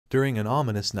During an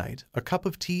ominous night, a cup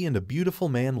of tea and a beautiful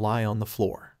man lie on the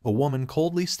floor. A woman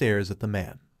coldly stares at the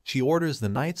man. She orders the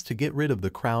knights to get rid of the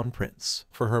crown prince.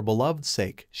 For her beloved's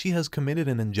sake, she has committed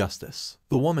an injustice.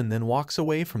 The woman then walks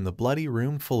away from the bloody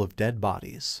room full of dead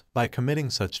bodies. By committing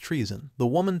such treason, the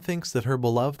woman thinks that her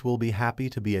beloved will be happy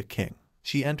to be a king.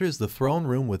 She enters the throne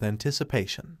room with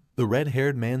anticipation. The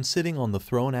red-haired man sitting on the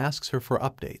throne asks her for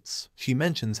updates. She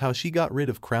mentions how she got rid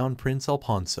of Crown Prince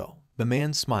Alfonso. The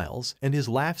man smiles, and his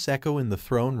laughs echo in the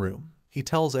throne room. He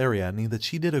tells Ariadne that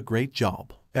she did a great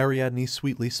job. Ariadne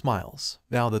sweetly smiles.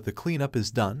 Now that the cleanup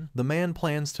is done, the man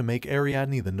plans to make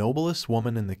Ariadne the noblest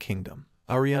woman in the kingdom.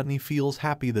 Ariadne feels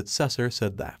happy that Cesare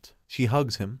said that. She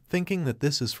hugs him, thinking that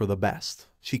this is for the best.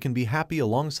 She can be happy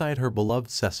alongside her beloved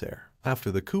Cesare.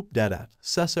 After the coup d'état,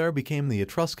 Cesare became the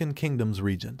Etruscan Kingdom's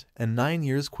regent, and 9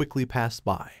 years quickly passed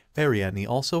by. Ariadne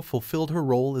also fulfilled her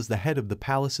role as the head of the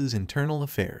palace's internal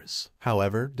affairs.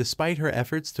 However, despite her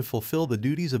efforts to fulfill the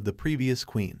duties of the previous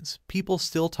queens, people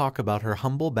still talk about her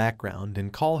humble background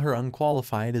and call her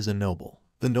unqualified as a noble.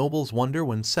 The nobles wonder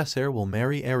when Cesare will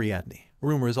marry Ariadne.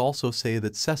 Rumors also say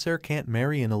that Cesare can't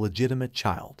marry an illegitimate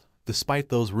child. Despite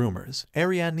those rumors,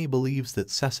 Ariadne believes that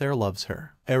Cesare loves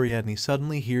her. Ariadne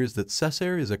suddenly hears that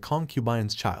Cesare is a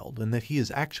concubine's child and that he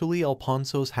is actually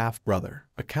Alfonso's half-brother.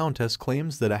 A countess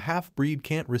claims that a half-breed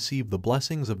can't receive the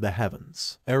blessings of the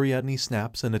heavens. Ariadne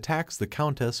snaps and attacks the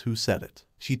countess who said it.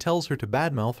 She tells her to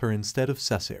badmouth her instead of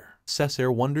Cesare.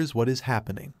 Cesare wonders what is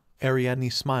happening.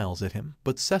 Ariadne smiles at him,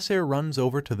 but Cesare runs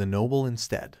over to the noble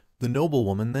instead. The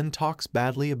noblewoman then talks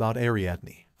badly about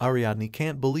Ariadne. Ariadne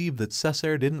can't believe that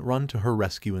Cesare didn't run to her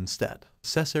rescue instead.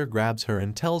 Cesare grabs her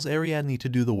and tells Ariadne to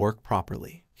do the work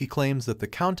properly. He claims that the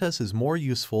countess is more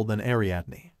useful than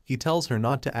Ariadne. He tells her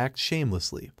not to act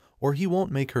shamelessly, or he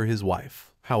won't make her his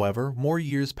wife. However, more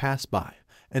years pass by,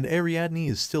 and Ariadne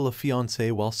is still a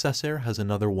fiancée while Cesare has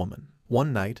another woman.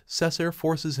 One night, Cesare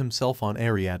forces himself on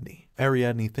Ariadne.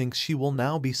 Ariadne thinks she will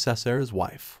now be Cesare's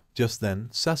wife. Just then,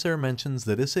 Cesare mentions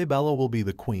that Isabella will be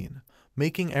the queen,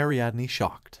 making Ariadne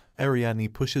shocked. Ariadne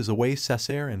pushes away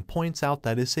Cesare and points out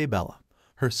that Isabella,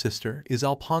 her sister, is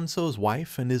Alfonso's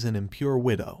wife and is an impure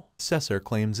widow. Cesare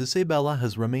claims Isabella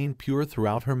has remained pure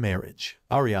throughout her marriage.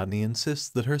 Ariadne insists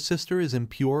that her sister is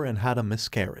impure and had a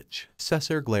miscarriage.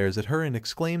 Cesare glares at her and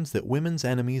exclaims that women's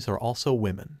enemies are also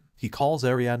women. He calls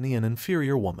Ariadne an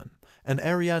inferior woman, and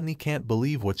Ariadne can't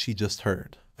believe what she just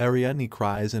heard. Ariadne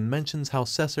cries and mentions how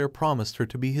Cesare promised her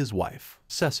to be his wife.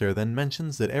 Cesare then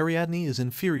mentions that Ariadne is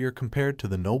inferior compared to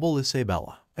the noble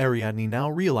Isabella. Ariadne now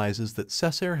realizes that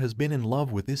Cesare has been in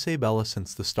love with Isabella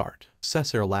since the start.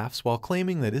 Cesare laughs while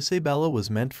claiming that Isabella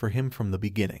was meant for him from the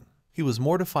beginning. He was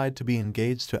mortified to be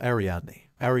engaged to Ariadne.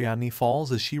 Ariadne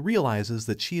falls as she realizes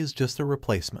that she is just a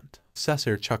replacement.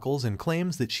 Cesare chuckles and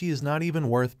claims that she is not even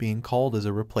worth being called as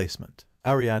a replacement.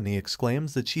 Ariadne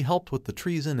exclaims that she helped with the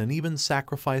treason and even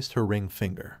sacrificed her ring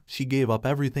finger. She gave up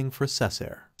everything for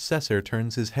Cesare. Cesare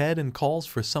turns his head and calls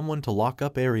for someone to lock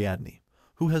up Ariadne,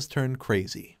 who has turned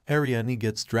crazy. Ariadne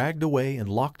gets dragged away and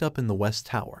locked up in the West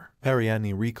Tower.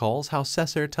 Ariadne recalls how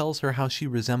Cesare tells her how she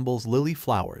resembles lily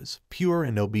flowers, pure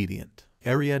and obedient.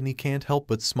 Ariadne can't help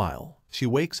but smile. She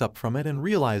wakes up from it and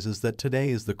realizes that today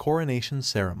is the coronation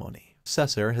ceremony.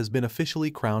 Cesare has been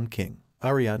officially crowned king.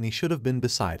 Ariadne should have been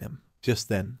beside him. Just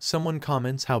then, someone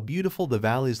comments how beautiful the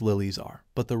valley's lilies are,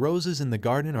 but the roses in the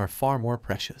garden are far more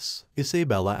precious.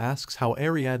 Isabella asks how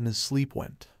Ariadne's sleep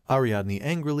went. Ariadne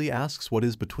angrily asks what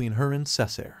is between her and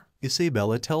Cesare.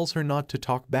 Isabella tells her not to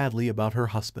talk badly about her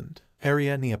husband.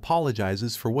 Ariadne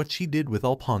apologizes for what she did with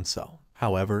Alfonso.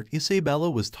 However, Isabella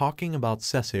was talking about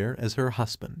Cesare as her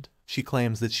husband. She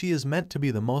claims that she is meant to be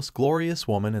the most glorious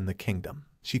woman in the kingdom.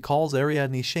 She calls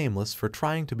Ariadne shameless for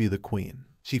trying to be the queen.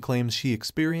 She claims she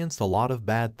experienced a lot of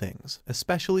bad things,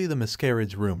 especially the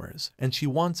miscarriage rumors, and she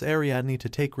wants Ariadne to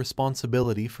take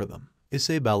responsibility for them.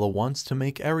 Isabella wants to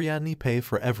make Ariadne pay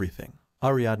for everything.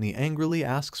 Ariadne angrily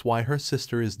asks why her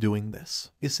sister is doing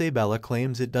this. Isabella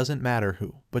claims it doesn't matter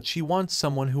who, but she wants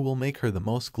someone who will make her the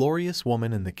most glorious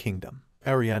woman in the kingdom.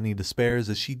 Ariadne despairs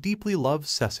as she deeply loves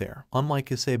Cesare.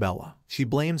 Unlike Isabella, she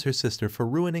blames her sister for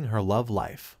ruining her love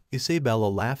life. Isabella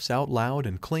laughs out loud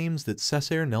and claims that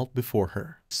Cesare knelt before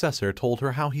her. Cesare told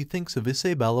her how he thinks of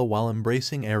Isabella while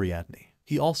embracing Ariadne.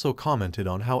 He also commented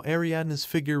on how Ariadne's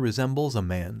figure resembles a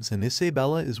man's and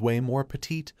Isabella is way more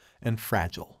petite and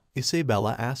fragile.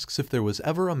 Isabella asks if there was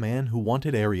ever a man who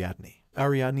wanted Ariadne.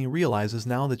 Ariadne realizes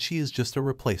now that she is just a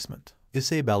replacement.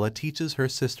 Isabella teaches her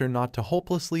sister not to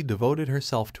hopelessly devote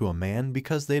herself to a man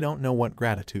because they don't know what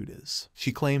gratitude is.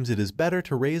 She claims it is better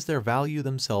to raise their value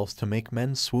themselves to make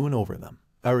men swoon over them.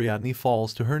 Ariadne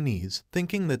falls to her knees,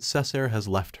 thinking that Cesare has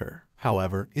left her.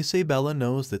 However, Isabella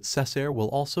knows that Cesare will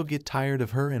also get tired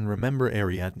of her and remember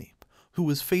Ariadne, who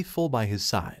was faithful by his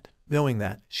side. Knowing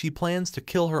that, she plans to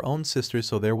kill her own sister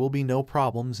so there will be no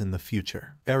problems in the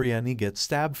future. Ariadne gets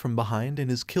stabbed from behind and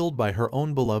is killed by her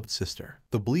own beloved sister.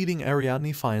 The bleeding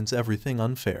Ariadne finds everything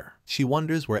unfair. She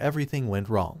wonders where everything went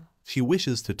wrong. She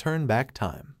wishes to turn back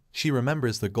time. She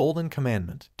remembers the golden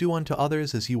commandment, do unto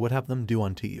others as you would have them do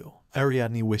unto you.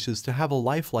 Ariadne wishes to have a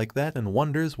life like that and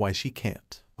wonders why she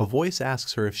can't. A voice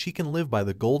asks her if she can live by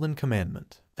the golden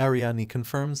commandment. Ariadne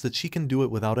confirms that she can do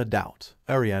it without a doubt.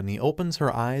 Ariadne opens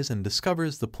her eyes and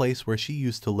discovers the place where she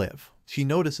used to live. She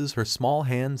notices her small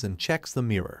hands and checks the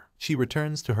mirror. She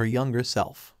returns to her younger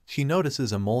self. She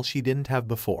notices a mole she didn't have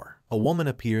before. A woman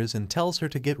appears and tells her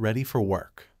to get ready for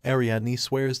work. Ariadne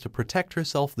swears to protect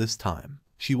herself this time.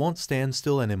 She won't stand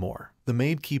still anymore. The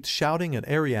maid keeps shouting at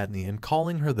Ariadne and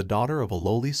calling her the daughter of a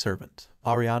lowly servant.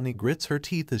 Ariadne grits her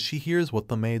teeth as she hears what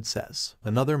the maid says.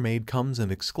 Another maid comes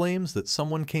and exclaims that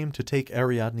someone came to take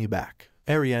Ariadne back.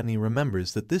 Ariadne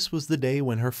remembers that this was the day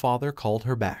when her father called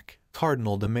her back.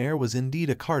 Cardinal de Mere was indeed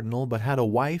a cardinal but had a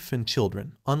wife and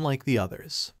children, unlike the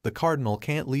others. The cardinal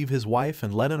can't leave his wife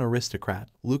and let an aristocrat,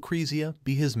 Lucrezia,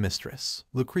 be his mistress.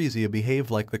 Lucrezia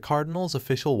behaved like the cardinal's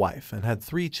official wife and had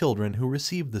 3 children who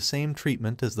received the same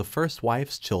treatment as the first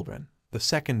wife's children. The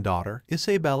second daughter,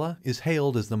 Isabella, is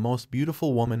hailed as the most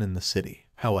beautiful woman in the city.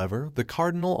 However, the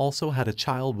cardinal also had a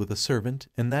child with a servant,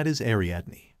 and that is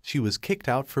Ariadne. She was kicked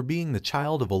out for being the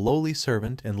child of a lowly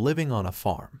servant and living on a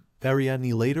farm.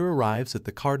 Ariadne later arrives at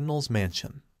the cardinal's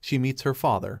mansion. She meets her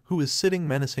father, who is sitting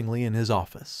menacingly in his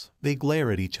office. They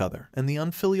glare at each other, and the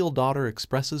unfilial daughter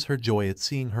expresses her joy at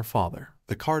seeing her father.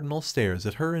 The cardinal stares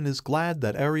at her and is glad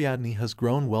that Ariadne has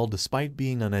grown well despite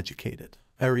being uneducated.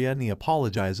 Ariadne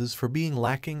apologizes for being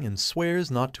lacking and swears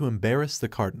not to embarrass the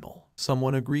cardinal.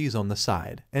 Someone agrees on the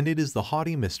side, and it is the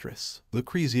haughty mistress.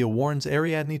 Lucrezia warns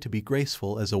Ariadne to be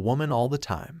graceful as a woman all the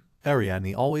time.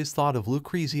 Ariadne always thought of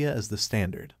Lucrezia as the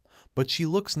standard, but she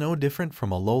looks no different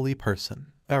from a lowly person.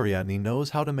 Ariadne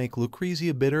knows how to make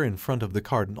Lucrezia bitter in front of the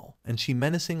cardinal, and she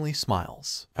menacingly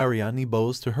smiles. Ariadne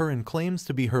bows to her and claims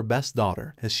to be her best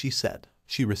daughter, as she said.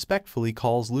 She respectfully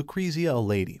calls Lucrezia a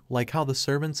lady, like how the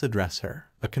servants address her.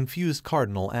 A confused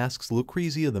cardinal asks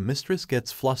Lucrezia, the mistress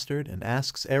gets flustered and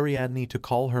asks Ariadne to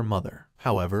call her mother.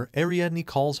 However, Ariadne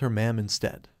calls her ma'am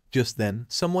instead. Just then,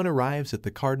 someone arrives at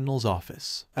the cardinal's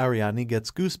office. Ariadne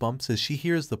gets goosebumps as she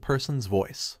hears the person's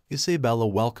voice. Isabella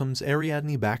welcomes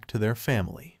Ariadne back to their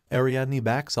family. Ariadne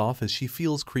backs off as she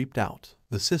feels creeped out.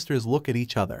 The sisters look at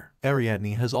each other.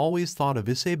 Ariadne has always thought of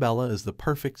Isabella as the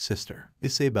perfect sister.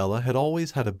 Isabella had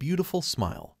always had a beautiful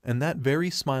smile, and that very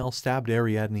smile stabbed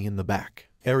Ariadne in the back.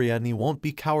 Ariadne won't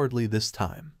be cowardly this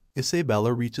time.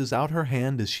 Isabella reaches out her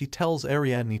hand as she tells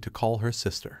Ariadne to call her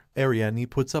sister. Ariadne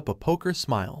puts up a poker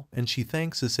smile, and she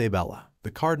thanks Isabella.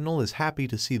 The cardinal is happy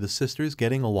to see the sisters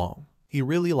getting along. He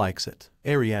really likes it.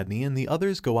 Ariadne and the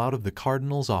others go out of the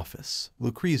cardinal's office.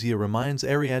 Lucrezia reminds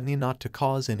Ariadne not to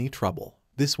cause any trouble.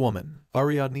 This woman,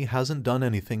 Ariadne, hasn't done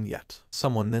anything yet.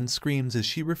 Someone then screams as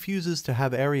she refuses to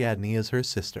have Ariadne as her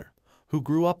sister, who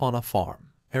grew up on a farm.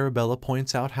 Arabella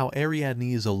points out how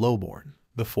Ariadne is a lowborn.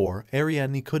 Before,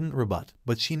 Ariadne couldn't rebut,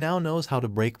 but she now knows how to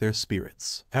break their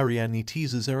spirits. Ariadne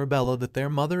teases Arabella that their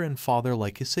mother and father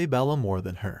like Isabella more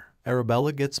than her.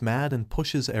 Arabella gets mad and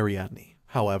pushes Ariadne.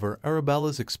 However,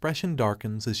 Arabella's expression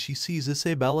darkens as she sees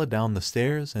Isabella down the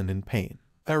stairs and in pain.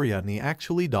 Ariadne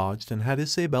actually dodged and had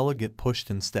Isabella get pushed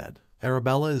instead.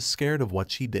 Arabella is scared of what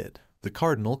she did. The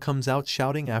cardinal comes out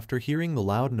shouting after hearing the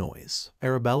loud noise.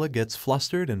 Arabella gets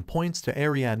flustered and points to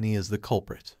Ariadne as the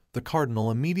culprit. The cardinal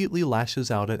immediately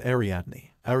lashes out at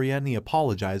Ariadne. Ariadne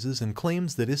apologizes and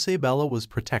claims that Isabella was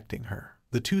protecting her.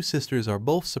 The two sisters are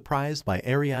both surprised by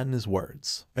Ariadne's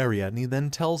words. Ariadne then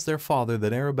tells their father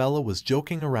that Arabella was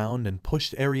joking around and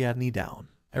pushed Ariadne down.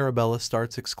 Arabella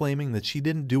starts exclaiming that she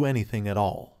didn't do anything at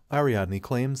all. Ariadne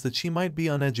claims that she might be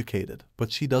uneducated,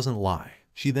 but she doesn't lie.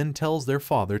 She then tells their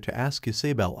father to ask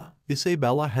Isabella.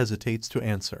 Isabella hesitates to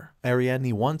answer.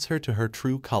 Ariadne wants her to her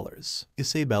true colors.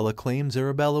 Isabella claims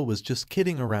Arabella was just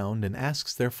kidding around and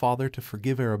asks their father to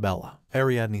forgive Arabella.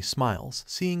 Ariadne smiles,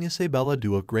 seeing Isabella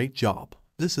do a great job.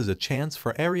 This is a chance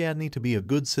for Ariadne to be a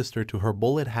good sister to her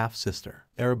bullet half-sister.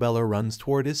 Arabella runs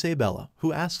toward Isabella,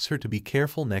 who asks her to be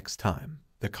careful next time.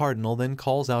 The cardinal then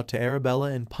calls out to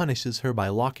Arabella and punishes her by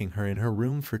locking her in her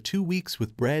room for 2 weeks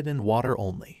with bread and water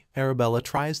only. Arabella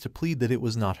tries to plead that it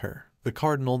was not her. The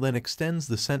cardinal then extends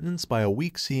the sentence by a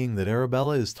week, seeing that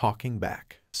Arabella is talking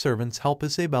back. Servants help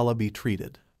Isabella be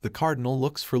treated. The cardinal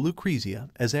looks for Lucrezia,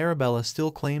 as Arabella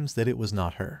still claims that it was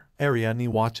not her.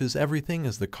 Ariadne watches everything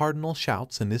as the cardinal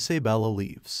shouts and Isabella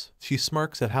leaves. She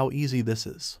smirks at how easy this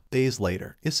is. Days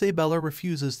later, Isabella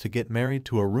refuses to get married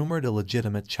to a rumored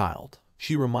illegitimate child.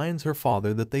 She reminds her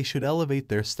father that they should elevate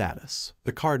their status.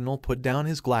 The cardinal put down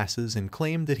his glasses and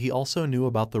claimed that he also knew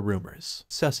about the rumors.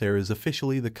 Cesare is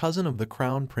officially the cousin of the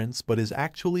crown prince but is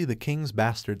actually the king's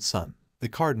bastard son. The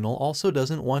cardinal also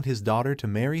doesn't want his daughter to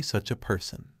marry such a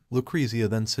person. Lucrezia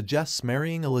then suggests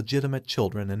marrying illegitimate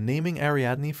children and naming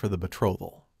Ariadne for the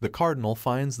betrothal. The cardinal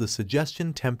finds the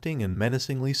suggestion tempting and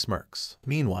menacingly smirks.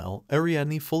 Meanwhile,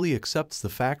 Ariadne fully accepts the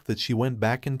fact that she went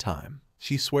back in time.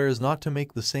 She swears not to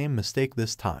make the same mistake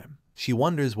this time. She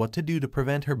wonders what to do to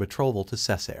prevent her betrothal to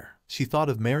Cesare. She thought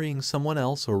of marrying someone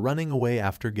else or running away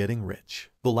after getting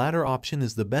rich. The latter option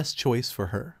is the best choice for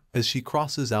her. As she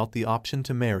crosses out the option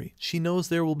to marry, she knows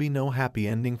there will be no happy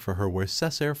ending for her where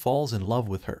Cesare falls in love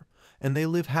with her, and they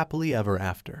live happily ever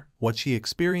after. What she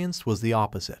experienced was the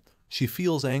opposite. She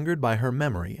feels angered by her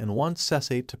memory and wants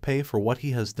Cesare to pay for what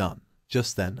he has done.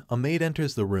 Just then, a maid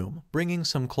enters the room, bringing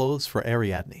some clothes for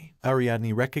Ariadne.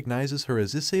 Ariadne recognizes her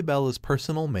as Isabella's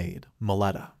personal maid,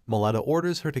 Miletta. Miletta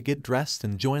orders her to get dressed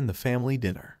and join the family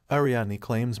dinner. Ariadne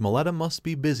claims Miletta must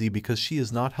be busy because she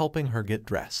is not helping her get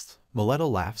dressed.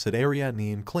 Miletta laughs at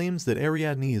Ariadne and claims that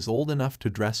Ariadne is old enough to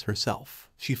dress herself.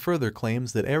 She further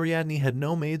claims that Ariadne had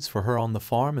no maids for her on the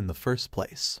farm in the first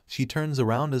place. She turns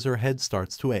around as her head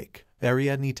starts to ache.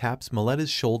 Ariadne taps Miletta's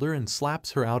shoulder and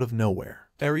slaps her out of nowhere.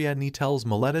 Ariadne tells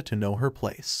Miletta to know her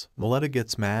place. Miletta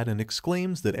gets mad and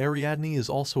exclaims that Ariadne is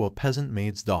also a peasant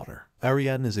maid's daughter.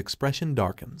 Ariadne's expression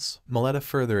darkens. Miletta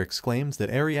further exclaims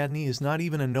that Ariadne is not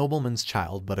even a nobleman's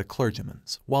child but a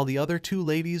clergyman's, while the other two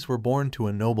ladies were born to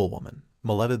a noblewoman.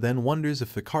 Miletta then wonders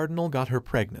if the cardinal got her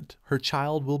pregnant, her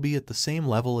child will be at the same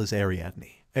level as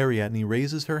Ariadne. Ariadne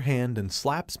raises her hand and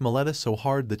slaps Miletta so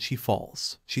hard that she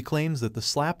falls. She claims that the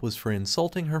slap was for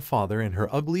insulting her father in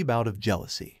her ugly bout of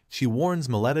jealousy. She warns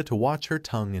Miletta to watch her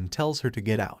tongue and tells her to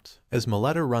get out. As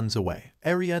Miletta runs away,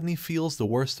 Ariadne feels the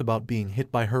worst about being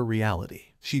hit by her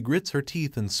reality. She grits her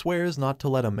teeth and swears not to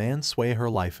let a man sway her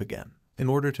life again. In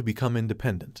order to become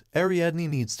independent, Ariadne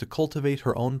needs to cultivate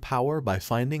her own power by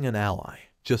finding an ally.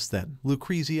 Just then,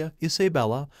 Lucrezia,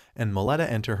 Isabella, and Miletta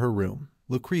enter her room.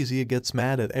 Lucrezia gets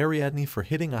mad at Ariadne for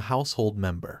hitting a household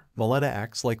member. Miletta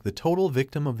acts like the total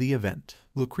victim of the event.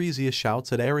 Lucrezia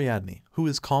shouts at Ariadne, who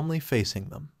is calmly facing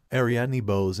them. Ariadne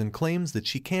bows and claims that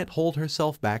she can't hold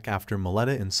herself back after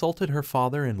Miletta insulted her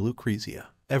father and Lucrezia.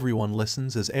 Everyone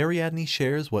listens as Ariadne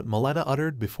shares what Miletta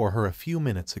uttered before her a few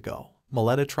minutes ago.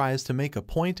 Miletta tries to make a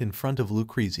point in front of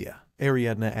Lucrezia.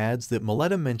 Ariadne adds that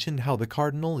Miletta mentioned how the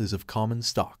cardinal is of common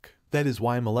stock. That is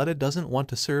why Miletta doesn't want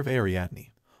to serve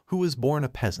Ariadne, who was born a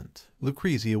peasant.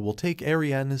 Lucrezia will take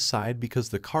Ariadne's side because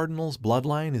the cardinal's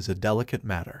bloodline is a delicate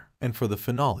matter. And for the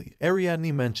finale,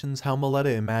 Ariadne mentions how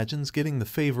Miletta imagines getting the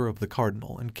favor of the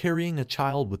cardinal and carrying a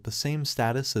child with the same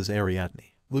status as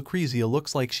Ariadne. Lucrezia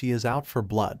looks like she is out for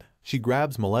blood. She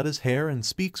grabs Miletta's hair and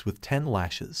speaks with 10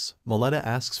 lashes. Miletta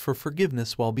asks for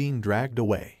forgiveness while being dragged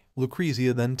away.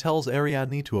 Lucrezia then tells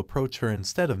Ariadne to approach her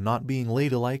instead of not being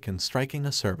ladylike and striking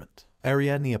a servant.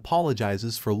 Ariadne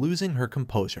apologizes for losing her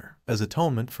composure. As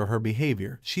atonement for her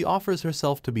behavior, she offers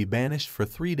herself to be banished for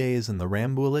 3 days in the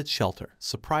Rambouillet shelter,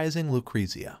 surprising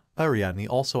Lucrezia. Ariadne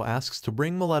also asks to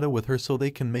bring Miletta with her so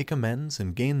they can make amends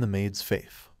and gain the maid's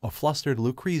faith. A flustered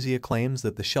Lucrezia claims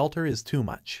that the shelter is too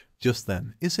much. Just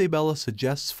then, Isabella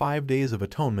suggests 5 days of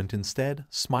atonement instead,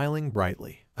 smiling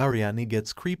brightly. Ariadne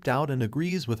gets creeped out and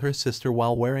agrees with her sister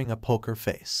while wearing a poker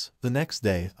face. The next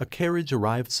day, a carriage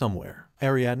arrived somewhere.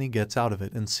 Ariadne gets out of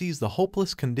it and sees the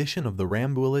hopeless condition of the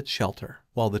Rambouillet shelter.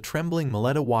 While the trembling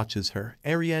Miletta watches her,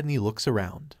 Ariadne looks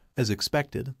around. As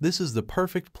expected, this is the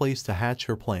perfect place to hatch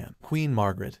her plan. Queen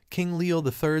Margaret, King Leo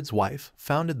III's wife,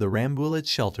 founded the Rambouillet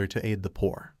shelter to aid the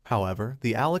poor. However,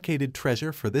 the allocated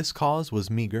treasure for this cause was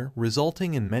meager,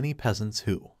 resulting in many peasants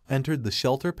who entered the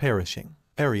shelter perishing.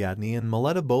 Ariadne and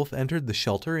Miletta both entered the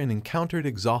shelter and encountered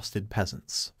exhausted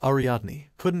peasants. Ariadne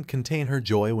couldn't contain her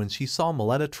joy when she saw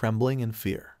Miletta trembling in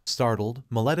fear. Startled,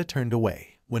 Miletta turned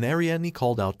away. When Ariadne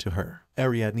called out to her,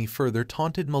 Ariadne further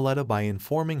taunted Miletta by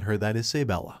informing her that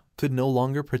Isabella could no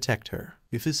longer protect her.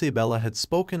 If Isabella had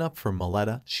spoken up for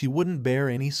Miletta, she wouldn't bear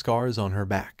any scars on her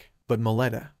back. But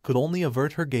Miletta could only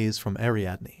avert her gaze from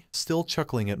Ariadne. Still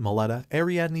chuckling at Miletta,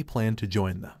 Ariadne planned to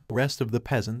join the rest of the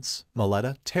peasants.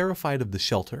 Miletta, terrified of the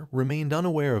shelter, remained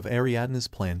unaware of Ariadne's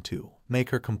plan to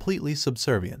make her completely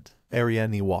subservient.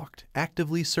 Ariadne walked,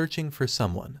 actively searching for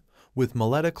someone, with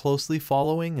Miletta closely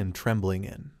following and trembling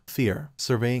in fear.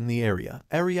 Surveying the area,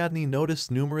 Ariadne noticed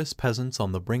numerous peasants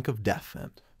on the brink of death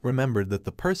and remembered that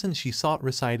the person she sought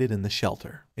resided in the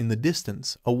shelter. In the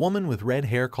distance, a woman with red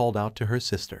hair called out to her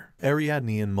sister.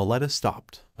 Ariadne and Meleta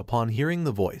stopped. Upon hearing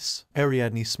the voice,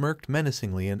 Ariadne smirked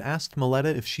menacingly and asked Meleta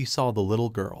if she saw the little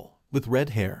girl with red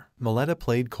hair. Meleta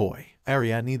played coy.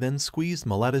 Ariadne then squeezed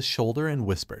Meleta's shoulder and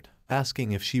whispered,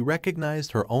 asking if she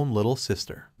recognized her own little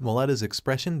sister. Meleta's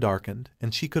expression darkened,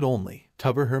 and she could only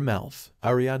cover her mouth.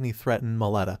 Ariadne threatened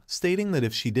Meleta, stating that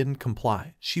if she didn't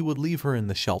comply, she would leave her in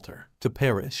the shelter to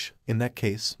perish. In that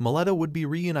case, Meleta would be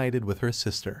reunited with her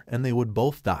sister, and they would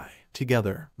both die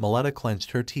together. Meleta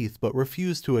clenched her teeth but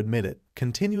refused to admit it,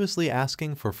 continuously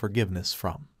asking for forgiveness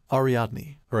from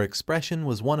Ariadne. Her expression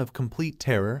was one of complete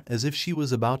terror, as if she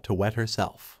was about to wet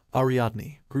herself.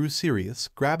 Ariadne grew serious,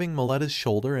 grabbing Meleta's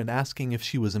shoulder and asking if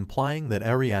she was implying that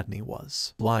Ariadne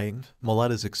was lying.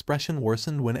 Meleta's expression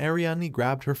worsened when Ariadne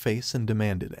grabbed her face and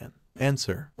demanded an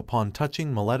answer. Upon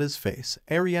touching Meleta's face,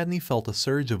 Ariadne felt a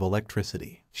surge of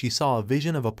electricity. She saw a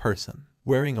vision of a person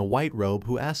wearing a white robe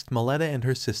who asked Meleta and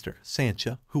her sister,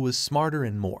 Sancha, who was smarter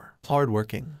and more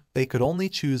hardworking. They could only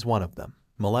choose one of them.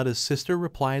 Meleta's sister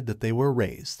replied that they were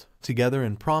raised together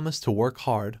and promised to work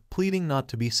hard, pleading not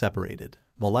to be separated.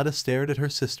 Meleta stared at her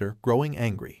sister, growing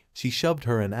angry. She shoved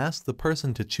her and asked the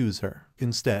person to choose her.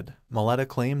 Instead, Meleta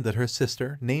claimed that her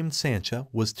sister, named Sancha,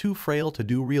 was too frail to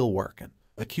do real work and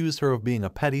accused her of being a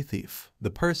petty thief.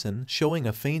 The person, showing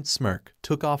a faint smirk,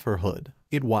 took off her hood.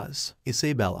 It was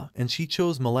Isabella, and she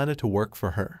chose Meleta to work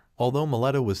for her. Although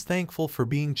Meleta was thankful for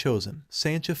being chosen,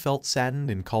 Sancha felt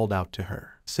saddened and called out to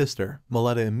her sister.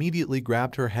 Meleta immediately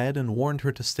grabbed her head and warned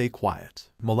her to stay quiet.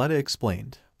 Meleta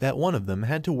explained that one of them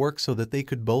had to work so that they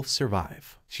could both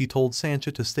survive. She told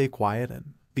Sancha to stay quiet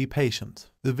and be patient.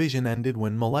 The vision ended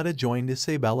when Meleta joined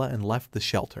Isabella and left the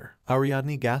shelter.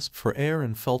 Ariadne gasped for air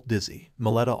and felt dizzy.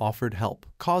 Meleta offered help,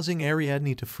 causing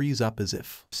Ariadne to freeze up as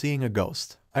if seeing a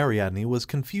ghost. Ariadne was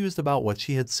confused about what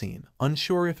she had seen,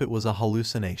 unsure if it was a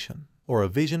hallucination or a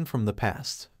vision from the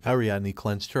past. Ariadne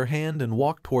clenched her hand and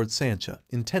walked towards Sancha,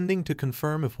 intending to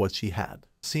confirm if what she had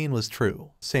seen was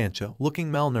true. Sancha,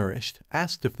 looking malnourished,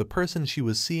 asked if the person she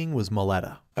was seeing was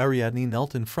Meleta. Ariadne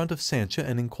knelt in front of Sancha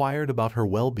and inquired about her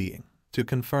well-being. To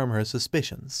confirm her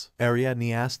suspicions,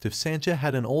 Ariadne asked if Sancha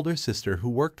had an older sister who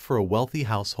worked for a wealthy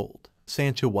household.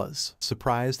 Sancha was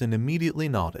surprised and immediately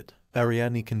nodded.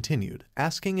 Ariadne continued,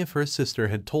 asking if her sister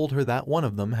had told her that one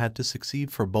of them had to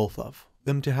succeed for both of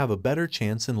them to have a better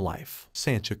chance in life.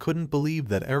 Sancha couldn't believe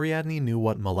that Ariadne knew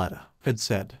what Meleta had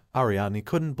said. Ariadne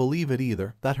couldn't believe it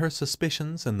either, that her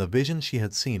suspicions and the vision she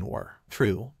had seen were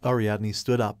true. Ariadne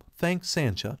stood up, thanked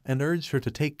Sancha, and urged her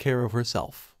to take care of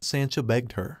herself. Sancha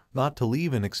begged her not to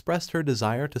leave and expressed her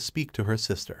desire to speak to her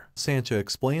sister. Sancha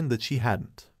explained that she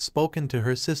hadn't spoken to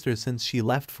her sister since she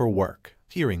left for work.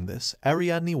 Hearing this,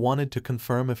 Ariadne wanted to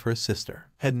confirm if her sister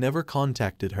had never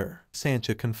contacted her.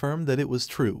 Sancha confirmed that it was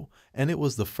true, and it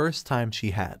was the first time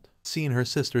she had seen her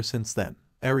sister since then.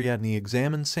 Ariadne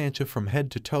examined Sancha from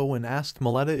head to toe and asked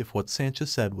Meleta if what Sancha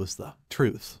said was the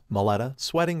truth. Meleta,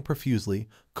 sweating profusely,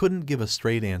 couldn't give a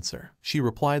straight answer. She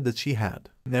replied that she had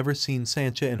never seen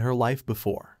Sancha in her life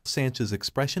before. Sancha's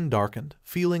expression darkened,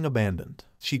 feeling abandoned.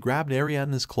 She grabbed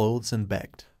Ariadne's clothes and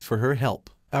begged for her help.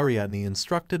 Ariadne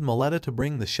instructed Meleta to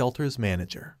bring the shelter's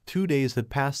manager. 2 days had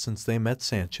passed since they met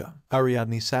Sancha.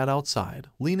 Ariadne sat outside,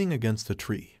 leaning against a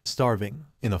tree, starving.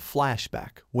 In a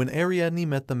flashback, when Ariadne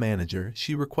met the manager,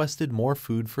 she requested more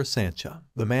food for Sancha.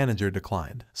 The manager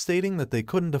declined, stating that they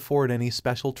couldn't afford any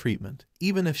special treatment,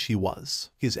 even if she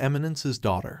was His Eminence's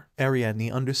daughter.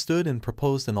 Ariadne understood and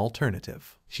proposed an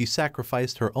alternative. She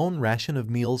sacrificed her own ration of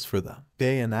meals for the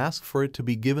day and asked for it to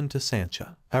be given to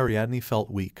Sancha. Ariadne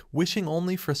felt weak, wishing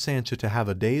only for Sancha to have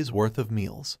a day's worth of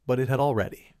meals, but it had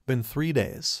already been 3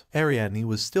 days. Ariadne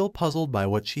was still puzzled by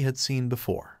what she had seen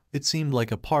before. It seemed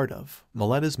like a part of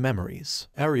Meleta's memories.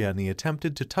 Ariadne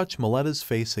attempted to touch Meleta's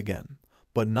face again,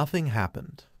 but nothing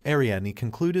happened. Ariadne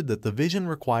concluded that the vision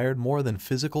required more than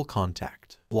physical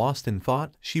contact. Lost in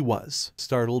thought, she was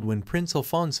startled when Prince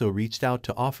Alfonso reached out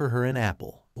to offer her an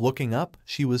apple. Looking up,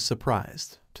 she was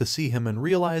surprised to see him and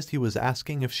realized he was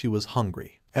asking if she was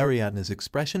hungry. Ariadne's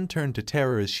expression turned to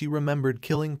terror as she remembered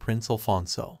killing Prince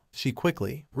Alfonso. She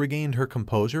quickly regained her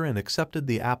composure and accepted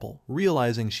the apple,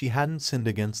 realizing she hadn't sinned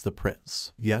against the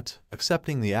prince. Yet,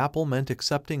 accepting the apple meant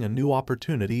accepting a new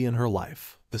opportunity in her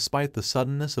life. Despite the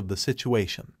suddenness of the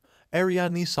situation,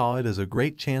 Ariadne saw it as a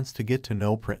great chance to get to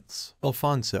know Prince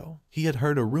Alfonso. He had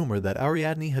heard a rumor that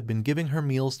Ariadne had been giving her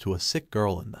meals to a sick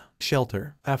girl in the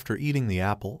shelter. After eating the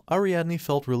apple, Ariadne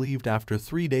felt relieved after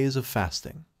 3 days of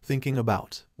fasting. Thinking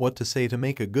about what to say to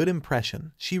make a good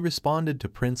impression, she responded to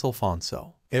Prince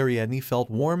Alfonso. Ariadne felt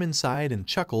warm inside and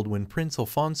chuckled when Prince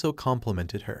Alfonso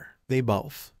complimented her. They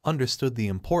both understood the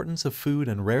importance of food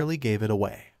and rarely gave it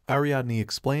away. Ariadne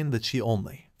explained that she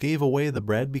only gave away the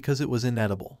bread because it was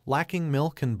inedible, lacking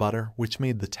milk and butter, which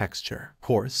made the texture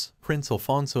coarse. Prince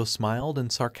Alfonso smiled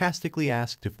and sarcastically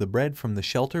asked if the bread from the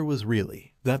shelter was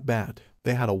really that bad.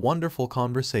 They had a wonderful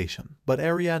conversation, but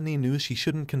Ariadne knew she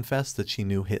shouldn't confess that she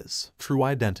knew his true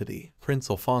identity. Prince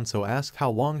Alfonso asked how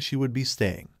long she would be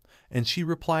staying, and she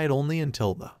replied only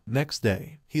until the next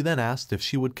day. He then asked if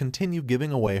she would continue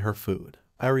giving away her food.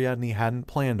 Ariadne hadn't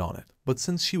planned on it, but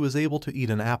since she was able to eat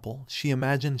an apple, she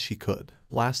imagined she could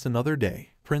last another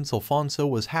day. Prince Alfonso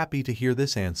was happy to hear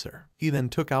this answer. He then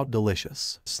took out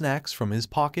delicious snacks from his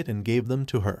pocket and gave them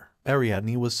to her.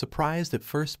 Ariadne was surprised at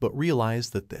first but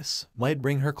realized that this might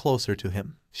bring her closer to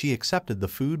him. She accepted the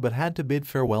food but had to bid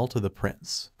farewell to the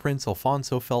prince. Prince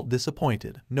Alfonso felt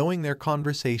disappointed, knowing their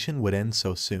conversation would end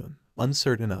so soon.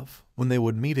 Uncertain of when they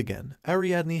would meet again,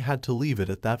 Ariadne had to leave it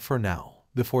at that for now.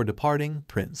 Before departing,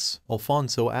 Prince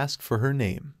Alfonso asked for her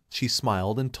name. She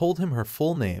smiled and told him her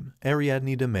full name,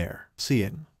 Ariadne de Mer.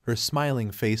 Seeing her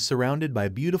smiling face surrounded by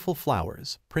beautiful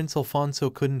flowers, Prince Alfonso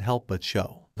couldn't help but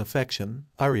show affection.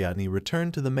 Ariadne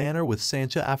returned to the manor with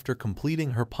Sancha after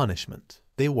completing her punishment.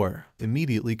 They were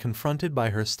immediately confronted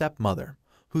by her stepmother,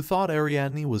 who thought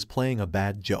Ariadne was playing a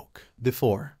bad joke.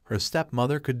 Before her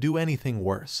stepmother could do anything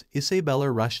worse, Isabella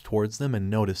rushed towards them and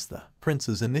noticed the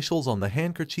prince's initials on the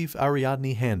handkerchief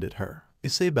Ariadne handed her.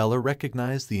 Isabella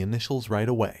recognized the initials right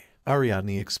away.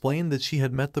 Ariadne explained that she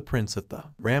had met the prince at the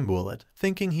Rambouillet,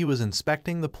 thinking he was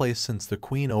inspecting the place since the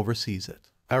queen oversees it.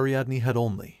 Ariadne had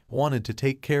only wanted to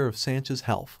take care of Sancha's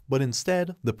health, but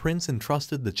instead, the prince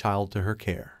entrusted the child to her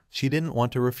care. She didn't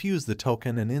want to refuse the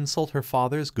token and insult her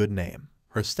father's good name.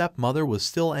 Her stepmother was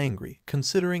still angry,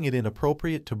 considering it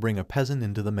inappropriate to bring a peasant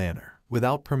into the manor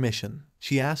without permission.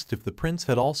 She asked if the prince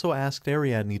had also asked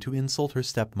Ariadne to insult her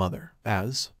stepmother.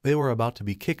 As they were about to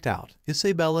be kicked out,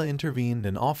 Isabella intervened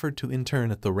and offered to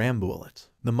intern at the Rambouillet.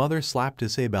 The mother slapped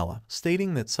Isabella,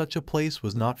 stating that such a place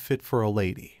was not fit for a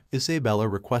lady. Isabella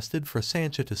requested for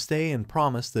Sancha to stay and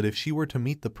promised that if she were to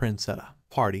meet the prince at a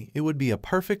party, it would be a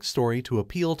perfect story to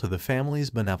appeal to the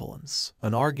family's benevolence.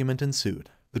 An argument ensued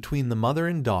between the mother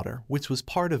and daughter, which was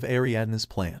part of Ariadne's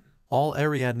plan. All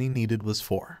Ariadne needed was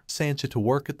for Sancha to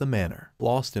work at the manor.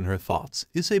 Lost in her thoughts,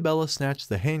 Isabella snatched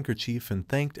the handkerchief and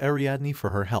thanked Ariadne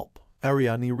for her help.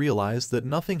 Ariadne realized that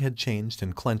nothing had changed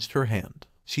and clenched her hand.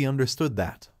 She understood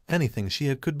that anything she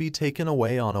had could be taken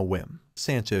away on a whim.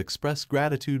 Sancha expressed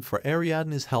gratitude for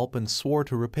Ariadne's help and swore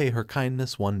to repay her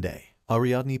kindness one day.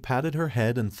 Ariadne patted her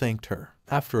head and thanked her.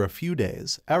 After a few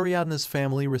days, Ariadne's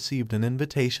family received an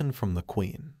invitation from the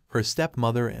queen. Her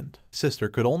stepmother and sister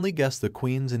could only guess the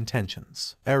queen's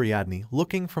intentions. Ariadne,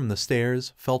 looking from the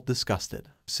stairs, felt disgusted,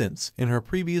 since, in her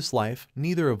previous life,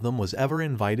 neither of them was ever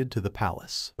invited to the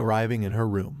palace. Arriving in her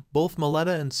room, both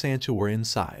Miletta and Sancha were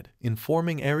inside,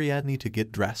 informing Ariadne to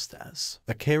get dressed as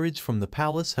a carriage from the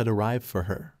palace had arrived for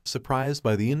her. Surprised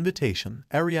by the invitation,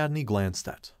 Ariadne glanced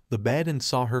at the bed and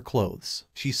saw her clothes.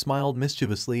 She smiled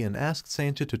mischievously and asked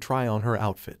Sancha to try on her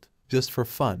outfit, just for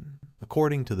fun.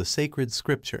 According to the sacred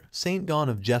scripture, Saint Gon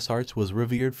of Jesarts was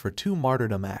revered for 2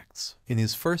 martyrdom acts. In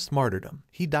his first martyrdom,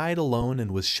 he died alone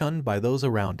and was shunned by those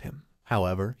around him.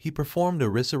 However, he performed a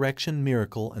resurrection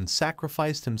miracle and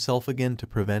sacrificed himself again to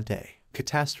prevent a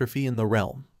catastrophe in the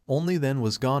realm. Only then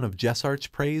was Gon of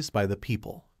Jesarts praised by the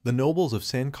people. The nobles of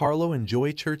San Carlo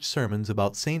enjoy church sermons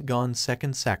about Saint Gon's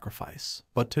second sacrifice,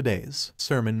 but today's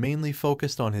sermon mainly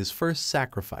focused on his first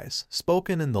sacrifice,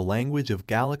 spoken in the language of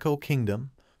Gallico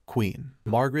Kingdom, Queen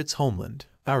Margaret's homeland.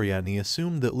 Ariadne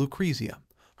assumed that Lucrezia,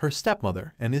 her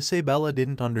stepmother, and Isabella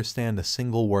didn't understand a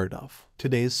single word of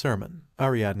today's sermon.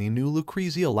 Ariadne knew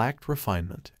Lucrezia lacked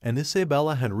refinement, and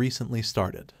Isabella had recently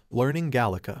started learning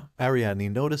Gallica.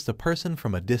 Ariadne noticed a person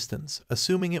from a distance,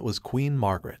 assuming it was Queen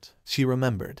Margaret. She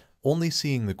remembered only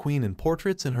seeing the queen in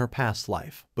portraits in her past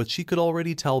life, but she could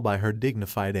already tell by her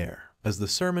dignified air. As the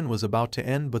sermon was about to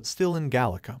end but still in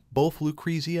Gallica, both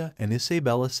Lucrezia and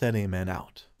Isabella said amen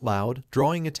out loud,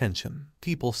 drawing attention.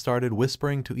 People started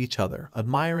whispering to each other,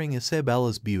 admiring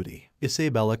Isabella's beauty.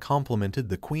 Isabella complimented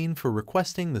the queen for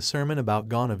requesting the sermon about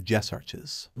Gon of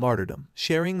Jesarts' martyrdom,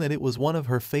 sharing that it was one of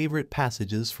her favorite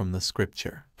passages from the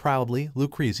scripture. Proudly,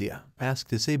 Lucrezia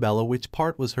asked Isabella which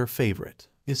part was her favorite.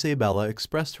 Isabella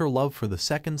expressed her love for the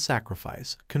second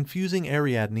sacrifice, confusing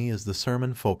Ariadne as the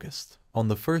sermon focused on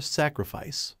the first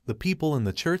sacrifice. The people in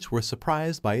the church were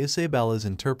surprised by Isabella's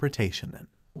interpretation and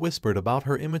whispered about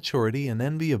her immaturity and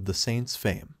envy of the saint's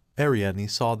fame. Ariadne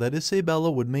saw that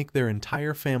Isabella would make their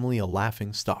entire family a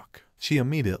laughingstock. She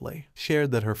immediately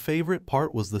shared that her favorite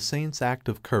part was the saint's act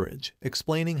of courage,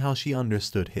 explaining how she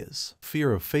understood his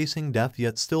fear of facing death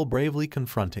yet still bravely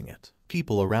confronting it.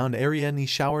 People around Ariadne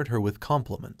showered her with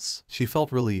compliments. She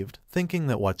felt relieved, thinking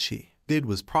that what she did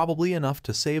was probably enough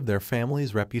to save their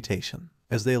family's reputation.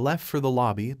 As they left for the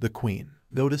lobby, the queen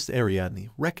noticed Ariadne,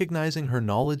 recognizing her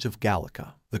knowledge of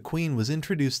Gallica. The queen was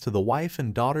introduced to the wife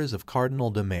and daughters of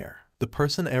Cardinal de Mere, the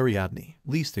person Ariadne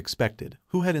least expected,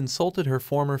 who had insulted her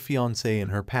former fiancé in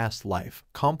her past life,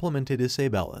 complimented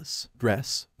Isabella's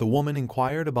dress. The woman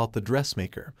inquired about the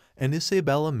dressmaker, and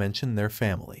Isabella mentioned their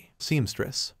family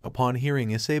seamstress. Upon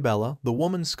hearing Isabella, the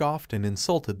woman scoffed and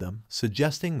insulted them,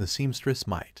 suggesting the seamstress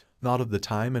might not have the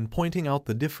time and pointing out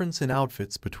the difference in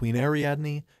outfits between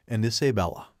Ariadne and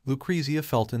Isabella. Lucrezia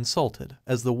felt insulted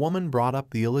as the woman brought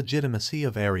up the illegitimacy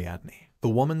of Ariadne. The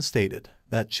woman stated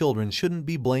that children shouldn't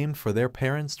be blamed for their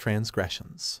parents'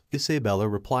 transgressions. Isabella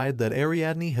replied that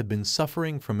Ariadne had been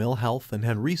suffering from ill health and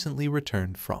had recently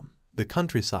returned from the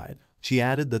countryside. She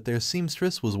added that their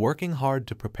seamstress was working hard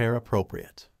to prepare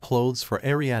appropriate clothes for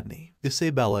Ariadne.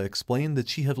 Isabella explained that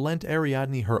she had lent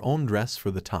Ariadne her own dress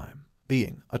for the time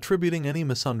being, attributing any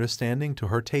misunderstanding to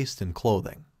her taste in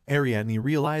clothing. Ariadne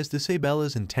realized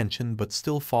Isabella's intention but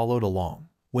still followed along.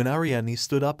 When Ariadne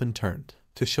stood up and turned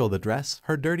to show the dress,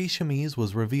 her dirty chemise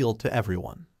was revealed to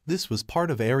everyone. This was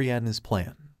part of Ariadne's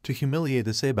plan to humiliate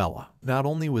Isabella. Not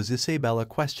only was Isabella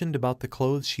questioned about the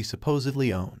clothes she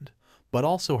supposedly owned, but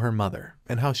also her mother,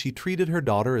 and how she treated her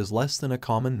daughter as less than a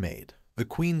common maid. The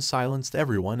queen silenced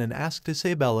everyone and asked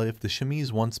Isabella if the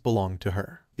chemise once belonged to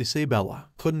her. Isabella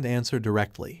couldn't answer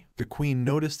directly. The queen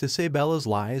noticed Isabella's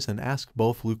lies and asked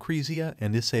both Lucrezia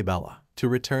and Isabella to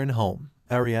return home.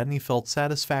 Ariadne felt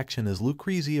satisfaction as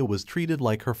Lucrezia was treated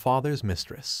like her father's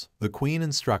mistress. The queen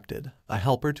instructed a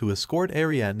helper to escort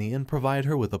Ariadne and provide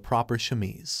her with a proper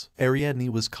chemise.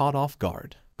 Ariadne was caught off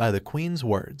guard by the queen's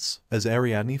words. As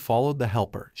Ariadne followed the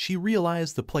helper, she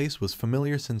realized the place was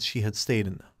familiar since she had stayed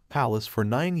in the palace for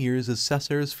 9 years as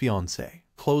Cesare's fiancée.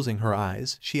 Closing her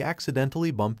eyes, she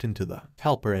accidentally bumped into the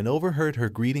helper and overheard her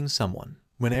greeting someone.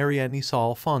 When Ariadne saw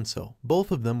Alfonso,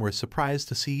 both of them were surprised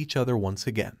to see each other once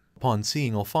again. Upon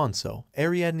seeing Alfonso,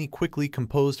 Ariadne quickly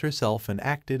composed herself and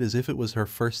acted as if it was her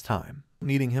first time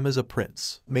meeting him as a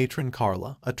prince. Matron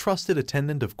Carla, a trusted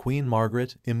attendant of Queen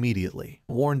Margaret, immediately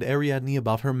warned Ariadne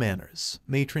about her manners.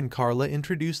 Matron Carla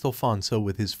introduced Alfonso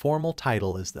with his formal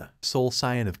title as the sole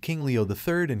scion of King Leo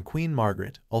III and Queen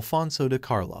Margaret, Alfonso de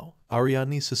Carlo.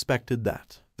 Ariadne suspected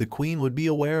that the queen would be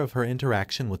aware of her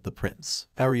interaction with the prince.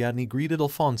 Ariadne greeted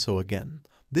Alfonso again,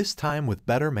 this time with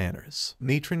better manners.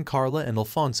 Matron Carla and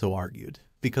Alfonso argued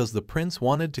because the prince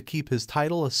wanted to keep his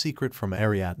title a secret from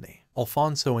Ariadne.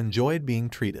 Alfonso enjoyed being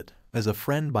treated as a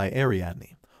friend by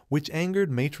Ariadne, which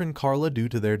angered Matron Carla due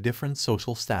to their different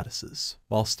social statuses.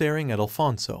 While staring at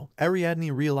Alfonso,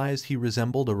 Ariadne realized he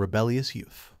resembled a rebellious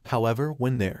youth. However,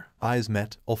 when their eyes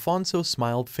met, Alfonso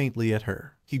smiled faintly at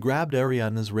her. He grabbed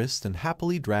Ariadne's wrist and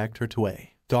happily dragged her to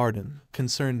a garden.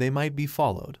 Concerned they might be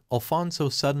followed, Alfonso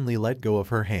suddenly let go of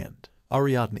her hand.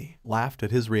 Ariadne laughed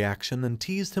at his reaction and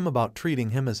teased him about treating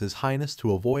him as His Highness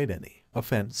to avoid any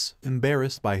offense.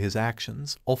 Embarrassed by his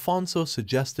actions, Alfonso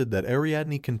suggested that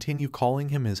Ariadne continue calling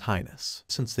him His Highness.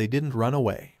 Since they didn't run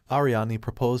away, Ariadne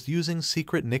proposed using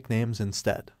secret nicknames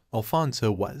instead.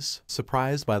 Alfonso was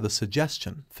surprised by the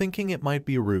suggestion, thinking it might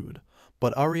be rude,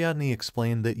 but Ariadne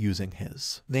explained that using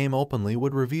his name openly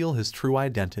would reveal his true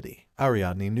identity.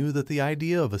 Ariadne knew that the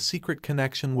idea of a secret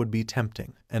connection would be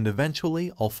tempting, and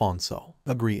eventually Alfonso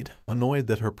agreed. Annoyed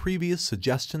that her previous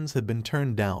suggestions had been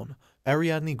turned down,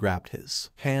 Ariadne grabbed his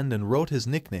hand and wrote his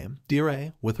nickname,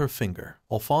 Dire, with her finger.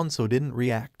 Alfonso didn't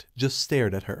react, just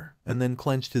stared at her, and then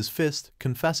clenched his fist,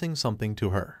 confessing something to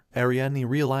her. Ariadne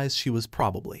realized she was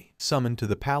probably summoned to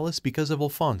the palace because of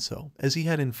Alfonso, as he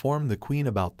had informed the queen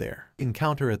about their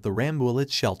encounter at the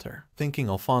Rambouillet shelter. Thinking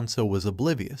Alfonso was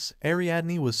oblivious,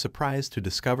 Ariadne was surprised to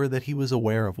discover that he was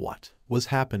aware of what was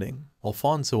happening.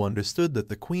 Alfonso understood that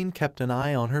the queen kept an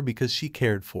eye on her because she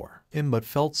cared for him but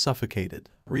felt suffocated.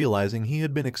 Realizing he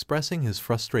had been expressing his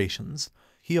frustrations,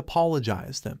 he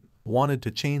apologized and wanted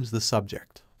to change the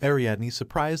subject. Ariadne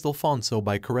surprised Alfonso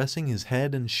by caressing his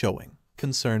head and showing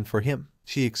concern for him.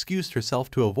 She excused herself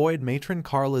to avoid Matron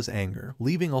Carla's anger,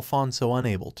 leaving Alfonso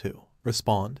unable to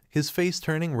respond, his face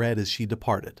turning red as she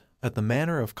departed. At the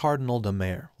manor of Cardinal de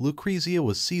Mere, Lucrezia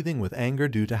was seething with anger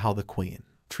due to how the queen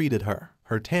treated her.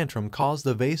 Her tantrum caused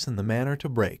a vase in the manor to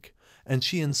break, and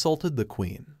she insulted the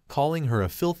queen, calling her a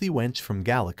filthy wench from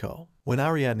Gallico. When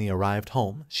Ariadne arrived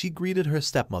home, she greeted her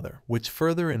stepmother, which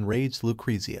further enraged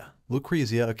Lucrezia.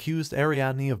 Lucrezia accused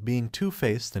Ariadne of being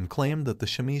two-faced and claimed that the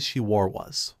chemise she wore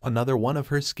was another one of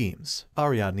her schemes.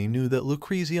 Ariadne knew that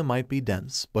Lucrezia might be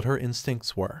dense, but her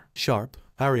instincts were sharp.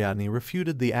 Ariadne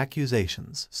refuted the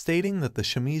accusations, stating that the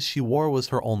chemise she wore was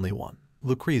her only one.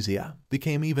 Lucrezia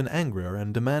became even angrier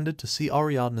and demanded to see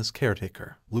Ariadne's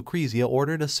caretaker. Lucrezia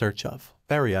ordered a search of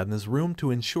Ariadne's room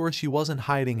to ensure she wasn't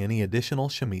hiding any additional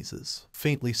chemises.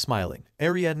 Faintly smiling,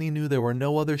 Ariadne knew there were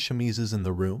no other chemises in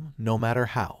the room, no matter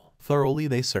how thoroughly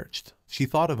they searched. She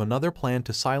thought of another plan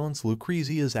to silence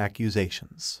Lucrezia's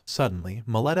accusations. Suddenly,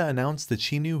 Miletta announced that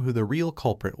she knew who the real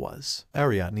culprit was.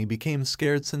 Ariadne became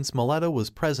scared since Miletta was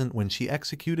present when she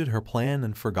executed her plan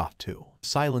and forgot to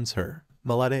silence her.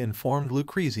 Miletta informed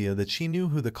Lucrezia that she knew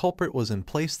who the culprit was and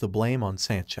placed the blame on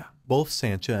Sancha. Both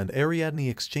Sancha and Ariadne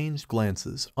exchanged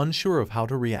glances, unsure of how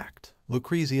to react.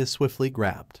 Lucrezia swiftly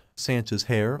grabbed Sancha's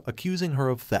hair, accusing her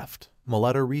of theft.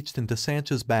 Miletta reached into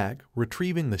Sancha's bag,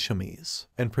 retrieving the chemise,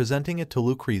 and presenting it to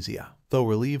Lucrezia. Though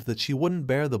relieved that she wouldn't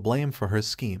bear the blame for her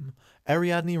scheme,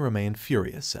 Ariadne remained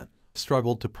furious and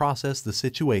struggled to process the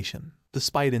situation.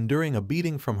 Despite enduring a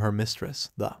beating from her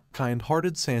mistress, the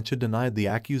kind-hearted Sancha denied the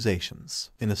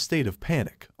accusations. In a state of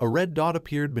panic, a red dot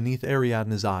appeared beneath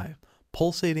Ariadne's eye,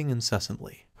 pulsating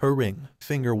incessantly. Her ring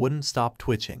finger wouldn't stop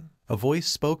twitching. A voice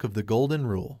spoke of the golden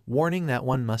rule, warning that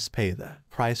one must pay the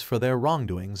price for their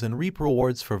wrongdoings and reap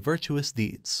rewards for virtuous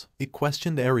deeds. It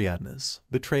questioned Ariadne's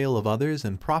betrayal of others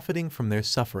and profiting from their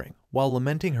suffering, while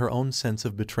lamenting her own sense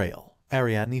of betrayal.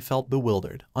 Ariadne felt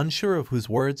bewildered, unsure of whose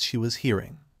words she was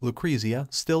hearing. Lucrezia,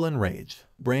 still enraged,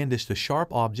 brandished a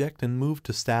sharp object and moved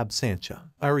to stab Sancha.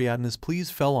 Ariadne's pleas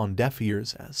fell on deaf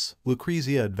ears as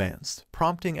Lucrezia advanced,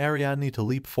 prompting Ariadne to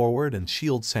leap forward and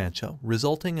shield Sancha,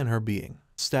 resulting in her being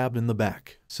stabbed in the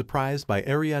back. Surprised by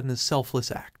Ariadne's selfless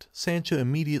act, Sancha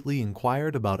immediately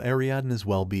inquired about Ariadne's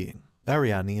well-being.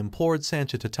 Ariadne implored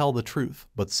Sancha to tell the truth,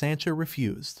 but Sancha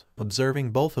refused. Observing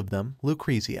both of them,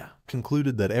 Lucrezia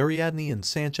concluded that Ariadne and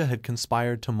Sancha had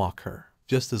conspired to mock her.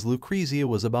 Just as Lucrezia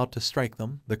was about to strike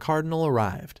them, the cardinal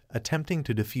arrived, attempting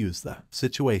to defuse the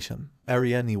situation.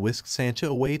 Ariadne whisked Sancha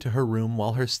away to her room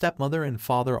while her stepmother and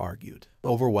father argued.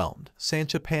 Overwhelmed,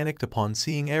 Sancha panicked upon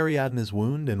seeing Ariadne's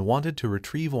wound and wanted to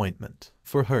retrieve ointment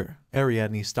for her.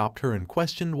 Ariadne stopped her and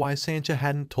questioned why Sancha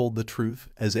hadn't told the truth,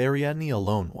 as Ariadne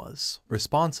alone was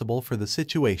responsible for the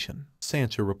situation.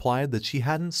 Sancha replied that she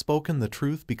hadn't spoken the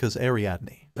truth because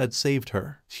Ariadne had saved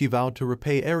her. She vowed to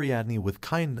repay Ariadne with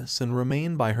kindness and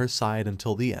remain by her side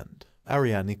until the end.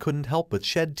 Ariadne couldn't help but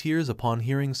shed tears upon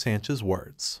hearing Sancha's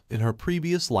words. In her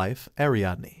previous life,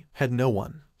 Ariadne had no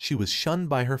one. She was shunned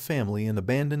by her family and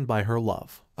abandoned by her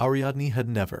love. Ariadne had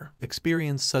never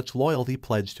experienced such loyalty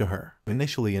pledged to her.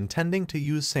 Initially intending to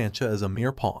use Sancha as a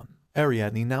mere pawn,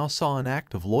 Ariadne now saw an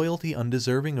act of loyalty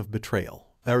undeserving of betrayal.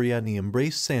 Ariadne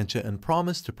embraced Sancha and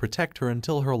promised to protect her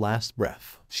until her last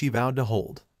breath. She vowed to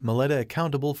hold Miletta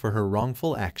accountable for her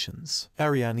wrongful actions.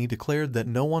 Ariadne declared that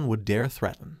no one would dare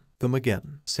threaten them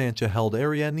again. Sancha held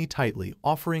Ariadne tightly,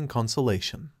 offering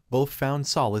consolation. Both found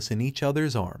solace in each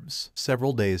other's arms.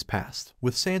 Several days passed,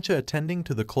 with Sancha attending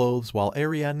to the clothes while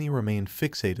Ariadne remained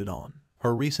fixated on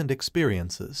her recent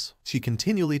experiences. She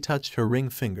continually touched her ring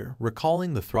finger,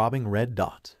 recalling the throbbing red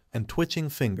dot and twitching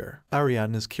finger.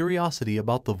 Ariadne's curiosity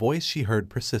about the voice she heard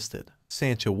persisted.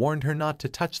 Sancha warned her not to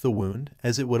touch the wound,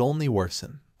 as it would only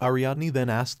worsen. Ariadne then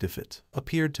asked if it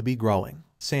appeared to be growing.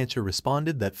 Sancha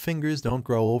responded that fingers don't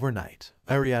grow overnight.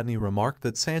 Ariadne remarked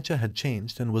that Sancha had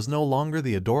changed and was no longer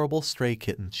the adorable stray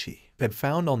kitten she had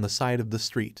found on the side of the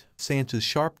street. Sancha's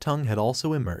sharp tongue had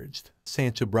also emerged.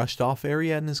 Sancha brushed off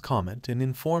Ariadne's comment and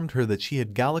informed her that she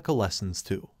had Gallica lessons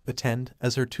to attend,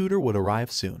 as her tutor would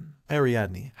arrive soon.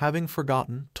 Ariadne, having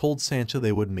forgotten, told Sancha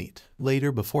they would meet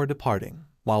later before departing.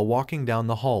 While walking down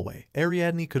the hallway,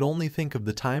 Ariadne could only think of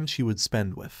the time she would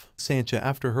spend with Sancha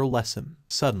after her lesson.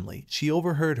 Suddenly, she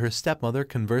overheard her stepmother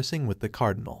conversing with the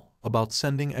cardinal about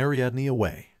sending Ariadne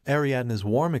away. Ariadne's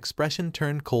warm expression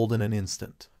turned cold in an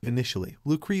instant. Initially,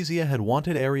 Lucrezia had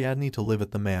wanted Ariadne to live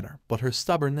at the manor, but her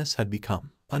stubbornness had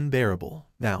become unbearable.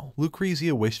 Now,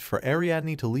 Lucrezia wished for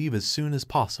Ariadne to leave as soon as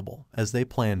possible, as they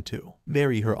planned to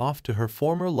marry her off to her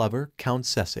former lover, Count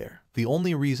Cesare. The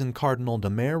only reason Cardinal de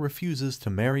Mere refuses to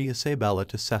marry Isabella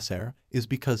to Cesare is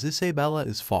because Isabella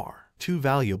is far too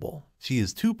valuable. She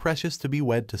is too precious to be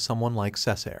wed to someone like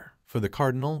Cesare. For the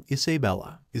Cardinal,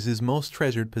 Isabella is his most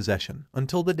treasured possession,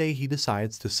 until the day he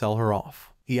decides to sell her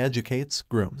off. He educates,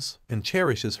 grooms, and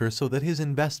cherishes her so that his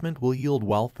investment will yield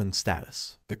wealth and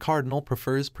status. The cardinal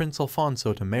prefers Prince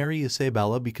Alfonso to marry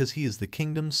Isabella because he is the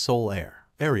kingdom's sole heir.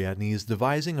 Ariadne is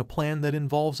devising a plan that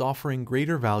involves offering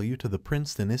greater value to the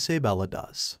prince than Isabella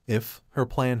does. If her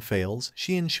plan fails,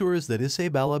 she ensures that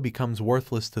Isabella becomes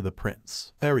worthless to the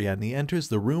prince. Ariadne enters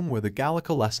the room where the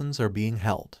Gallica lessons are being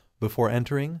held. Before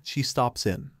entering, she stops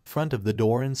in front of the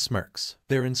door and smirks.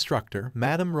 Their instructor,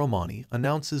 Madame Romani,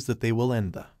 announces that they will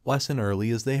end the lesson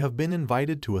early as they have been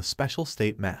invited to a special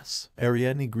state mass.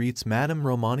 Ariadne greets Madame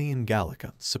Romani in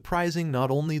Gallica, surprising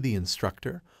not only the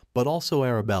instructor, but also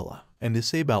Arabella and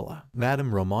Isabella.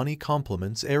 Madame Romani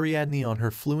compliments Ariadne on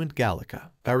her fluent Gallica.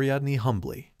 Ariadne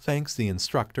humbly thanks the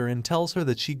instructor and tells her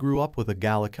that she grew up with a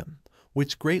Gallican,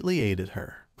 which greatly aided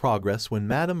her progress when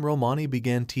Madame Romani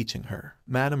began teaching her.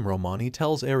 Madame Romani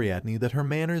tells Ariadne that her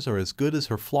manners are as good as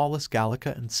her flawless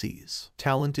Gallica and sees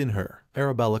talent in her.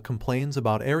 Arabella complains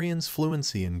about Ariadne's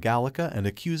fluency in Gallica and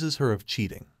accuses her of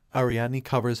cheating. Ariadne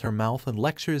covers her mouth and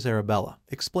lectures Arabella,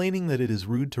 explaining that it is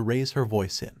rude to raise her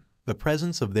voice in the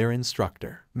presence of their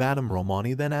instructor. Madame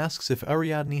Romani then asks if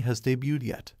Ariadne has debuted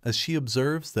yet, as she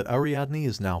observes that Ariadne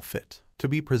is now fit to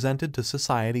be presented to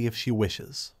society if she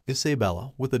wishes.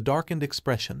 Isabella, with a darkened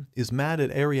expression, is mad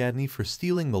at Ariadne for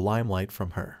stealing the limelight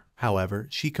from her. However,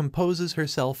 she composes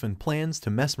herself and plans to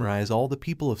mesmerize all the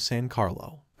people of San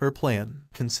Carlo. Her plan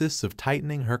consists of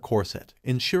tightening her corset,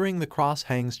 ensuring the cross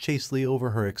hangs chastely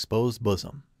over her exposed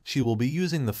bosom. She will be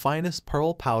using the finest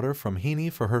pearl powder from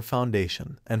Hini for her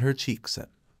foundation, and her cheeks and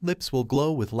lips will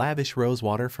glow with lavish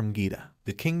rosewater from Gita.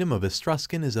 The kingdom of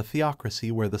Etruscan is a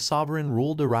theocracy where the sovereign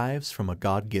rule derives from a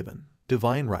God-given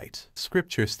divine right.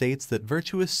 Scripture states that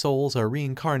virtuous souls are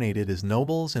reincarnated as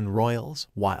nobles and royals,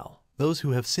 while those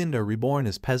who have sinned are reborn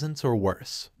as peasants or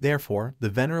worse. Therefore, the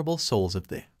venerable souls of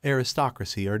the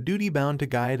aristocracy are duty-bound to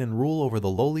guide and rule over the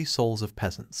lowly souls of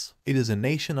peasants. It is a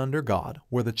nation under God,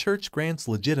 where the church grants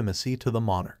legitimacy to the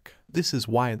monarch. This is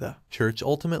why the church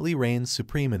ultimately reigns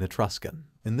supreme in Etruscan.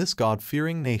 In this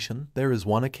God-fearing nation, there is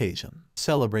one occasion,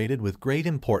 celebrated with great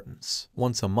importance.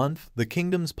 Once a month, the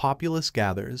kingdom's populace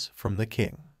gathers, from the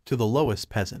king to the lowest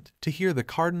peasant, to hear the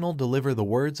cardinal deliver the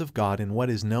words of God in what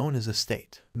is known as a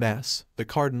state mass. The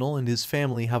cardinal and his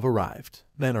family have arrived.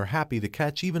 Men are happy to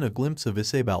catch even a glimpse of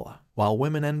Isabella, while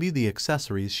women envy the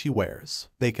accessories she wears.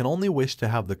 They can only wish to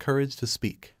have the courage to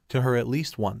speak to her at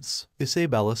least once.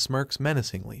 Isabella smirks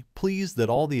menacingly, pleased that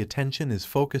all the attention is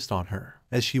focused on her.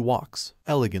 As she walks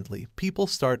elegantly, people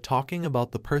start talking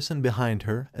about the person behind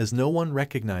her as no one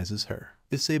recognizes her.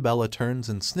 Isabella turns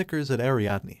and snickers at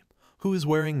Ariadne, who is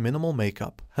wearing minimal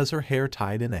makeup, has her hair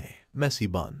tied in a messy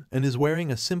bun, and is wearing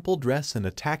a simple dress and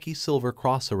a tacky silver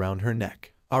cross around her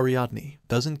neck. Ariadne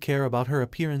doesn't care about her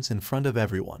appearance in front of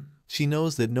everyone. She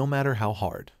knows that no matter how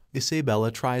hard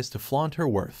Isabella tries to flaunt her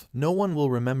worth, no one will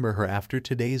remember her after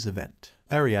today's event.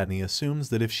 Ariadne assumes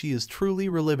that if she is truly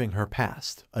reliving her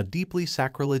past, a deeply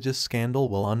sacrilegious scandal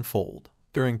will unfold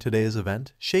during today's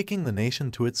event, shaking the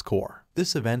nation to its core.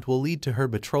 This event will lead to her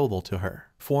betrothal to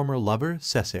her former lover,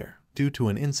 Cesare. Due to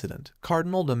an incident,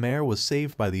 Cardinal de Mere was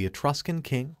saved by the Etruscan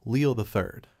king, Leo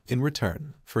III. In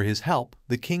return for his help,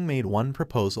 the king made one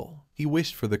proposal. He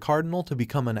wished for the cardinal to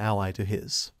become an ally to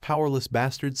his powerless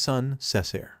bastard son,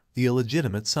 Cesare. The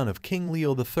illegitimate son of King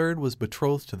Leo III was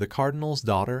betrothed to the cardinal's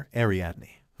daughter,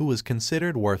 Ariadne, who was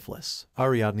considered worthless.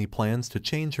 Ariadne plans to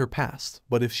change her past,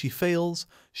 but if she fails,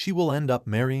 she will end up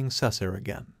marrying Cesare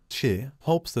again. She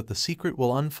hopes that the secret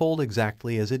will unfold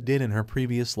exactly as it did in her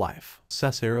previous life.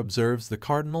 Cesare observes the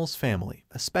cardinal's family,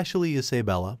 especially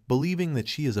Isabella, believing that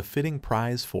she is a fitting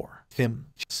prize for him.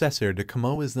 Cesare de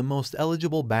Como is the most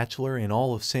eligible bachelor in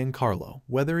all of San Carlo,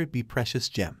 whether it be precious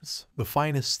gems, the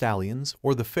finest stallions,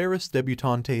 or the fairest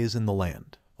debutantes in the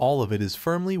land. All of it is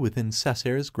firmly within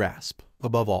Cesare's grasp.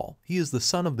 Above all, he is the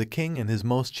son of the king and his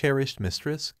most cherished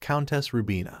mistress, Countess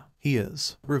Rubina. He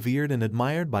is revered and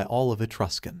admired by all of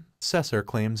Etruscan. Cesare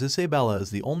claims Isabella is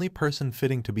the only person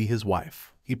fitting to be his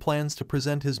wife. He plans to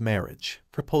present his marriage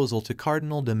proposal to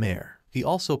Cardinal de Mere. He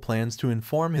also plans to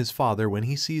inform his father when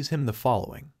he sees him the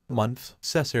following month.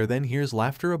 Cesare then hears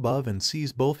laughter above and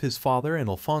sees both his father and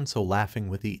Alfonso laughing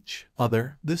with each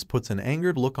other. This puts an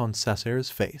angered look on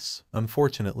Cesare's face.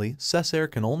 Unfortunately, Cesare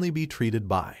can only be treated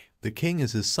by the king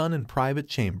as his son in private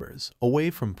chambers, away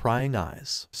from prying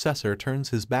eyes. Cesare turns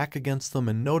his back against them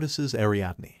and notices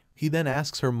Ariadne. He then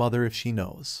asks her mother if she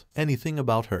knows anything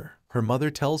about her. Her mother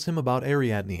tells him about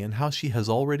Ariadne and how she has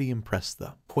already impressed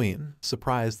the queen.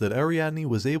 Surprised that Ariadne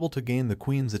was able to gain the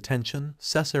queen's attention,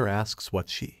 Cesare asks what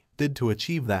she did to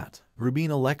achieve that.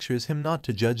 Rubina lectures him not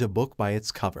to judge a book by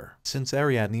its cover, since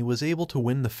Ariadne was able to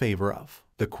win the favor of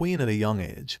the queen at a young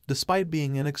age. Despite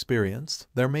being inexperienced,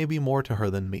 there may be more to her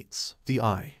than meets the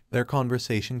eye. Their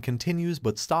conversation continues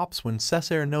but stops when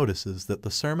Cesare notices that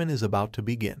the sermon is about to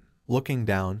begin. Looking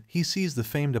down, he sees the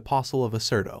famed Apostle of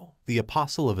Acerto. The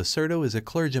Apostle of Acerto is a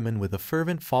clergyman with a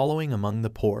fervent following among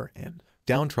the poor and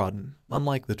downtrodden,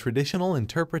 unlike the traditional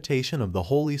interpretation of the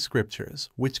Holy Scriptures,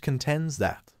 which contends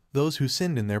that those who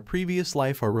sinned in their previous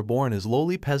life are reborn as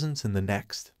lowly peasants in the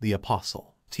next. The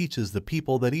Apostle teaches the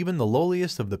people that even the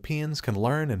lowliest of the peons can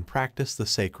learn and practice the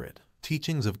sacred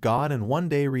teachings of God and one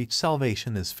day reach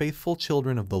salvation as faithful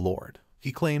children of the Lord.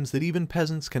 He claims that even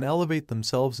peasants can elevate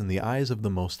themselves in the eyes of the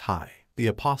Most High. The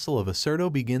Apostle of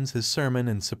Acerto begins his sermon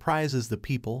and surprises the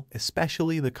people,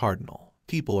 especially the cardinal.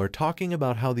 People are talking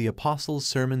about how the apostle's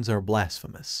sermons are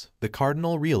blasphemous. The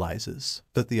cardinal realizes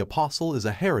that the apostle is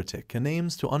a heretic and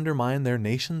aims to undermine their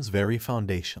nation's very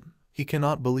foundation. He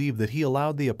cannot believe that he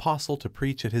allowed the apostle to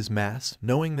preach at his mass,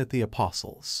 knowing that the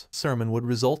apostle's sermon would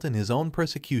result in his own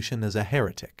persecution as a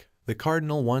heretic. The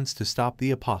cardinal wants to stop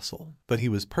the apostle, but he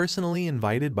was personally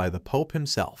invited by the Pope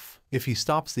himself. If he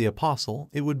stops the apostle,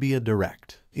 it would be a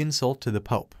direct insult to the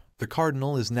Pope. The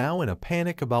cardinal is now in a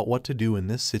panic about what to do in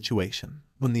this situation.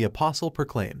 When the apostle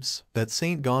proclaims that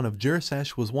Saint John of Jerusalem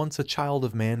was once a child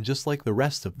of man just like the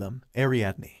rest of them,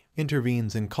 Ariadne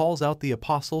intervenes and calls out the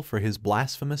apostle for his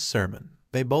blasphemous sermon.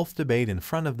 They both debate in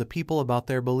front of the people about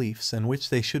their beliefs and which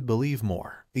they should believe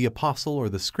more, the apostle or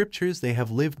the scriptures they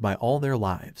have lived by all their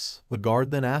lives. The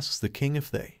guard then asks the king if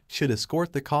they should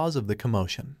escort the cause of the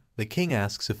commotion. The king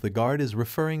asks if the guard is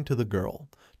referring to the girl,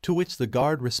 to which the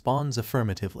guard responds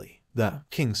affirmatively. The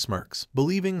king smirks,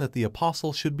 believing that the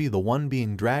apostle should be the one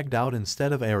being dragged out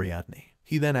instead of Ariadne.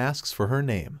 He then asks for her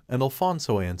name, and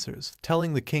Alfonso answers,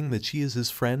 telling the king that she is his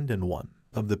friend and one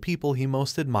of the people he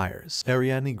most admires.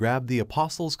 Ariadne grabbed the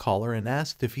apostle's collar and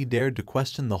asked if he dared to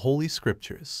question the Holy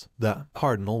Scriptures. The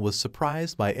cardinal was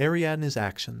surprised by Ariadne's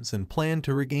actions and planned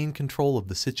to regain control of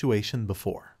the situation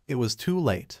before it was too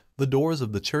late. The doors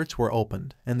of the church were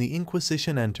opened, and the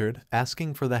Inquisition entered,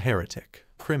 asking for the heretic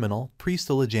criminal, priest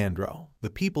Alejandro. The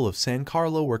people of San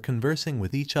Carlo were conversing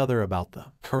with each other about the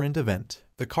current event.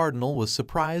 The cardinal was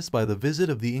surprised by the visit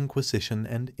of the Inquisition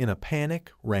and, in a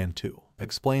panic, ran to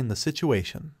explain the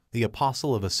situation. The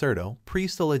Apostle of Acerto,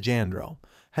 priest Alejandro,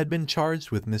 had been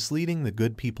charged with misleading the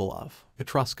good people of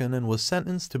Etruscan and was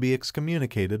sentenced to be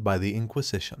excommunicated by the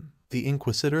Inquisition. The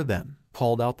inquisitor then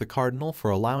called out the cardinal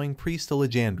for allowing priest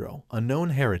Alejandro, a known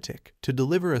heretic, to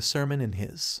deliver a sermon in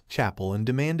his chapel and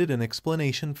demanded an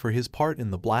explanation for his part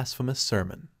in the blasphemous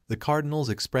sermon. The cardinal's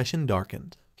expression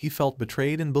darkened. He felt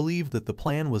betrayed and believed that the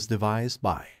plan was devised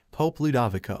by Pope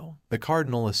Ludovico. The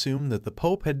cardinal assumed that the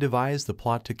Pope had devised the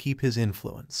plot to keep his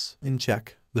influence in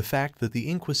check. The fact that the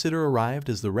inquisitor arrived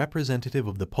as the representative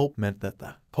of the Pope meant that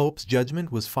the Pope's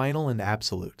judgment was final and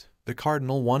absolute. The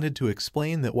cardinal wanted to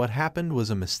explain that what happened was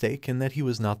a mistake and that he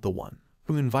was not the one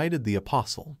who invited the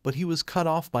apostle, but he was cut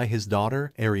off by his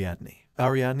daughter, Ariadne.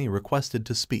 Ariadne requested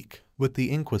to speak with the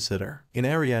inquisitor. In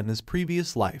Ariadne's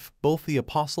previous life, both the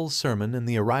apostle's sermon and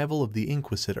the arrival of the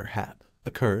inquisitor had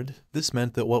occurred. This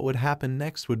meant that what would happen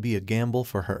next would be a gamble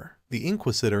for her. The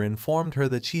inquisitor informed her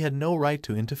that she had no right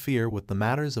to interfere with the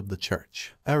matters of the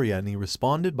church. Ariadne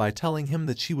responded by telling him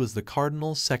that she was the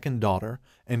cardinal's second daughter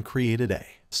and created a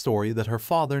story that her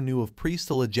father knew of priest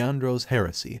Alejandro's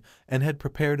heresy and had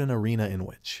prepared an arena in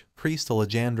which priest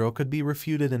Alejandro could be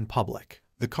refuted in public.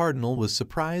 The cardinal was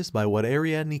surprised by what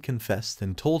Ariadne confessed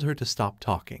and told her to stop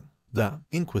talking. The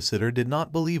inquisitor did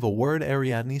not believe a word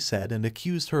Ariadne said and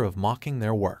accused her of mocking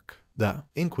their work. The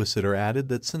inquisitor added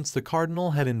that since the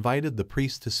cardinal had invited the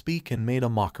priest to speak and made a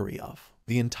mockery of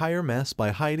the entire mess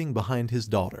by hiding behind his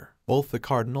daughter, both the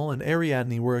cardinal and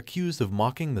Ariadne were accused of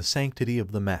mocking the sanctity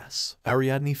of the Mass.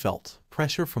 Ariadne felt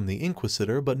pressure from the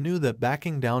inquisitor but knew that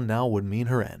backing down now would mean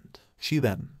her end. She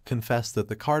then confessed that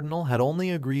the cardinal had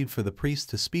only agreed for the priest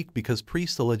to speak because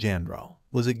priest Alejandro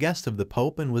was a guest of the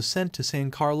Pope and was sent to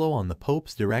San Carlo on the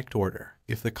Pope's direct order.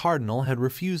 If the cardinal had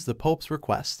refused the Pope's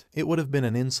request, it would have been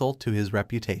an insult to his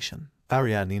reputation.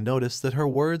 Ariadne noticed that her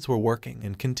words were working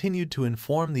and continued to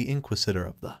inform the inquisitor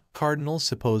of the cardinal's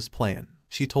supposed plan.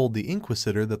 She told the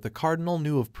inquisitor that the cardinal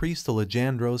knew of priest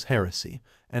Alejandro's heresy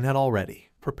and had already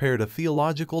prepared a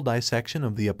theological dissection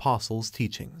of the apostles'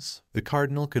 teachings. The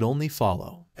cardinal could only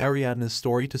follow Ariadne's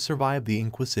story to survive the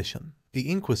Inquisition. The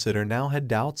inquisitor now had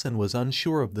doubts and was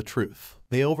unsure of the truth.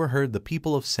 They overheard the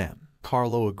people of San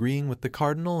Carlo agreeing with the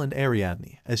cardinal and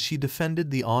Ariadne as she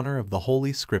defended the honor of the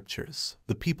Holy Scriptures.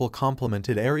 The people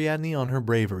complimented Ariadne on her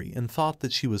bravery and thought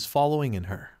that she was following in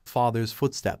her father's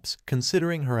footsteps,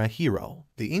 considering her a hero.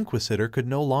 The inquisitor could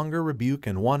no longer rebuke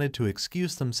and wanted to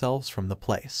excuse themselves from the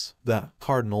place. The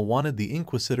cardinal wanted the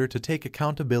inquisitor to take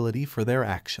accountability for their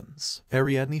actions.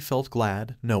 Ariadne felt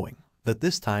glad, knowing that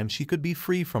this time she could be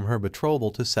free from her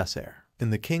betrothal to Cesare. In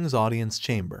the king's audience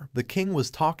chamber, the king was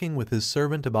talking with his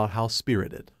servant about how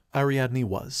spirited Ariadne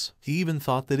was. He even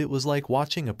thought that it was like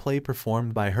watching a play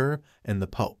performed by her and the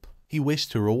Pope. He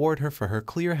wished to reward her for her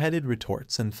clear-headed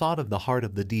retorts and thought of the heart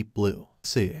of the deep blue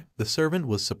sea. The servant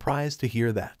was surprised to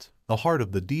hear that the heart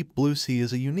of the deep blue sea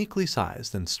is a uniquely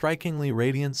sized and strikingly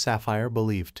radiant sapphire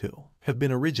believed to have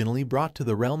been originally brought to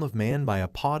the realm of man by a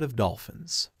pod of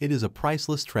dolphins. It is a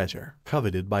priceless treasure,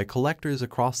 coveted by collectors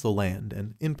across the land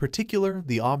and, in particular,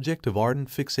 the object of ardent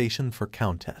fixation for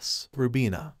Countess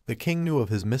Rubina. The king knew of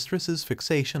his mistress's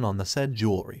fixation on the said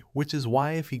jewelry, which is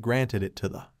why if he granted it to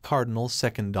the cardinal's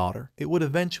second daughter, it would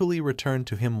eventually return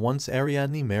to him once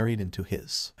Ariadne married into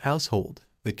his household.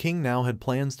 The king now had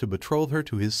plans to betroth her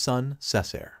to his son,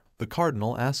 Cesare. The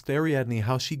cardinal asked Ariadne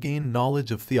how she gained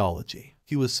knowledge of theology.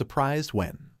 He was surprised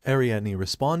when Ariadne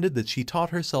responded that she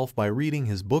taught herself by reading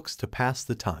his books to pass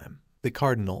the time. The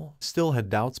cardinal still had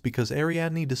doubts because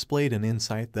Ariadne displayed an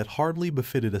insight that hardly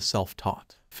befitted a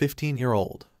self-taught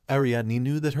 15-year-old. Ariadne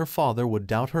knew that her father would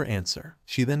doubt her answer.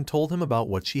 She then told him about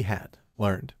what she had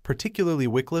learned, particularly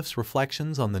Wycliffe's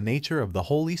reflections on the nature of the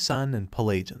Holy Sun and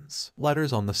Pelagian's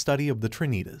letters on the study of the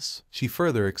Trinitas. She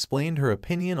further explained her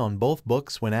opinion on both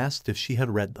books when asked if she had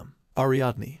read them.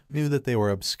 Ariadne knew that they were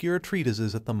obscure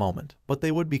treatises at the moment, but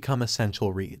they would become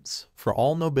essential reads for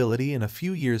all nobility in a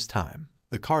few years' time.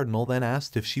 The cardinal then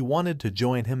asked if she wanted to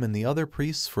join him and the other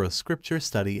priests for a scripture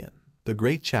study in the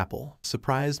great chapel.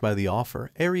 Surprised by the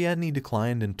offer, Ariadne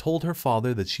declined and told her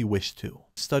father that she wished to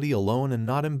study alone and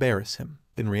not embarrass him.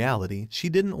 In reality, she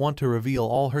didn't want to reveal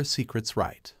all her secrets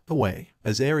right away.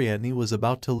 As Ariadne was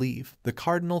about to leave, the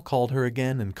cardinal called her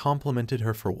again and complimented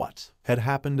her for what had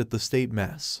happened at the state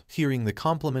mass. Hearing the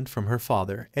compliment from her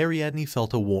father, Ariadne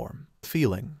felt a warm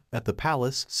feeling. At the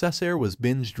palace, Cesare was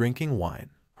binge drinking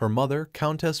wine. Her mother,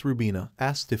 Countess Rubina,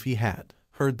 asked if he had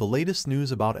heard the latest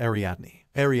news about Ariadne.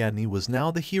 Ariadne was now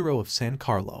the hero of San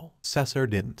Carlo. Cesare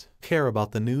didn't care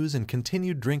about the news and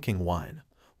continued drinking wine,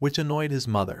 which annoyed his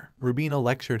mother. Rubina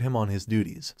lectured him on his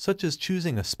duties, such as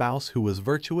choosing a spouse who was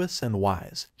virtuous and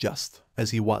wise, just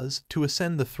as he was, to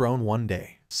ascend the throne one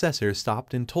day. Cesare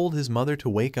stopped and told his mother to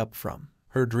wake up from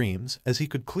her dreams, as he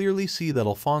could clearly see that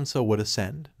Alfonso would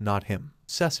ascend, not him.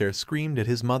 Cesare screamed at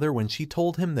his mother when she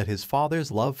told him that his father's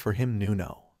love for him knew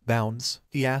no bounds.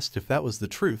 He asked if that was the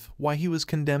truth, why he was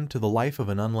condemned to the life of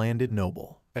an unlanded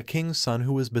noble, a king's son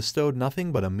who was bestowed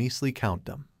nothing but a measly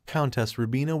countdom. Countess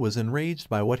Rubina was enraged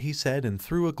by what he said and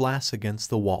threw a glass against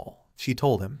the wall. She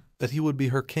told him that he would be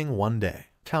her king one day.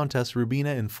 Countess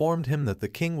Rubina informed him that the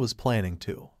king was planning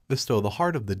to bestow the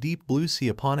heart of the deep blue sea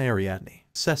upon Ariadne.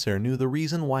 Cesare knew the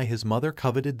reason why his mother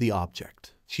coveted the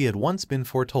object. She had once been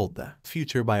foretold the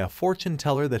future by a fortune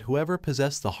teller that whoever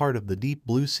possessed the heart of the deep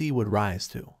blue sea would rise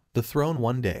to the throne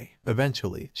one day.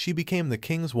 Eventually, she became the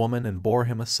king's woman and bore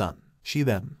him a son. She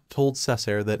then told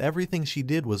Cesare that everything she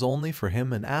did was only for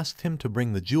him and asked him to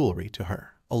bring the jewelry to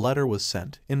her. A letter was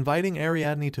sent, inviting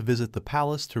Ariadne to visit the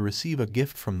palace to receive a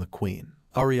gift from the queen.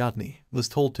 Ariadne was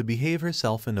told to behave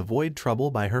herself and avoid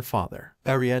trouble by her father.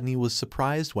 Ariadne was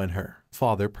surprised when her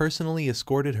father personally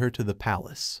escorted her to the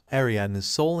palace. Ariadne's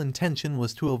sole intention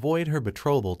was to avoid her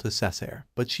betrothal to Cesare,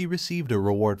 but she received a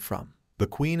reward from the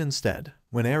queen instead.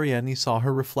 When Ariadne saw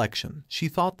her reflection, she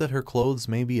thought that her clothes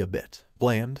may be a bit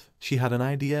bland. She had an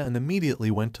idea and immediately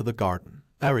went to the garden.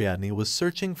 Ariadne was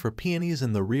searching for peonies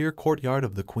in the rear courtyard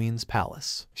of the queen's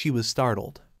palace. She was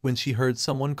startled when she heard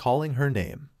someone calling her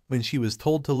name. When she was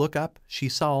told to look up, she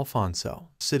saw Alfonso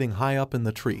sitting high up in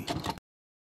the tree.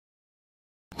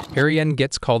 Ariadne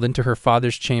gets called into her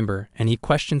father's chamber, and he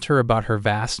questioned her about her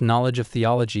vast knowledge of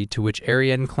theology, to which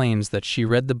Ariadne claims that she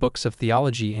read the books of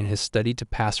theology in his study to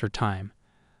pass her time.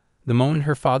 The moment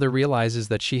her father realizes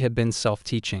that she had been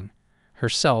self-teaching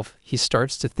herself, he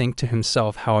starts to think to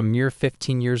himself how a mere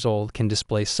 15 years old can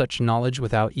display such knowledge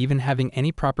without even having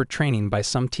any proper training by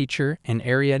some teacher, and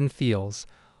Ariadne feels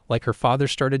like her father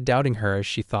started doubting her as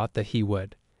she thought that he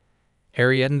would.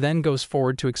 Ariadne then goes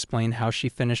forward to explain how she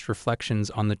finished reflections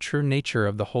on the true nature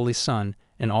of the Holy Sun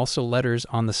and also letters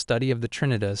on the study of the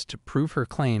Trinitas to prove her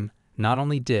claim. Not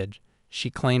only did she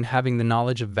claim having the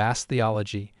knowledge of vast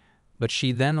theology, but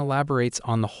she then elaborates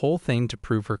on the whole thing to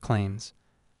prove her claims.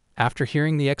 After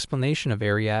hearing the explanation of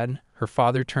Ariadne, her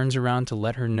father turns around to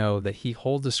let her know that he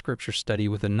holds a scripture study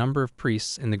with a number of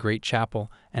priests in the great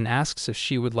chapel and asks if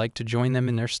she would like to join them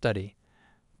in their study.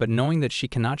 But knowing that she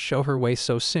cannot show her way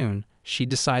so soon, she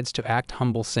decides to act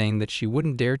humble, saying that she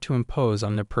wouldn't dare to impose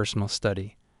on their personal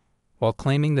study, while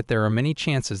claiming that there are many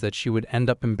chances that she would end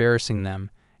up embarrassing them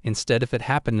instead if it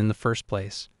happened in the first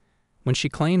place. When she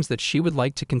claims that she would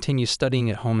like to continue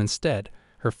studying at home instead,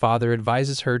 her father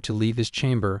advises her to leave his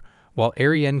chamber, while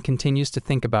Ariadne continues to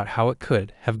think about how it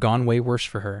could have gone way worse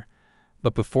for her.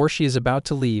 But before she is about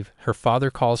to leave, her father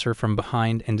calls her from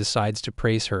behind and decides to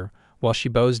praise her, while she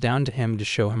bows down to him to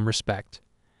show him respect.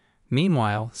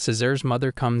 Meanwhile, Cesare's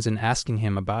mother comes in asking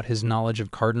him about his knowledge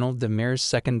of Cardinal de Mere's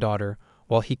second daughter,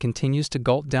 while he continues to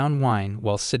gulp down wine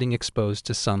while sitting exposed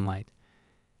to sunlight.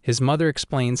 His mother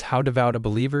explains how devout a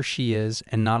believer she is,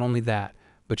 and not only that,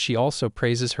 but she also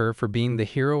praises her for being the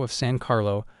hero of San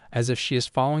Carlo, as if she is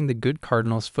following the good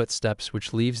cardinal's footsteps,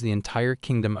 which leaves the entire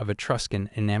kingdom of Etruscan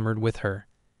enamored with her.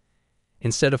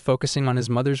 Instead of focusing on his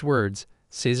mother's words,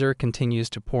 Cesare continues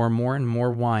to pour more and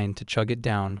more wine to chug it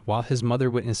down, while his mother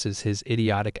witnesses his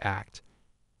idiotic act.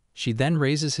 She then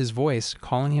raises his voice,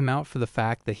 calling him out for the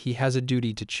fact that he has a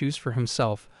duty to choose for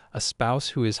himself a spouse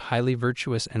who is highly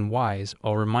virtuous and wise,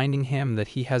 while reminding him that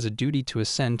he has a duty to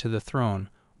ascend to the throne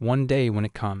one day when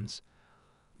it comes.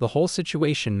 The whole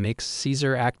situation makes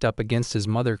Cesare act up against his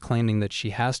mother, claiming that she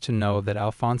has to know that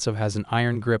Alfonso has an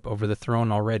iron grip over the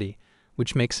throne already,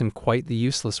 which makes him quite the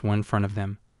useless one in front of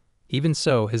them. Even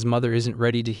so, his mother isn't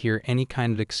ready to hear any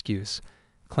kind of excuse,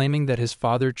 claiming that his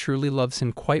father truly loves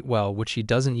him quite well, which he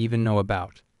doesn't even know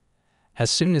about.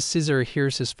 As soon as Cesare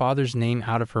hears his father's name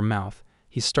out of her mouth,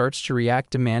 he starts to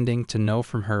react, demanding to know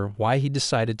from her why he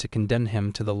decided to condemn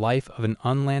him to the life of an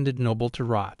unlanded noble to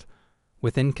rot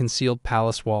within concealed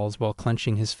palace walls while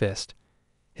clenching his fist.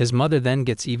 His mother then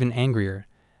gets even angrier,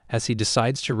 as he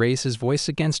decides to raise his voice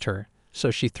against her, so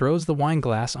she throws the wine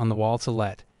glass on the wall to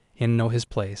let him know his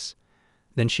place.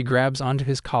 Then she grabs onto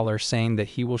his collar, saying that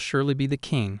he will surely be the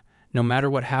king, no matter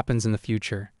what happens in the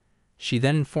future. She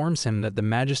then informs him that the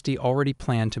Majesty already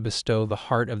planned to bestow the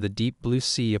heart of the deep blue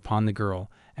sea upon the girl,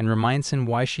 and reminds him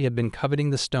why she had been coveting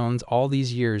the stones all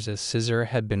these years, as Cesare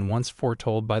had been once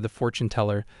foretold by the fortune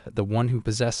teller that the one who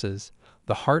possesses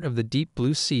the heart of the deep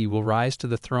blue sea will rise to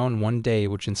the throne one day,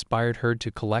 which inspired her to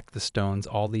collect the stones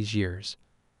all these years.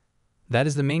 That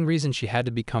is the main reason she had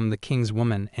to become the king's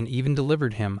woman, and even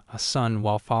delivered him a son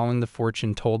while following the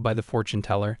fortune told by the fortune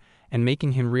teller, and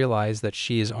making him realize that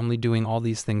she is only doing all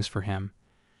these things for him.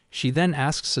 She then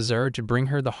asks Cesare to bring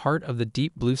her the heart of the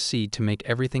deep blue sea to make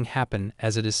everything happen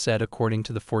as it is said according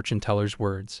to the fortune teller's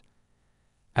words.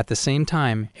 At the same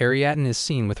time, Ariadne is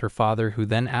seen with her father, who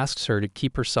then asks her to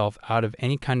keep herself out of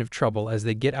any kind of trouble as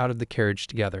they get out of the carriage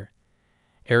together.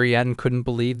 Ariadne couldn't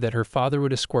believe that her father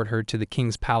would escort her to the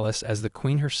king's palace, as the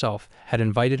queen herself had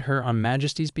invited her on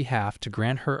Majesty's behalf to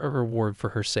grant her a reward for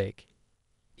her sake.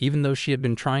 Even though she had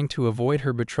been trying to avoid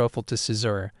her betrothal to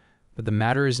Cesare, but the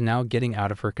matter is now getting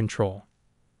out of her control.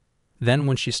 Then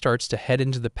when she starts to head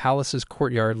into the palace's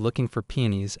courtyard looking for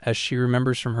peonies, as she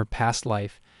remembers from her past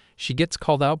life, she gets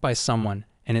called out by someone,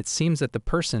 and it seems that the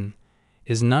person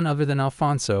is none other than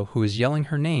Alfonso, who is yelling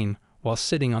her name while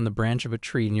sitting on the branch of a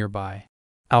tree nearby.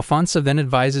 Alfonso then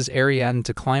advises Ariadne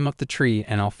to climb up the tree,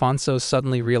 and Alfonso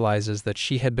suddenly realizes that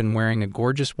she had been wearing a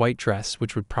gorgeous white dress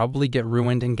which would probably get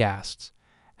ruined and gasps.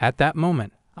 At that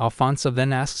moment, Alfonso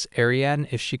then asks Ariadne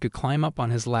if she could climb up on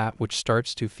his lap, which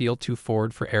starts to feel too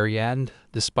forward for Ariadne,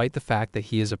 despite the fact that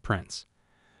he is a prince.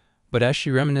 But as she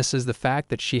reminisces the fact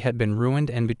that she had been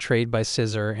ruined and betrayed by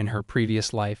Cesare in her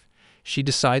previous life, she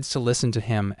decides to listen to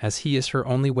him, as he is her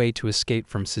only way to escape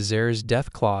from Cesare's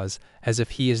death claws, as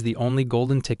if he is the only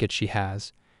golden ticket she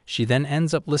has. She then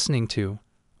ends up listening to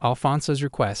Alfonso's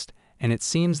request, and it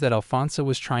seems that Alfonso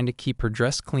was trying to keep her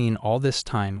dress clean all this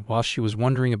time while she was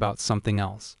wondering about something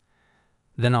else.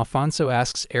 Then Alfonso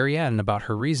asks Ariadne about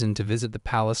her reason to visit the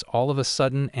palace all of a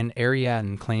sudden, and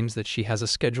Ariadne claims that she has a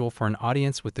schedule for an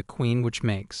audience with the queen, which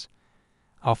makes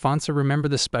Alfonso remember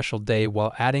the special day,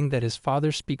 while adding that his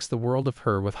father speaks the world of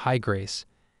her with high grace.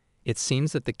 It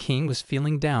seems that the king was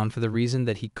feeling down for the reason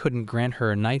that he couldn't grant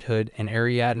her a knighthood, and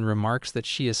Ariadne remarks that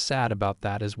she is sad about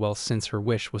that as well, since her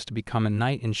wish was to become a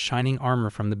knight in shining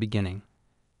armor from the beginning.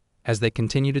 As they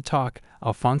continue to talk,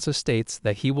 Alfonso states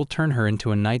that he will turn her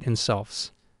into a knight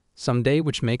himself someday,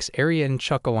 which makes Ariadne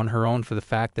chuckle on her own for the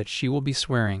fact that she will be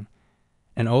swearing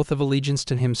an oath of allegiance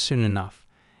to him soon enough.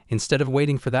 Instead of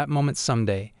waiting for that moment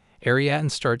someday, Ariadne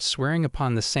starts swearing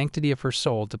upon the sanctity of her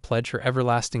soul to pledge her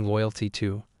everlasting loyalty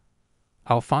to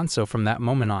Alfonso from that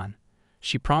moment on.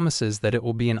 She promises that it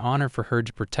will be an honor for her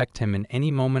to protect him in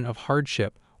any moment of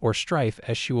hardship, or strife,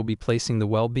 as she will be placing the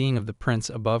well-being of the prince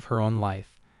above her own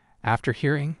life. After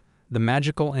hearing the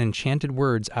magical and enchanted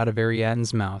words out of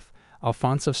Ariadne's mouth,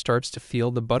 Alfonso starts to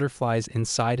feel the butterflies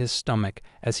inside his stomach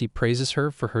as he praises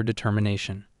her for her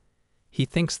determination. He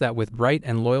thinks that with bright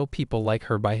and loyal people like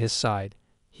her by his side,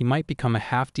 he might become a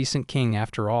half-decent king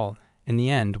after all, in the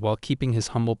end, while keeping his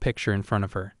humble picture in front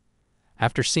of her.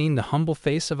 After seeing the humble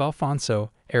face of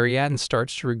Alfonso, Ariadne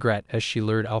starts to regret as she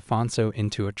lured Alfonso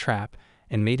into a trap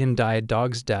and made him die a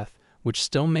dog's death, which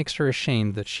still makes her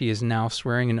ashamed that she is now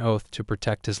swearing an oath to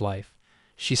protect his life.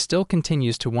 She still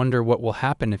continues to wonder what will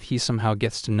happen if he somehow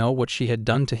gets to know what she had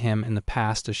done to him in the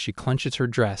past as she clenches her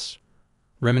dress,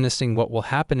 reminiscing what will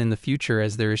happen in the future,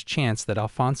 as there is chance that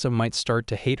Alfonso might start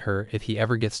to hate her if he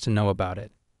ever gets to know about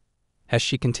it. As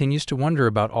she continues to wonder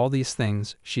about all these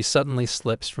things, she suddenly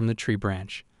slips from the tree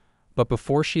branch. But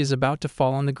before she is about to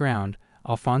fall on the ground,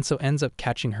 Alfonso ends up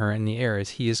catching her in the air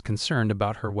as he is concerned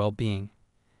about her well-being.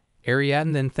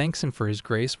 Ariadne then thanks him for his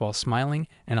grace while smiling,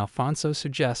 and Alfonso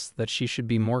suggests that she should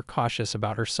be more cautious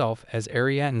about herself, as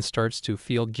Ariadne starts to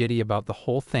feel giddy about the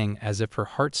whole thing, as if her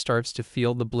heart starts to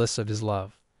feel the bliss of his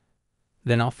love.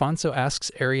 Then Alfonso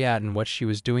asks Ariadne what she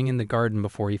was doing in the garden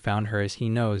before he found her, as he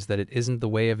knows that it isn't the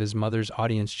way of his mother's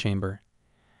audience chamber.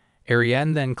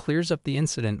 Ariadne then clears up the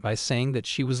incident by saying that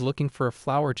she was looking for a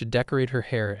flower to decorate her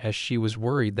hair, as she was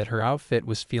worried that her outfit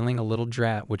was feeling a little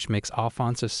drab, which makes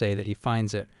Alfonso say that he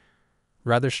finds it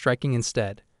rather striking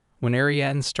instead. When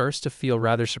Ariadne starts to feel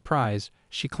rather surprised,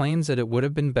 she claims that it would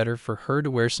have been better for her to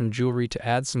wear some jewelry to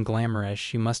add some glamour, as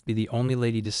she must be the only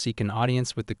lady to seek an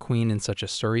audience with the queen in such a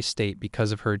sorry state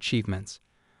because of her achievements.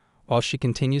 While she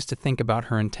continues to think about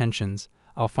her intentions,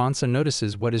 Alfonso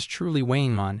notices what is truly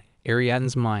weighing on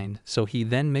Ariadne's mind, so he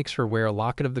then makes her wear a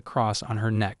locket of the cross on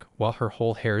her neck while her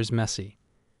whole hair is messy.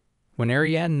 When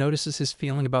Ariadne notices his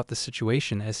feeling about the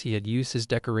situation, as he had used his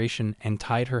decoration and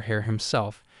tied her hair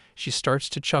himself, she starts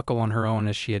to chuckle on her own,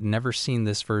 as she had never seen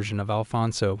this version of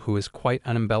Alfonso, who is quite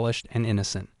unembellished and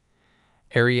innocent.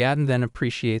 Ariadne then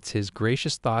appreciates his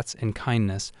gracious thoughts and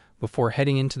kindness before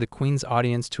heading into the queen's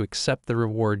audience to accept the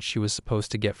reward she was supposed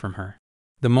to get from her.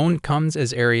 The moment comes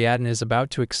as Ariadne is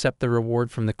about to accept the reward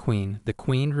from the queen. The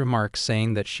queen remarks,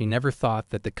 saying that she never thought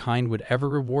that the kind would ever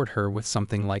reward her with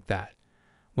something like that.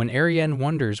 When Ariadne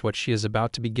wonders what she is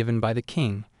about to be given by the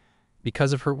king,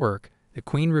 because of her work, the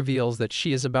queen reveals that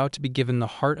she is about to be given the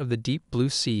heart of the deep blue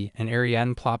sea, and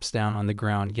Ariadne plops down on the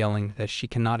ground, yelling that she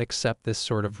cannot accept this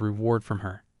sort of reward from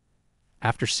her.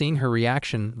 After seeing her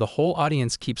reaction, the whole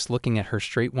audience keeps looking at her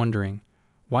straight, wondering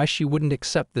why she wouldn't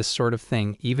accept this sort of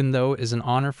thing, even though it is an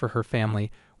honor for her family,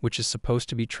 which is supposed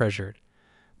to be treasured.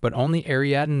 But only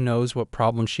Ariadne knows what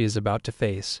problem she is about to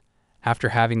face. After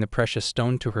having the precious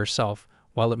stone to herself,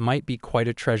 while it might be quite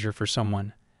a treasure for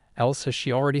someone else, as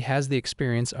she already has the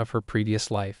experience of her previous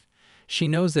life, she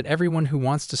knows that everyone who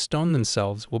wants to stone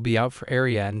themselves will be out for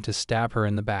Ariadne to stab her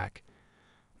in the back.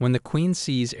 When the queen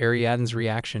sees Ariadne's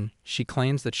reaction, she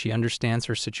claims that she understands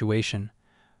her situation,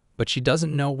 but she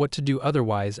doesn't know what to do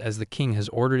otherwise, as the king has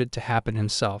ordered it to happen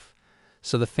himself,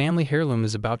 so the family heirloom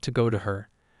is about to go to her.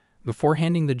 Before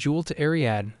handing the jewel to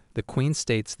Ariadne, the queen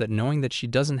states that knowing that she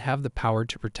doesn't have the power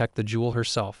to protect the jewel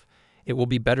herself, it will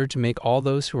be better to make all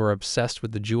those who are obsessed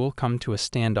with the jewel come to a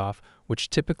standoff, which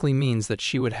typically means that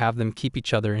she would have them keep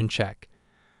each other in check.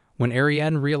 When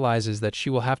Ariadne realizes that she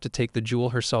will have to take the jewel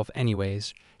herself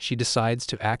anyways, she decides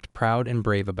to act proud and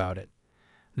brave about it.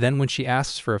 Then when she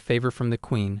asks for a favor from the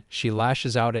queen, she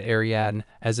lashes out at Ariadne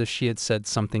as if she had said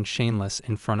something shameless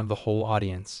in front of the whole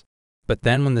audience. But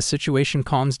then when the situation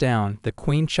calms down, the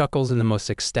queen chuckles in the most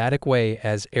ecstatic way,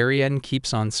 as Ariadne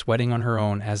keeps on sweating on her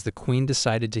own, as the queen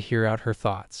decided to hear out her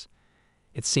thoughts.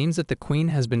 It seems that the queen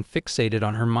has been fixated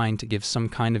on her mind to give some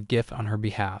kind of gift on her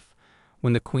behalf.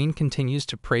 When the queen continues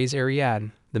to praise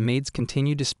Ariadne, the maids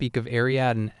continue to speak of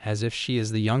Ariadne as if she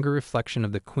is the younger reflection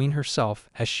of the queen herself,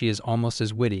 as she is almost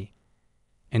as witty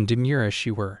and demure as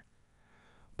she were.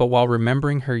 But while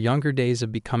remembering her younger days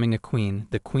of becoming a queen,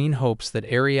 the queen hopes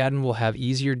that Ariadne will have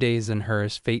easier days than her,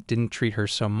 as fate didn't treat her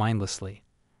so mindlessly.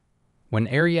 When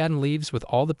Ariadne leaves with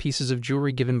all the pieces of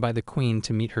jewelry given by the queen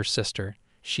to meet her sister,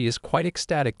 she is quite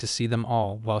ecstatic to see them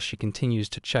all, while she continues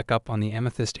to check up on the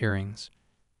amethyst earrings.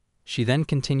 She then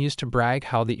continues to brag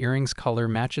how the earrings' color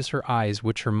matches her eyes,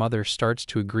 which her mother starts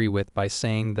to agree with by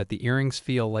saying that the earrings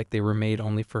feel like they were made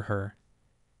only for her.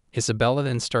 Isabella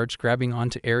then starts grabbing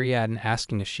onto Ariadne,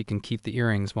 asking if she can keep the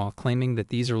earrings, while claiming that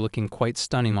these are looking quite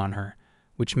stunning on her,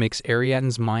 which makes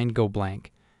Ariadne's mind go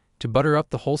blank. To butter up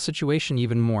the whole situation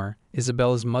even more,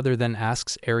 Isabella's mother then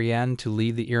asks Ariadne to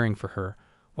leave the earring for her,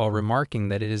 while remarking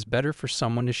that it is better for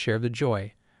someone to share the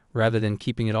joy, rather than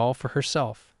keeping it all for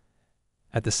herself.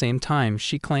 At the same time,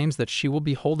 she claims that she will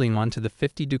be holding on to the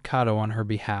 50 ducato on her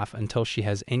behalf until she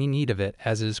has any need of it,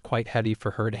 as it is quite heavy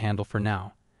for her to handle for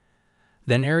now.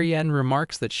 Then Ariadne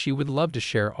remarks that she would love to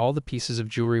share all the pieces of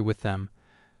jewelry with them,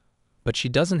 but she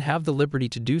doesn't have the liberty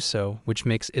to do so, which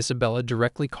makes Isabella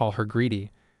directly call her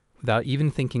greedy, without even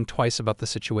thinking twice about the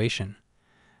situation.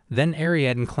 Then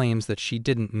Ariadne claims that she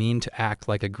didn't mean to act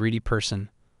like a greedy person,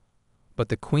 but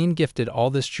the queen gifted all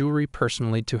this jewelry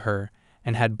personally to her,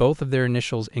 and had both of their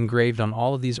initials engraved on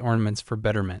all of these ornaments for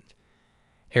betterment.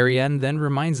 Ariadne then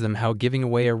reminds them how giving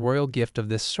away a royal gift of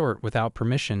this sort without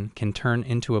permission can turn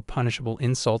into a punishable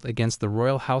insult against the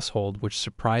royal household, which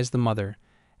surprised the mother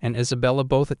and Isabella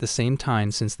both at the same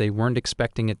time, since they weren't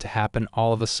expecting it to happen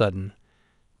all of a sudden.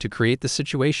 To create the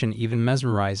situation even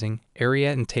mesmerizing,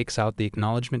 Ariadne takes out the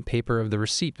acknowledgement paper of the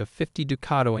receipt of 50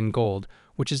 ducato in gold,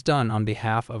 which is done on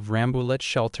behalf of Rambouillet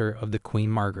Shelter of the Queen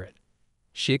Margaret.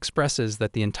 She expresses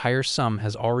that the entire sum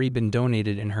has already been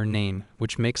donated in her name,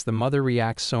 which makes the mother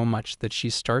react so much that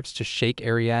she starts to shake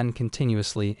Ariadne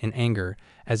continuously in anger,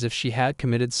 as if she had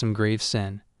committed some grave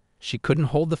sin. She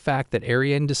couldn't hold the fact that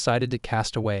Ariadne decided to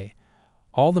cast away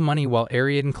all the money, while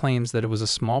Ariadne claims that it was a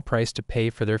small price to pay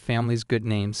for their family's good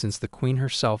name, since the queen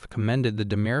herself commended the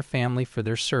de Mere family for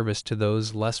their service to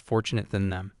those less fortunate than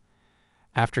them.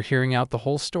 After hearing out the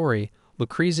whole story,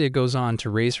 Lucrezia goes on to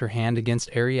raise her hand against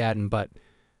Ariadne, but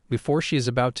before she is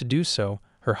about to do so,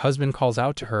 her husband calls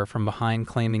out to her from behind,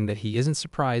 claiming that he isn't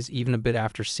surprised even a bit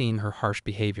after seeing her harsh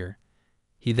behavior.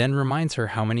 He then reminds her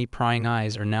how many prying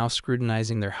eyes are now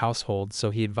scrutinizing their household,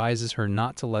 so he advises her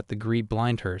not to let the greed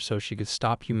blind her so she could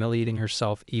stop humiliating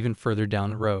herself even further down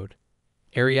the road.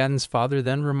 Ariadne's father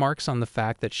then remarks on the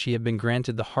fact that she had been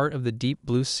granted the heart of the deep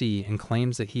blue sea and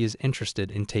claims that he is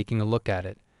interested in taking a look at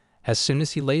it. As soon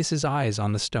as he lays his eyes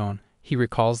on the stone, he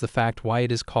recalls the fact why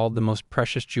it is called the most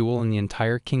precious jewel in the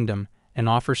entire kingdom and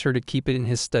offers her to keep it in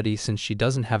his study since she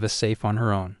doesn't have a safe on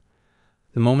her own.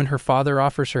 The moment her father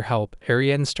offers her help,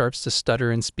 Ariadne starts to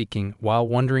stutter in speaking, while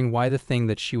wondering why the thing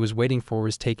that she was waiting for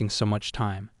was taking so much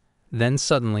time. Then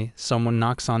suddenly, someone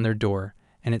knocks on their door,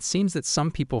 and it seems that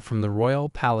some people from the royal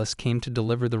palace came to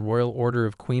deliver the royal order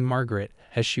of Queen Margaret,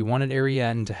 as she wanted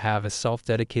Ariadne to have a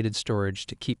self-dedicated storage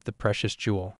to keep the precious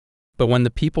jewel. But when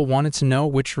the people wanted to know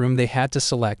which room they had to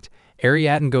select,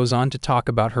 Ariadne goes on to talk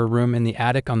about her room in the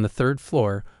attic on the 3rd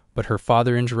floor, but her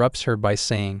father interrupts her by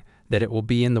saying that it will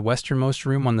be in the westernmost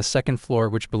room on the 2nd floor,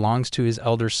 which belongs to his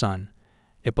elder son,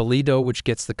 Ippolito, which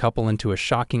gets the couple into a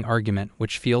shocking argument,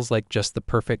 which feels like just the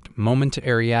perfect moment to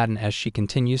Ariadne as she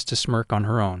continues to smirk on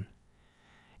her own.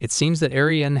 It seems that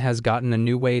Ariadne has gotten a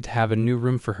new way to have a new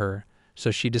room for her,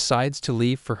 so she decides to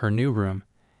leave for her new room,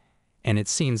 and it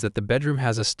seems that the bedroom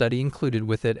has a study included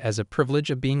with it as a privilege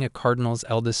of being a cardinal's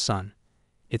eldest son.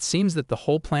 It seems that the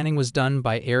whole planning was done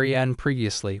by Ariadne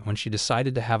previously when she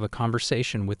decided to have a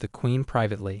conversation with the queen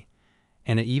privately,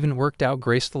 and it even worked out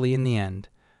gracefully in the end.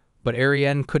 But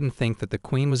Ariadne couldn't think that the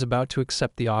queen was about to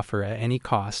accept the offer at any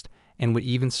cost and would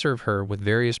even serve her with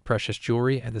various precious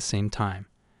jewelry at the same time.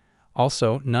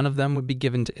 Also, none of them would be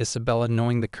given to Isabella,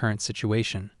 knowing the current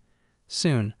situation.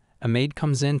 Soon, a maid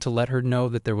comes in to let her know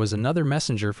that there was another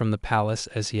messenger from the palace,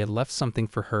 as he had left something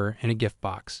for her in a gift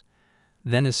box.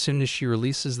 Then, as soon as she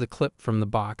releases the clip from the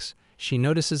box, she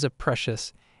notices a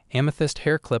precious amethyst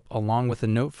hair clip along with a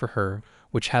note for her,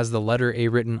 which has the letter A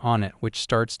written on it, which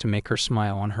starts to make her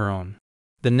smile on her own.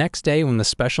 The next day, when the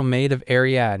special maid of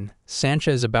Ariadne, Sancha,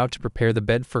 is about to prepare the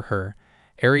bed for her,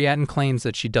 Ariadne claims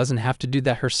that she doesn't have to do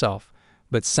that herself,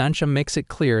 but Sancha makes it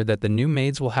clear that the new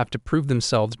maids will have to prove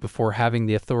themselves before having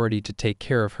the authority to take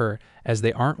care of her, as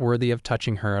they aren't worthy of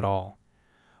touching her at all.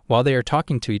 While they are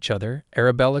talking to each other,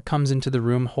 Arabella comes into the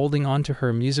room holding on to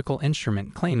her musical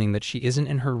instrument, claiming that she isn't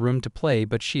in her room to play,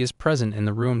 but she is present in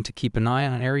the room to keep an eye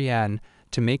on Ariadne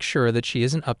to make sure that she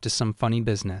isn't up to some funny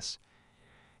business.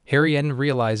 Ariadne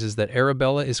realizes that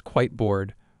Arabella is quite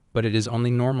bored, but it is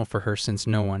only normal for her since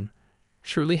no one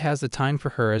truly has the time for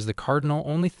her, as the cardinal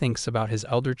only thinks about his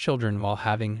elder children while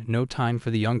having no time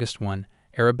for the youngest one,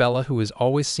 Arabella, who is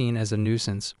always seen as a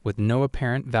nuisance with no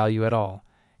apparent value at all.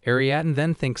 Ariadne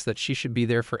then thinks that she should be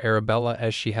there for Arabella,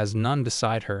 as she has none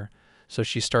beside her, so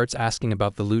she starts asking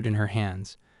about the lute in her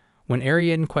hands. When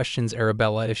Ariadne questions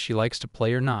Arabella if she likes to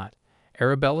play or not,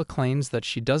 Arabella claims that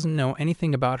she doesn't know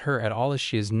anything about her at all, as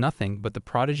she is nothing but the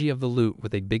prodigy of the lute,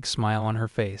 with a big smile on her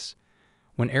face.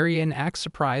 When Ariadne acts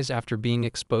surprised after being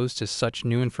exposed to such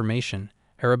new information,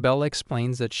 Arabella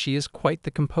explains that she is quite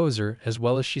the composer, as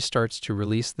well as she starts to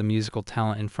release the musical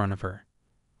talent in front of her.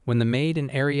 When the maid and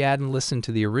Ariadne listen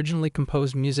to the originally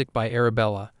composed music by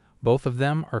Arabella, both of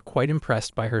them are quite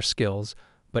impressed by her skills,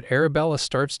 but Arabella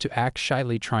starts to act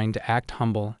shyly, trying to act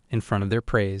humble in front of their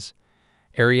praise.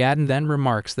 Ariadne then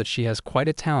remarks that she has quite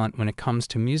a talent when it comes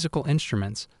to musical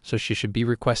instruments, so she should be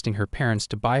requesting her parents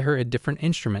to buy her a different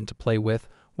instrument to play with,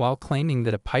 while claiming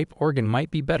that a pipe organ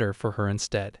might be better for her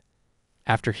instead.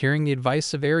 After hearing the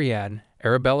advice of Ariadne,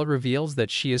 Arabella reveals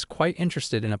that she is quite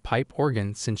interested in a pipe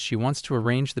organ since she wants to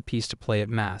arrange the piece to play at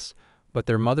Mass, but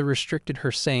their mother restricted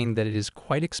her, saying that it is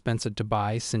quite expensive to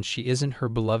buy since she isn't her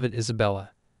beloved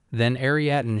Isabella. Then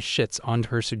Ariadne shits on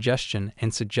her suggestion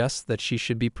and suggests that she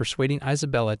should be persuading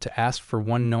Isabella to ask for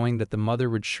one, knowing that the mother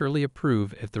would surely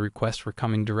approve if the request were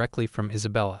coming directly from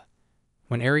Isabella.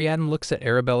 When Ariadne looks at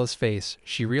Arabella's face,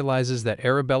 she realizes that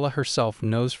Arabella herself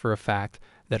knows for a fact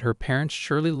that her parents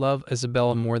surely love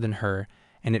Isabella more than her,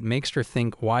 and it makes her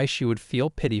think why she would feel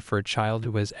pity for a child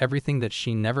who has everything that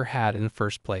she never had in the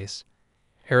first place.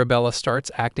 Arabella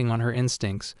starts acting on her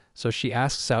instincts, so she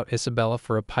asks out Isabella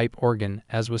for a pipe organ,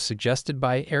 as was suggested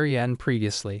by Ariadne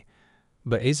previously.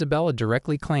 But Isabella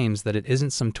directly claims that it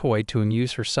isn't some toy to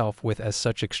amuse herself with, as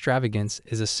such extravagance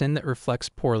is a sin that reflects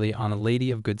poorly on a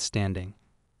lady of good standing.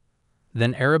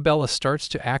 Then Arabella starts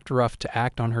to act rough to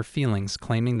act on her feelings,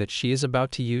 claiming that she is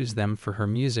about to use them for her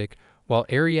music, while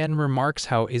Ariadne remarks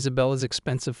how Isabella's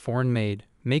expensive foreign-made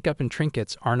makeup and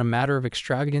trinkets aren't a matter of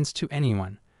extravagance to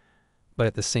anyone. But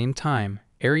at the same time,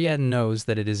 Ariadne knows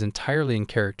that it is entirely in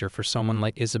character for someone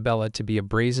like Isabella to be a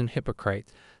brazen hypocrite,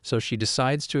 so she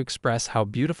decides to express how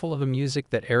beautiful of a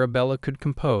music that Arabella could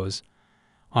compose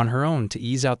on her own to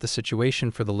ease out the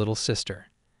situation for the little sister.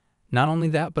 Not only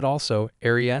that, but also,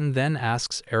 Ariadne then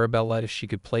asks Arabella if she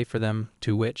could play for them,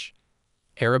 to which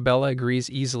Arabella agrees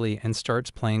easily and starts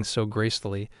playing so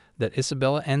gracefully that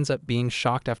Isabella ends up being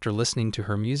shocked after listening to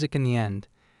her music in the end.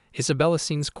 Isabella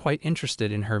seems quite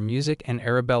interested in her music, and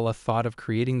Arabella thought of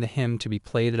creating the hymn to be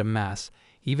played at a Mass,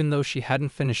 even though she hadn't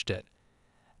finished it.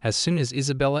 As soon as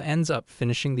Isabella ends up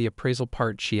finishing the appraisal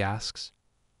part, she asks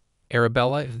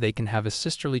Arabella if they can have a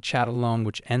sisterly chat alone,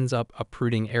 which ends up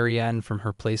uprooting Ariadne from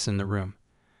her place in the room.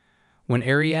 When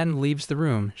Ariadne leaves the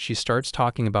room, she starts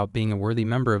talking about being a worthy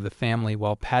member of the family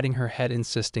while patting her head,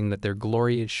 insisting that their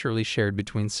glory is surely shared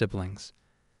between siblings.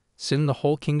 Soon the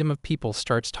whole kingdom of people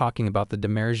starts talking about the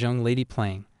Demer's young lady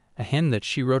playing, a hymn that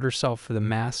she wrote herself for the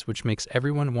Mass, which makes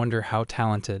everyone wonder how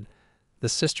talented the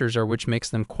sisters are, which makes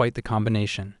them quite the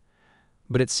combination.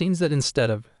 But it seems that instead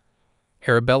of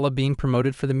Arabella being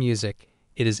promoted for the music,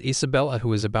 it is Isabella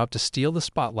who is about to steal the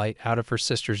spotlight out of her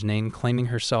sister's name, claiming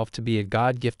herself to be a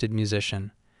God-gifted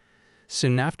musician.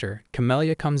 Soon after,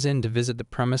 Camelia comes in to visit the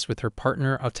premise with her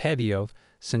partner Ottavio,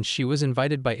 since she was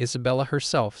invited by Isabella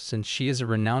herself, since she is a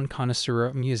renowned connoisseur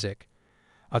of music.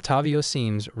 Ottavio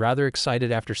seems rather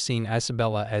excited after seeing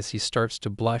Isabella, as he starts to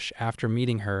blush after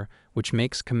meeting her, which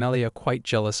makes Camelia quite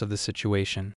jealous of the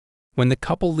situation. When the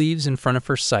couple leaves in front of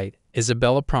her sight,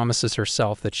 Isabella promises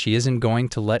herself that she isn't going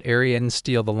to let Ariadne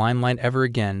steal the limelight ever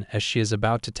again, as she is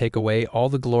about to take away all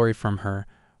the glory from her,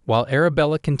 while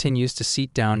Arabella continues to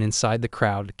seat down inside the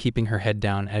crowd, keeping her head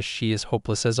down as she is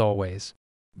hopeless as always.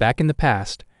 Back in the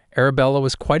past, Arabella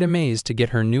was quite amazed to get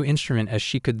her new instrument, as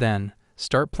she could then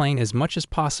start playing as much as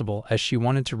possible, as she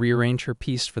wanted to rearrange her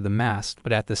piece for the Mass,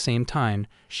 but at the same time,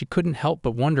 she couldn't help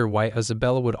but wonder why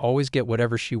Isabella would always get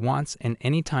whatever she wants and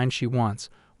any time she wants,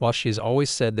 while she has always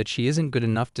said that she isn't good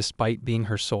enough despite being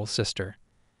her soul sister.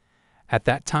 At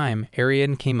that time,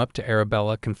 Ariadne came up to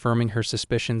Arabella, confirming her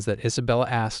suspicions that Isabella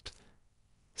asked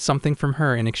something from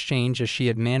her in exchange, as she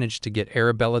had managed to get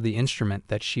Arabella the instrument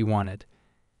that she wanted.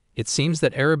 It seems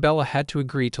that Arabella had to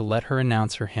agree to let her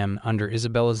announce her hymn under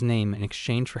Isabella's name in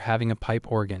exchange for having a pipe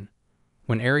organ.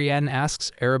 When Ariadne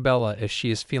asks Arabella if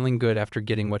she is feeling good after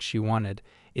getting what she wanted,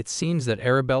 it seems that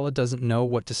Arabella doesn't know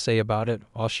what to say about it,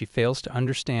 while she fails to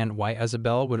understand why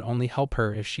Isabella would only help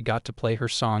her if she got to play her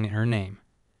song in her name.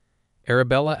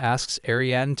 Arabella asks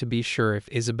Ariadne to be sure if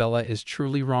Isabella is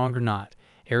truly wrong or not.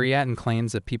 Ariadne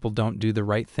claims that people don't do the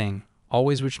right thing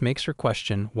always, which makes her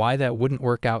question why that wouldn't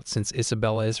work out, since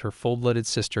Isabella is her full-blooded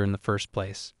sister in the first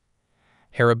place.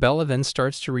 Arabella then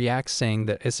starts to react, saying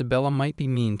that Isabella might be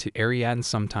mean to Ariadne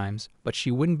sometimes, but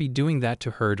she wouldn't be doing that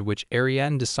to her, to which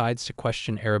Ariadne decides to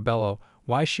question Arabella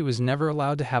why she was never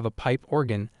allowed to have a pipe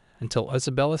organ until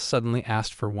Isabella suddenly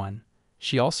asked for one.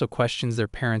 She also questions their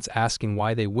parents, asking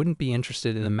why they wouldn't be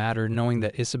interested in the matter, knowing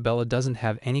that Isabella doesn't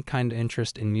have any kind of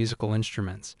interest in musical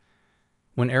instruments.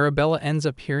 When Arabella ends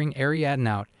up hearing Ariadne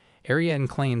out, Ariadne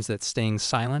claims that staying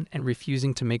silent and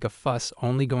refusing to make a fuss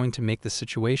only going to make the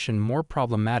situation more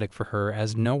problematic for her,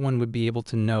 as no one would be able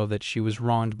to know that she was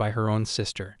wronged by her own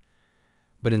sister.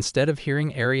 But instead of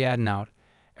hearing Ariadne out,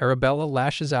 Arabella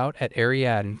lashes out at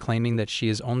Ariadne, claiming that she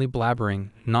is only blabbering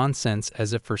nonsense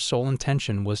as if her sole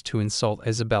intention was to insult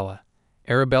Isabella.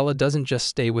 Arabella doesn't just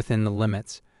stay within the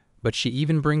limits, but she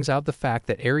even brings out the fact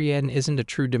that Ariadne isn't a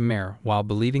true demare, while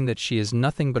believing that she is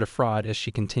nothing but a fraud as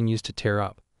she continues to tear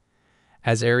up.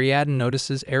 As Ariadne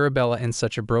notices Arabella in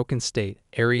such a broken state,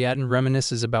 Ariadne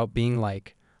reminisces about being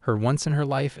like her once in her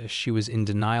life, as she was in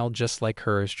denial just like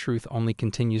her, as truth only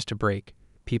continues to break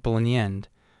people in the end.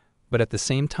 But at the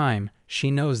same time, she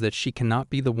knows that she cannot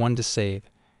be the one to save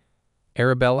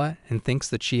Arabella and thinks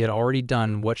that she had already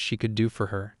done what she could do for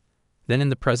her. Then in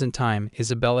the present time,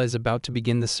 Isabella is about to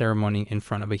begin the ceremony in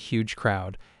front of a huge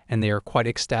crowd, and they are quite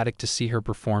ecstatic to see her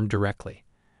perform directly.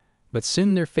 But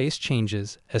soon their face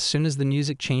changes, as soon as the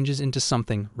music changes into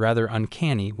something rather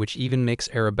uncanny, which even makes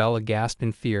Arabella gasp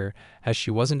in fear, as she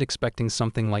wasn't expecting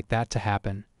something like that to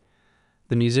happen.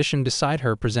 The musician beside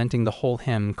her, presenting the whole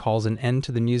hymn, calls an end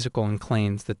to the musical and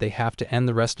claims that they have to end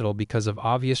the recital because of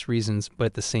obvious reasons, but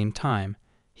at the same time,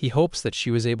 he hopes that she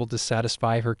was able to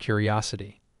satisfy her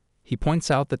curiosity. He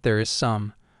points out that there is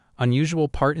some unusual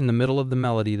part in the middle of the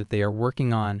melody that they are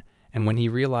working on, and when he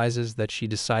realizes that she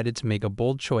decided to make a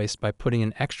bold choice by putting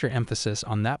an extra emphasis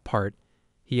on that part,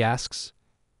 he asks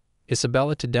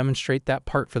Isabella to demonstrate that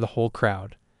part for the whole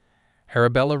crowd.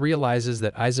 Arabella realizes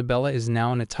that Isabella is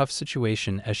now in a tough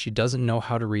situation as she doesn't know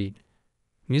how to read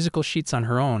musical sheets on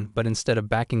her own, but instead of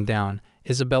backing down,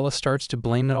 Isabella starts to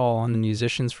blame it all on the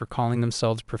musicians for calling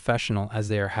themselves professional, as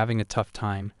they are having a tough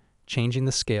time changing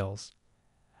the scales.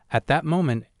 At that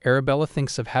moment, Arabella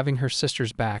thinks of having her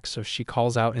sisters back, so she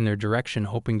calls out in their direction,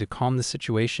 hoping to calm the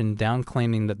situation down,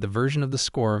 claiming that the version of the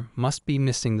score must be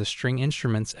missing the string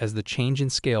instruments as the change in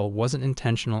scale wasn't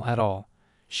intentional at all.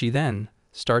 She then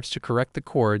starts to correct the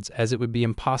chords, as it would be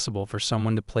impossible for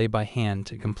someone to play by hand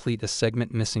to complete a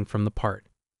segment missing from the part.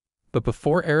 But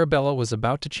before Arabella was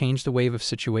about to change the wave of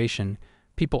situation,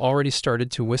 people already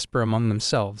started to whisper among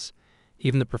themselves,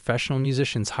 even the professional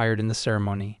musicians hired in the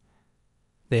ceremony.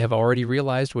 They have already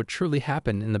realized what truly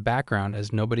happened in the background,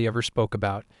 as nobody ever spoke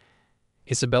about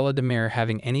Isabella de Mere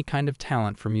having any kind of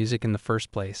talent for music in the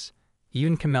first place.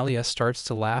 Even Camellia starts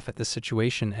to laugh at the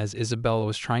situation, as Isabella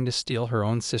was trying to steal her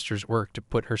own sister's work to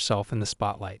put herself in the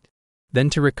spotlight. Then,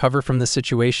 to recover from the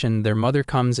situation, their mother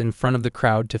comes in front of the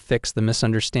crowd to fix the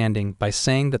misunderstanding by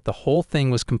saying that the whole thing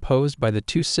was composed by the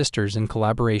two sisters in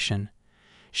collaboration.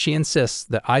 She insists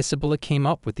that Isabella came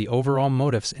up with the overall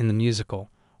motifs in the musical,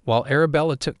 while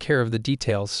Arabella took care of the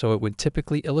details, so it would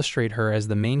typically illustrate her as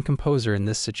the main composer in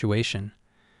this situation.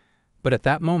 But at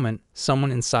that moment,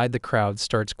 someone inside the crowd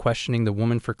starts questioning the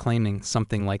woman for claiming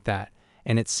something like that,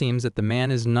 and it seems that the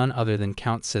man is none other than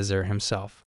Count Cesare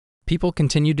himself. People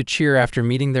continue to cheer after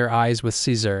meeting their eyes with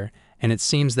Cesare, and it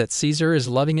seems that Cesare is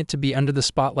loving it to be under the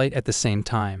spotlight at the same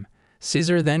time.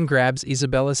 Cesare then grabs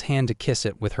Isabella's hand to kiss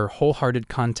it with her wholehearted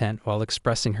content while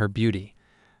expressing her beauty.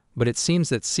 But it seems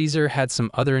that Cesare had some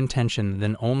other intention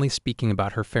than only speaking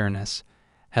about her fairness.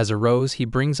 As a rose, he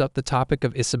brings up the topic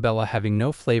of Isabella having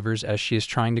no flavors, as she is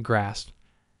trying to grasp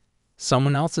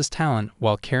someone else's talent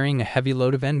while carrying a heavy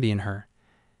load of envy in her.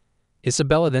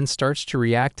 Isabella then starts to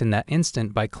react in that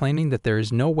instant by claiming that there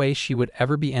is no way she would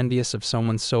ever be envious of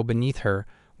someone so beneath her,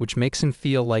 which makes him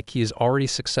feel like he is already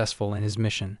successful in his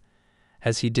mission,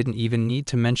 as he didn't even need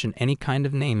to mention any kind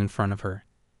of name in front of her.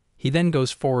 He then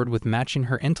goes forward with matching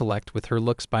her intellect with her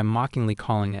looks by mockingly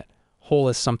calling it whole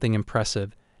as something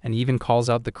impressive, and even calls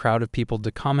out the crowd of people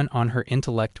to comment on her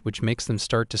intellect, which makes them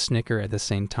start to snicker at the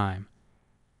same time.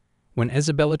 When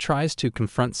Isabella tries to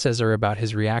confront Cesare about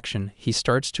his reaction, he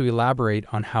starts to elaborate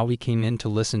on how he came in to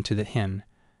listen to the hymn,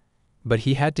 but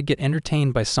he had to get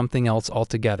entertained by something else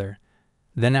altogether.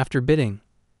 Then, after bidding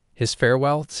his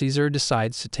farewell, Cesare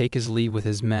decides to take his leave with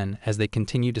his men, as they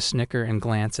continue to snicker and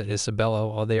glance at Isabella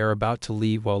while they are about to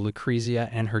leave, while Lucrezia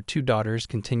and her two daughters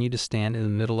continue to stand in the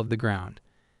middle of the ground.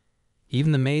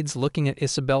 Even the maids looking at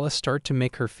Isabella start to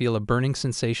make her feel a burning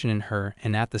sensation in her,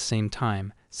 and at the same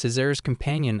time, Cesare's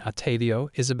companion, Ottavio,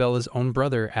 Isabella's own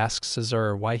brother, asks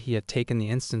Cesare why he had taken the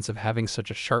instance of having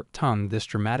such a sharp tongue this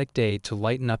dramatic day to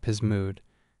lighten up his mood.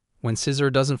 When Cesare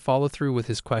doesn't follow through with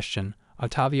his question,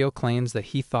 Ottavio claims that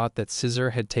he thought that Cesare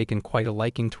had taken quite a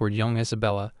liking toward young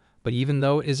Isabella, but even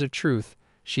though it is a truth,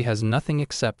 she has nothing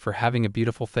except for having a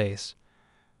beautiful face.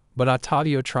 But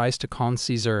Ottavio tries to calm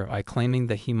Cesare by claiming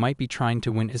that he might be trying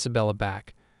to win Isabella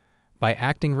back, by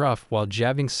acting rough while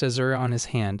jabbing Cesare on his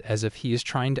hand as if he is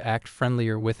trying to act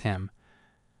friendlier with him.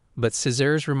 But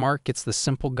Cesare's remark gets the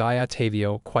simple guy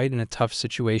Ottavio quite in a tough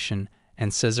situation,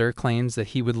 and Cesare claims that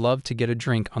he would love to get a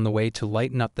drink on the way to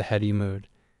lighten up the heady mood.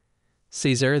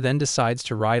 Cesare then decides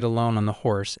to ride alone on the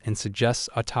horse and suggests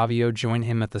Ottavio join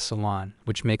him at the salon,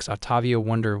 which makes Ottavio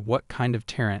wonder what kind of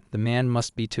tyrant the man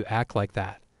must be to act like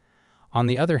that. On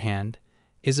the other hand,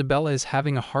 Isabella is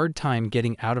having a hard time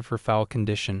getting out of her foul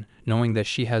condition, knowing that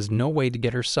she has no way to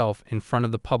get herself in front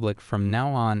of the public from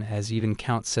now on, as even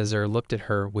Count Cesare looked at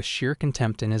her with sheer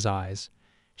contempt in his eyes.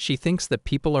 She thinks that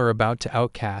people are about to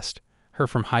outcast her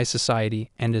from high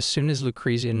society, and as soon as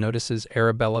Lucrezia notices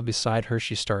Arabella beside her,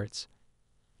 she starts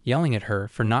yelling at her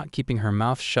for not keeping her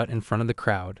mouth shut in front of the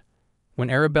crowd. When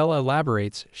Arabella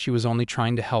elaborates she was only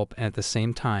trying to help and at the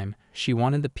same time she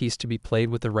wanted the piece to be played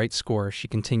with the right score, she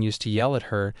continues to yell at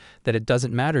her that it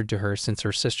doesn't matter to her since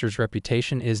her sister's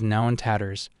reputation is now in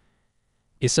tatters.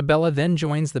 Isabella then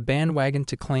joins the bandwagon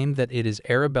to claim that it is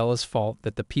Arabella's fault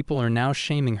that the people are now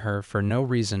shaming her for no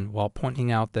reason, while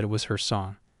pointing out that it was her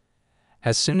song.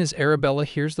 As soon as Arabella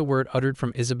hears the word uttered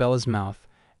from Isabella's mouth,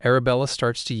 Arabella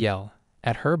starts to yell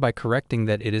at her by correcting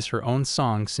that it is her own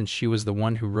song since she was the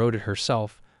one who wrote it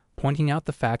herself, pointing out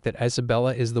the fact that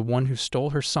Isabella is the one who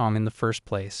stole her song in the first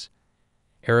place.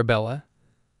 Arabella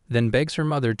then begs her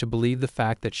mother to believe the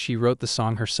fact that she wrote the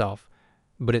song herself,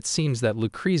 but it seems that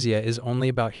Lucrezia is only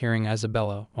about hearing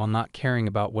Isabella while not caring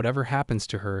about whatever happens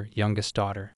to her youngest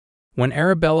daughter. When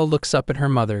Arabella looks up at her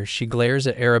mother, she glares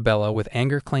at Arabella with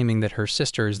anger, claiming that her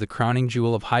sister is the crowning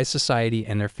jewel of high society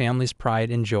and their family's pride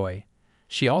and joy.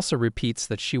 She also repeats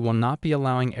that she will not be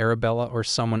allowing Arabella or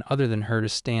someone other than her to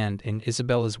stand in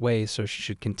Isabella's way, so she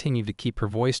should continue to keep her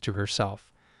voice to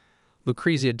herself.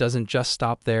 Lucrezia doesn't just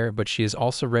stop there, but she is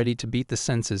also ready to beat the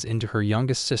senses into her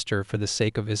youngest sister for the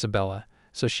sake of Isabella,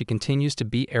 so she continues to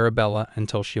beat Arabella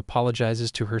until she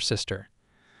apologizes to her sister.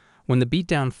 When the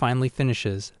beatdown finally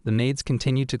finishes, the maids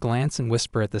continue to glance and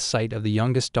whisper at the sight of the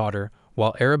youngest daughter,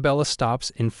 while Arabella stops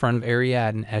in front of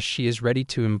Ariadne as she is ready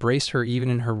to embrace her even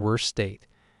in her worst state.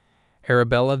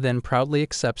 Arabella then proudly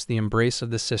accepts the embrace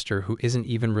of the sister who isn't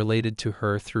even related to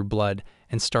her through blood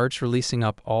and starts releasing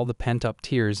up all the pent-up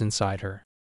tears inside her.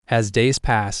 As days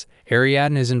pass,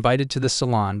 Ariadne is invited to the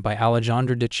salon by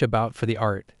Alejandro de Chibaut for the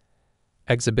art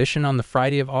exhibition on the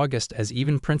Friday of August, as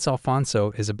even Prince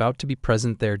Alfonso is about to be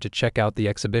present there to check out the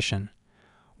exhibition.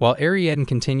 While Ariadne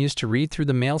continues to read through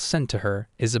the mail sent to her,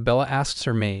 Isabella asks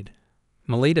her maid,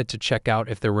 Melita, to check out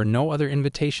if there were no other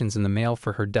invitations in the mail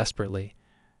for her desperately.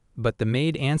 But the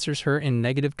maid answers her in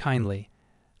negative kindly.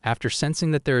 After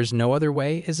sensing that there is no other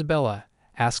way, Isabella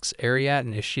asks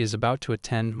Ariadne if she is about to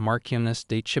attend Marchioness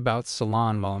de Chibaut's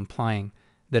salon, while implying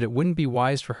that it wouldn't be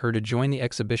wise for her to join the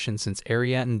exhibition since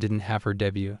Ariadne didn't have her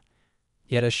debut.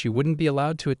 Yet as she wouldn't be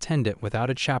allowed to attend it without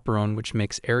a chaperone, which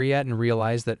makes Ariadne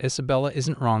realize that Isabella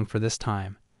isn't wrong for this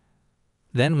time.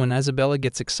 Then when Isabella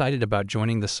gets excited about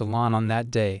joining the salon on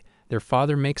that day, their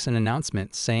father makes an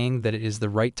announcement saying that it is the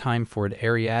right time for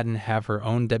Ariadne to have her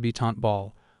own debutante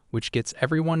ball, which gets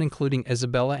everyone, including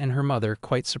Isabella and her mother,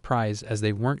 quite surprised, as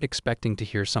they weren't expecting to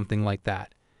hear something like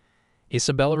that.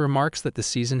 Isabella remarks that the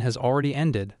season has already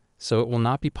ended, so it will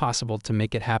not be possible to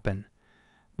make it happen.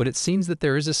 But it seems that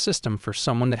there is a system for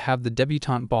someone to have the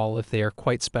debutante ball if they are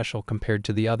quite special compared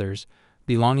to the others,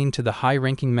 belonging to the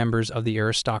high-ranking members of the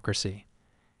aristocracy.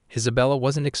 Isabella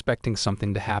wasn't expecting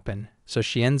something to happen, so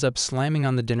she ends up slamming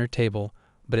on the dinner table,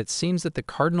 but it seems that the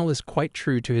cardinal is quite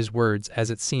true to his words, as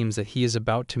it seems that he is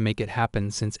about to make it happen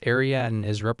since Ariadne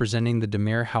is representing the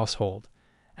Demare household.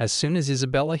 As soon as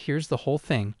Isabella hears the whole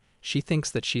thing, she thinks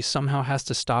that she somehow has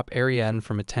to stop Ariadne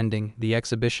from attending the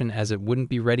exhibition, as it wouldn't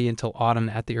be ready until autumn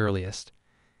at the earliest.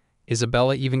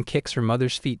 Isabella even kicks her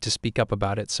mother's feet to speak up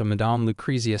about it, so Madame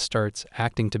Lucrezia starts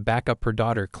acting to back up her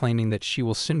daughter, claiming that she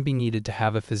will soon be needed to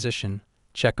have a physician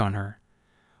check on her.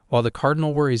 While the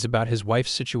cardinal worries about his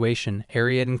wife's situation,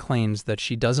 Ariadne claims that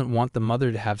she doesn't want the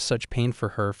mother to have such pain for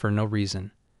her for no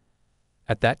reason.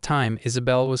 At that time,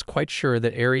 Isabella was quite sure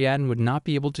that Ariadne would not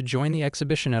be able to join the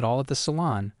exhibition at all at the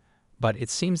salon, but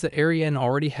it seems that Ariadne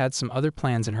already had some other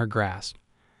plans in her grasp.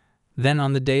 Then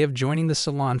on the day of joining the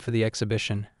salon for the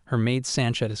exhibition, her maid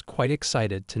Sancha is quite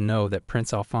excited to know that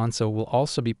Prince Alfonso will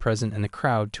also be present in the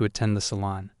crowd to attend the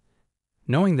salon.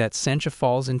 Knowing that, Sancha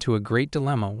falls into a great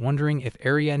dilemma, wondering if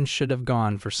Ariadne should have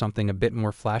gone for something a bit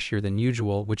more flashier than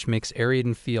usual, which makes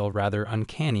Ariadne feel rather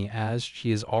uncanny, as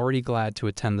she is already glad to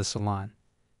attend the salon.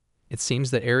 It seems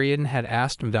that Ariadne had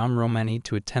asked Madame Romani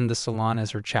to attend the salon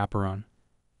as her chaperone,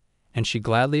 and she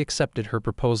gladly accepted her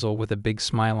proposal with a big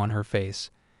smile on her face.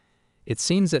 It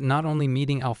seems that not only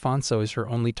meeting Alfonso is her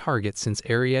only target, since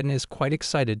Ariadne is quite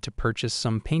excited to purchase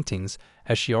some paintings,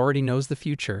 as she already knows the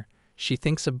future. She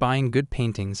thinks of buying good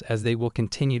paintings, as they will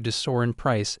continue to soar in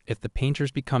price if the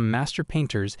painters become master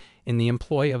painters in the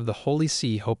employ of the Holy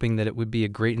See, hoping that it would be a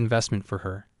great investment for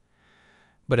her.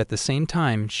 but at the same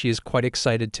time she is quite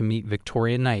excited to meet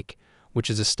Victoria Nike, which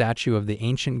is a statue of the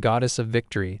ancient goddess of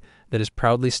victory that is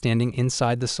proudly standing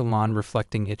inside the salon,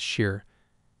 reflecting its sheer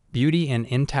beauty and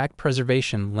intact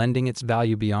preservation, lending its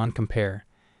value beyond compare.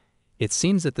 It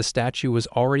seems that the statue was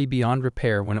already beyond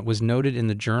repair when it was noted in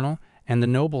the journal, and the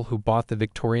noble who bought the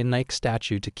Victoria Nike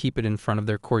statue to keep it in front of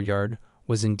their courtyard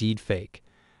was indeed fake.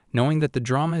 Knowing that the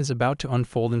drama is about to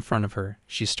unfold in front of her,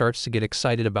 she starts to get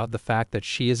excited about the fact that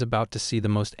she is about to see the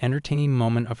most entertaining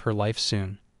moment of her life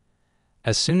soon.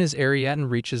 As soon as Ariadne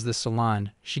reaches the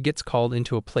salon, she gets called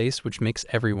into a place which makes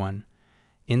everyone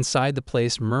inside the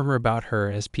place murmur about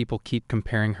her, as people keep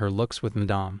comparing her looks with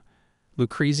Madame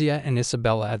Lucrezia and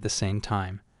Isabella at the same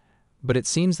time. But it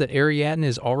seems that Ariadne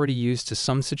is already used to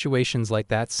some situations like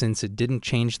that, since it didn't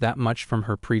change that much from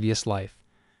her previous life.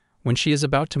 When she is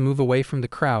about to move away from the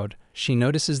crowd, she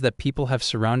notices that people have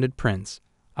surrounded Prince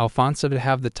Alfonso to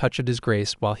have the touch of his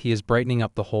grace while he is brightening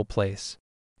up the whole place.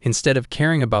 Instead of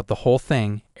caring about the whole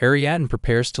thing, Ariadne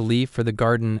prepares to leave for the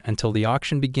garden until the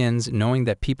auction begins, knowing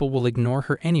that people will ignore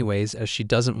her anyways, as she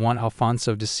doesn't want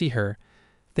Alfonso to see her,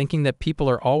 thinking that people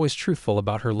are always truthful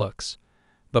about her looks.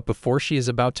 But before she is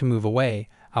about to move away,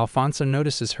 Alfonso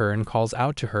notices her and calls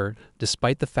out to her,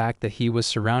 despite the fact that he was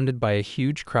surrounded by a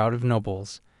huge crowd of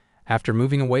nobles. After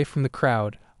moving away from the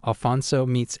crowd, Alfonso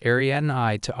meets Ariadne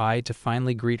eye to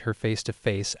finally greet her face to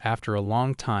face after a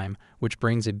long time, which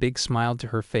brings a big smile to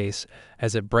her face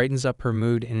as it brightens up her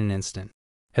mood in an instant.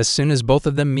 As soon as both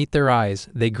of them meet their eyes,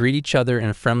 they greet each other in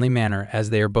a friendly manner, as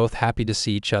they are both happy to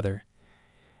see each other.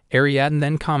 Ariadne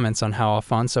then comments on how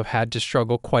Alfonso had to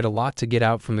struggle quite a lot to get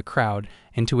out from the crowd,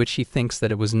 into which he thinks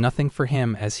that it was nothing for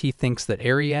him, as he thinks that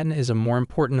Ariadne is a more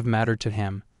important matter to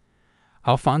him.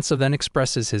 Alfonso then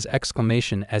expresses his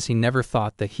exclamation, as he never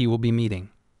thought that he will be meeting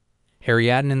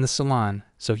Ariadne in the salon,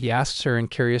 so he asks her,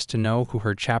 and curious to know who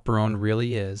her chaperone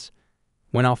really is.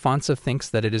 When Alfonso thinks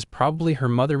that it is probably her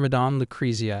mother, Madame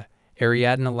Lucrezia,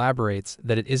 Ariadne elaborates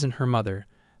that it isn't her mother,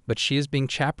 but she is being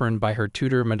chaperoned by her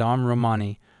tutor, Madame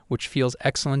Romani, which feels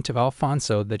excellent to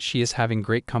Alfonso that she is having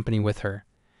great company with her.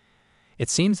 It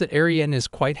seems that Ariadne is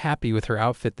quite happy with her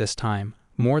outfit this time,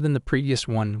 more than the previous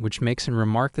one, which makes him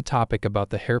remark the topic about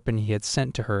the hairpin he had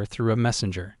sent to her through a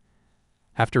messenger.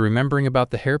 After remembering about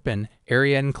the hairpin,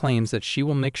 Ariadne claims that she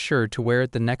will make sure to wear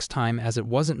it the next time, as it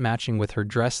wasn't matching with her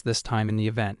dress this time in the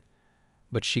event.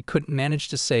 But she couldn't manage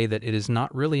to say that it is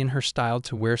not really in her style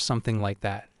to wear something like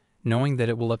that, knowing that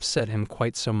it will upset him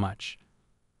quite so much.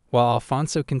 While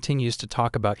Alfonso continues to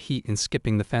talk about heat and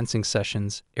skipping the fencing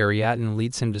sessions, Ariadne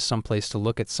leads him to someplace to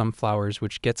look at some flowers,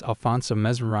 which gets Alfonso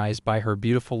mesmerized by her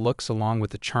beautiful looks along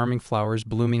with the charming flowers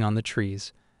blooming on the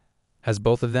trees. As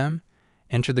both of them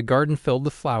enter the garden filled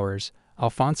with flowers,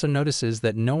 Alfonso notices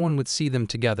that no one would see them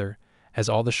together, as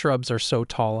all the shrubs are so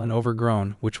tall and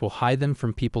overgrown, which will hide them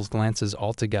from people's glances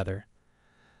altogether.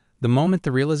 The moment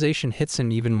the realization hits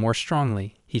him even more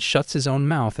strongly, he shuts his own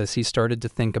mouth, as he started to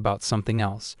think about something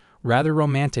else, rather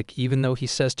romantic, even though he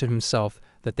says to himself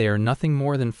that they are nothing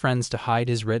more than friends, to hide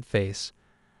his red face.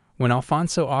 When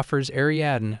Alfonso offers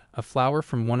Ariadne a flower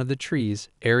from one of the trees,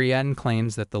 Ariadne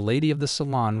claims that the lady of the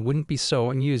salon wouldn't be so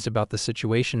amused about the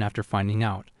situation after finding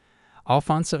out.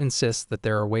 Alfonso insists that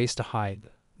there are ways to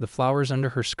hide the flowers under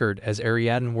her skirt, as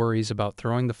Ariadne worries about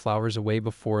throwing the flowers away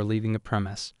before leaving the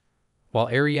premise. While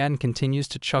Ariadne continues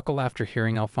to chuckle after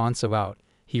hearing Alfonso out,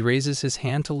 he raises his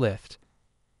hand to lift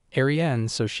Ariadne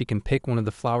so she can pick one of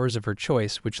the flowers of her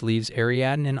choice, which leaves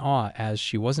Ariadne in awe, as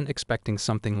she wasn't expecting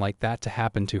something like that to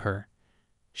happen to her.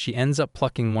 She ends up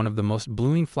plucking one of the most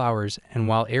blooming flowers, and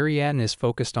while Ariadne is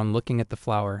focused on looking at the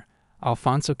flower,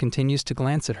 Alfonso continues to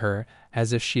glance at her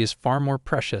as if she is far more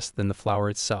precious than the flower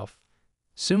itself.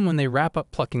 Soon, when they wrap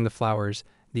up plucking the flowers,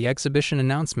 the exhibition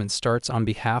announcement starts on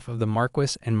behalf of the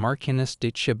Marquis and Marchioness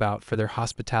de Chibot for their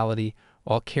hospitality,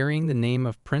 while carrying the name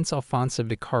of Prince Alfonso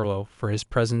de Carlo for his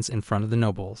presence in front of the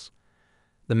nobles.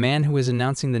 The man who is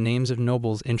announcing the names of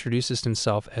nobles introduces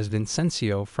himself as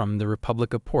Vincencio from the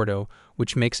Republic of Porto,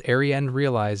 which makes Ariadne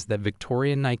realize that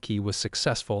Victoria Nike was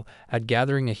successful at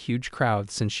gathering a huge crowd,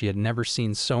 since she had never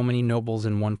seen so many nobles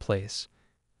in one place.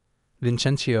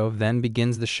 Vincencio then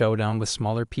begins the showdown with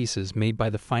smaller pieces made by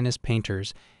the finest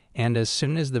painters, and as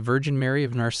soon as the Virgin Mary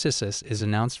of Narcissus is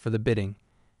announced for the bidding,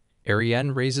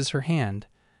 Ariadne raises her hand,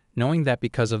 knowing that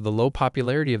because of the low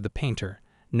popularity of the painter,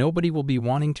 nobody will be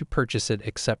wanting to purchase it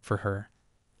except for her.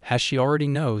 As she already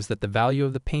knows that the value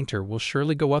of the painter will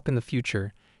surely go up in the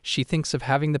future, she thinks of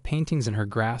having the paintings in her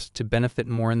grasp to benefit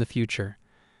more in the future.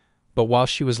 But while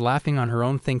she was laughing on her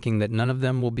own, thinking that none of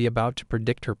them will be about to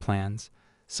predict her plans,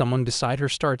 someone beside her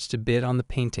starts to bid on the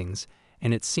paintings,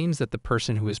 and it seems that the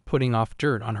person who is putting off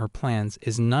dirt on her plans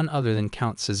is none other than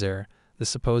Count Cesare, the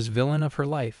supposed villain of her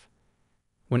life.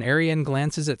 When Ariadne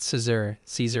glances at Cesare,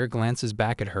 Cesare glances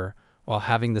back at her, while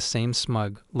having the same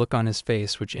smug look on his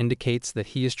face, which indicates that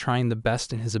he is trying the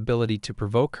best in his ability to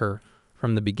provoke her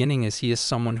from the beginning, as he is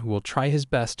someone who will try his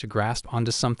best to grasp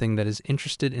onto something that is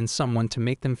interested in someone to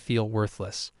make them feel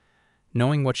worthless.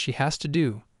 Knowing what she has to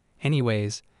do,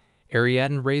 anyways,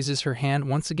 Ariadne raises her hand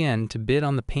once again to bid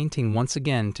on the painting once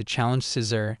again to challenge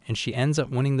Cesare, and she ends up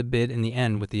winning the bid in the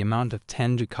end with the amount of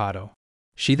 10 ducato.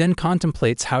 She then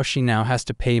contemplates how she now has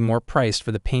to pay more price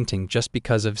for the painting just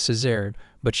because of Cesare,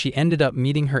 but she ended up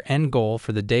meeting her end goal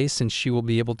for the day, since she will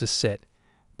be able to sit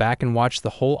back and watch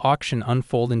the whole auction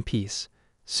unfold in peace.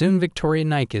 Soon Victoria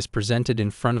Nike is presented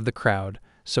in front of the crowd,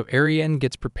 so Ariadne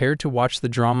gets prepared to watch the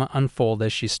drama unfold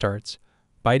as she starts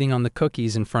biting on the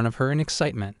cookies in front of her in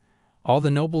excitement. All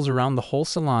the nobles around the whole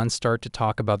salon start to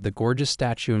talk about the gorgeous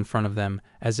statue in front of them,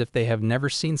 as if they have never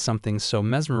seen something so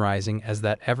mesmerizing as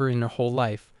that ever in their whole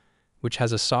life, which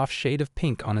has a soft shade of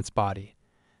pink on its body.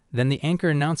 Then the anchor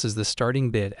announces the starting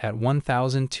bid at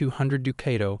 1,200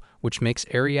 ducato, which makes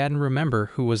Ariadne remember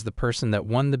who was the person that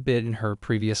won the bid in her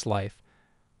previous life.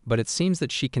 But it seems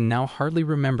that she can now hardly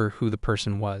remember who the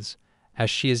person was.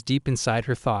 As she is deep inside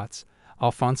her thoughts,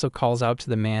 Alfonso calls out to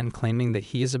the man, claiming that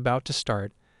he is about to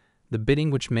start the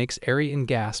bidding, which makes Ariadne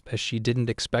gasp, as she didn't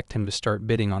expect him to start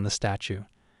bidding on the statue.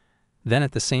 Then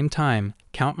at the same time,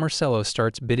 Count Marcello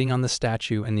starts bidding on the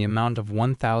statue in the amount of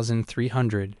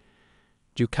 1,300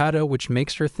 ducato, which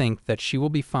makes her think that she will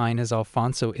be fine, as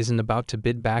Alfonso isn't about to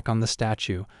bid back on the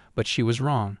statue, but she was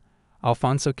wrong.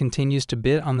 Alfonso continues to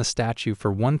bid on the statue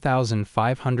for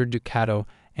 1,500 ducato,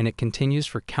 and it continues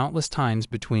for countless times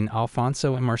between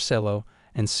Alfonso and Marcello,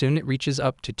 and soon it reaches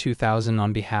up to 2,000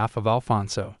 on behalf of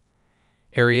Alfonso.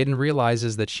 Ariadne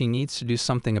realizes that she needs to do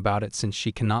something about it, since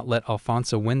she cannot let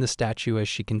Alfonso win the statue, as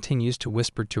she continues to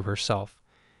whisper to herself.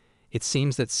 It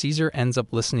seems that Cesare ends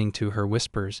up listening to her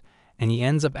whispers, and he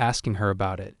ends up asking her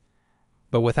about it.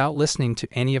 But without listening to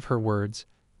any of her words,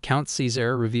 Count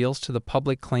Cesare reveals to the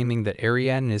public, claiming that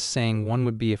Ariadne is saying one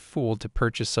would be a fool to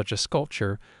purchase such a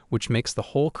sculpture, which makes the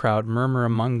whole crowd murmur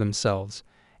among themselves,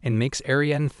 and makes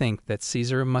Ariadne think that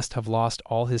Cesare must have lost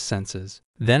all his senses.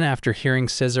 Then, after hearing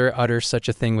Cesare utter such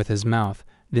a thing with his mouth,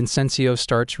 Vincenzo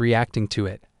starts reacting to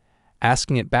it,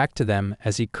 asking it back to them,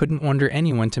 as he couldn't wonder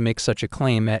anyone to make such a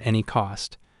claim at any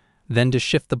cost. Then, to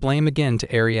shift the blame again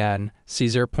to Ariadne,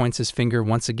 Cesare points his finger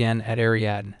once again at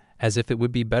Ariadne, as if it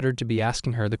would be better to be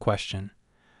asking her the question.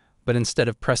 But instead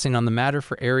of pressing on the matter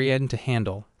for Ariadne to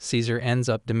handle, Cesare ends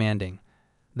up demanding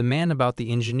the man about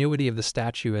the ingenuity of the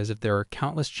statue, as if there are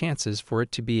countless chances for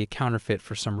it to be a counterfeit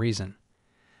for some reason.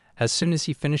 As soon as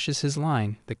he finishes his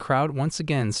line, the crowd once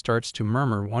again starts to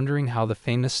murmur, wondering how the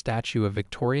famous statue of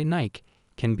Victoria Nike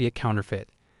can be a counterfeit.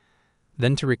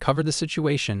 Then, to recover the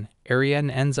situation, Ariadne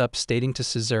ends up stating to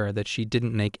Cesare that she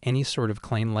didn't make any sort of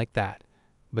claim like that,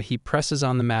 but he presses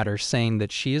on the matter, saying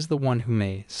that she is the one who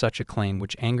made such a claim,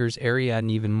 which angers Ariadne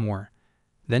even more.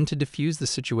 Then, to defuse the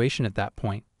situation at that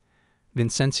point,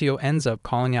 Vincenzo ends up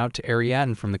calling out to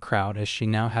Ariadne from the crowd, as she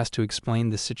now has to explain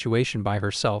the situation by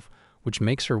herself, which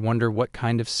makes her wonder what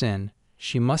kind of sin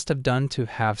she must have done to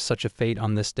have such a fate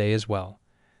on this day as well.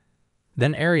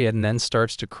 Then Ariadne then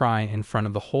starts to cry in front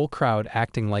of the whole crowd,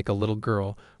 acting like a little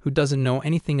girl who doesn't know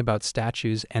anything about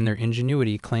statues and their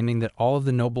ingenuity, claiming that all of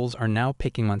the nobles are now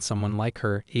picking on someone like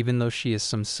her, even though she is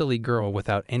some silly girl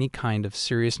without any kind of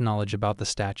serious knowledge about the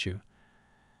statue.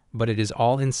 But it is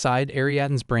all inside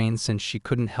Ariadne's brain, since she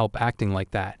couldn't help acting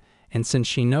like that, and since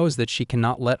she knows that she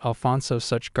cannot let Alfonso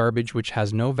such garbage which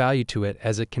has no value to it,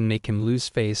 as it can make him lose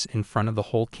face in front of the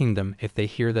whole kingdom if they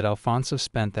hear that Alfonso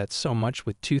spent that so much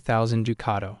with 2,000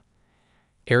 ducato.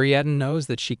 Ariadne knows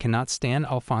that she cannot stand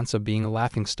Alfonso being a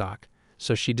laughingstock,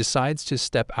 so she decides to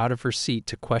step out of her seat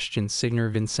to question Signor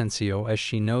Vincenzo, as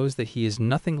she knows that he is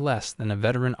nothing less than a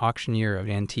veteran auctioneer of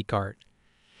antique art.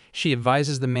 She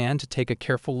advises the man to take a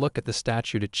careful look at the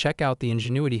statue to check out the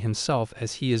ingenuity himself,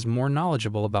 as he is more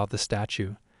knowledgeable about the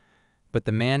statue. But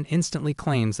the man instantly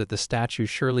claims that the statue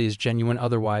surely is genuine,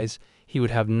 otherwise he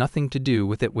would have nothing to do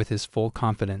with it, with his full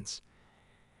confidence.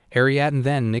 Ariadne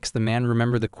then makes the man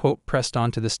remember the quote pressed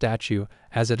onto the statue,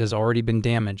 as it has already been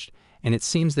damaged, and it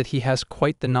seems that he has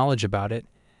quite the knowledge about it,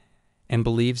 and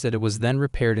believes that it was then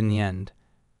repaired in the end.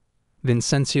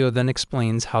 Vincenzo then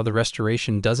explains how the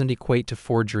restoration doesn't equate to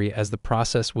forgery, as the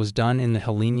process was done in the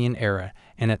Hellenian era,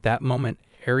 and at that moment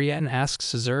Ariadne asks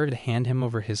Cesare to hand him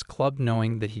over his club,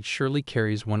 knowing that he surely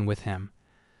carries one with him.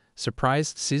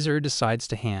 Surprised, Cesare decides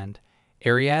to hand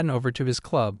Ariadne over to his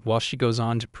club, while she goes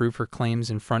on to prove her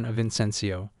claims in front of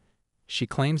Vincenzo. She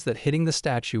claims that hitting the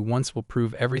statue once will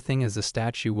prove everything, as the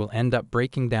statue will end up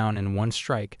breaking down in one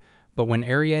strike, but when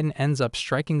Ariadne ends up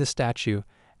striking the statue,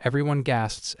 everyone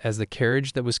gasps as the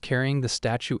carriage that was carrying the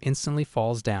statue instantly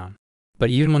falls down. But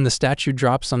even when the statue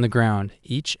drops on the ground,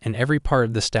 each and every part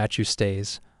of the statue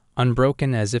stays,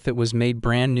 unbroken, as if it was made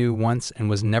brand new once and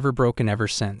was never broken ever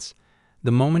since.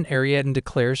 The moment Ariadne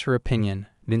declares her opinion,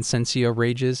 Vincenzo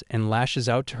rages and lashes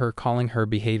out to her, calling her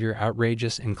behavior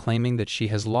outrageous and claiming that she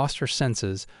has lost her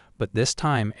senses, but this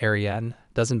time Ariadne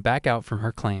doesn't back out from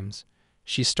her claims.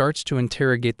 She starts to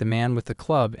interrogate the man with the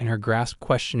club in her grasp,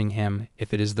 questioning him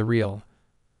if it is the real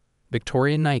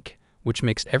Victorian Nike, which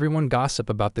makes everyone gossip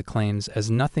about the claims,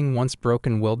 as nothing once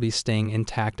broken will be staying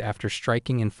intact after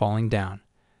striking and falling down.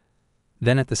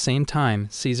 Then at the same time,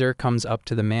 Cesare comes up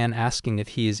to the man asking if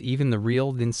he is even the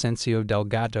real Vincenzo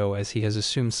Delgado, as he has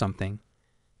assumed something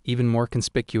even more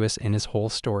conspicuous in his whole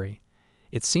story.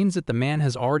 It seems that the man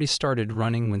has already started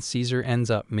running when Cesare ends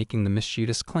up making the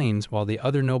mischievous claims, while the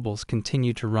other nobles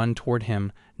continue to run toward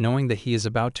him, knowing that he is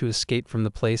about to escape from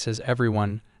the place, as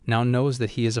everyone now knows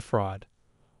that he is a fraud.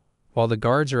 While the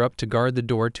guards are up to guard the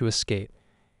door to escape,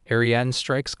 Ariadne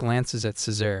strikes glances at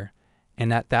Cesare,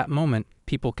 and at that moment,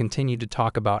 people continue to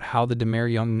talk about how the demure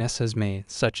youngness has made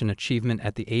such an achievement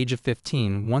at the age of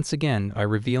 15, once again by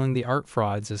revealing the art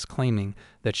frauds, as claiming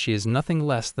that she is nothing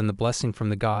less than the blessing from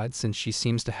the gods, since she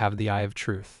seems to have the eye of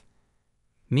truth.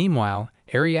 Meanwhile,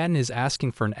 Ariadne is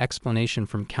asking for an explanation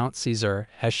from Count Cesare,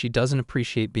 as she doesn't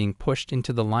appreciate being pushed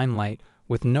into the limelight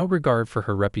with no regard for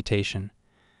her reputation.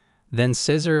 Then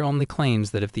Cesare only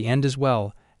claims that if the end is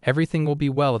well, everything will be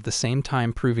well, at the same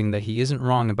time proving that he isn't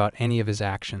wrong about any of his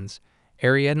actions.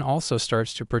 Ariadne also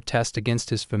starts to protest against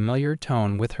his familiar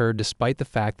tone with her, despite the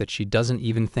fact that she doesn't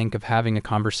even think of having a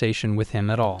conversation with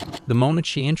him at all. The moment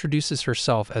she introduces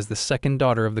herself as the second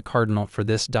daughter of the cardinal for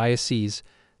this diocese,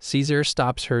 Cesare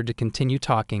stops her to continue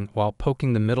talking while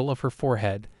poking the middle of her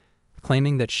forehead,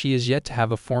 claiming that she is yet to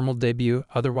have a formal debut,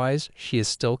 otherwise she is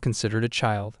still considered a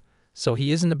child. So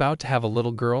he isn't about to have a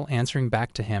little girl answering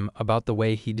back to him about the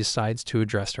way he decides to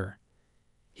address her.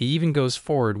 He even goes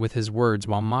forward with his words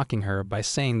while mocking her by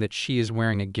saying that she is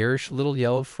wearing a garish little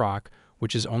yellow frock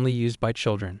which is only used by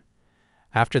children.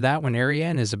 After that, when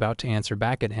Ariadne is about to answer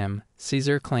back at him,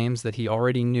 Cesare claims that he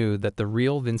already knew that the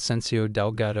real Vincenzo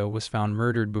Delgado was found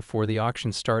murdered before the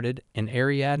auction started, and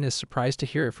Ariadne is surprised to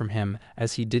hear it from him,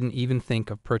 as he didn't even think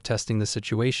of protesting the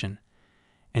situation,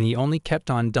 and he only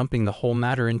kept on dumping the whole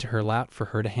matter into her lap for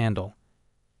her to handle.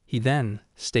 He then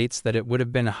states that it would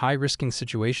have been a high-risking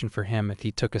situation for him if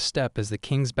he took a step as the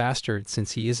king's bastard,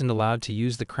 since he isn't allowed to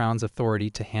use the crown's authority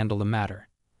to handle the matter.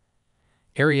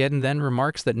 Ariadne then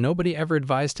remarks that nobody ever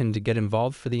advised him to get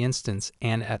involved for the instance,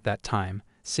 and at that time,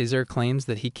 Cesare claims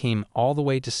that he came all the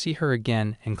way to see her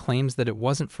again, and claims that it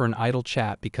wasn't for an idle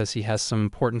chat because he has some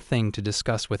important thing to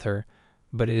discuss with her,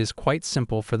 but it is quite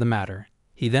simple for the matter.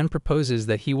 He then proposes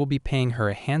that he will be paying her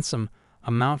a handsome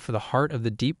amount for the heart of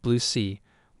the deep blue sea,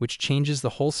 which changes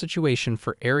the whole situation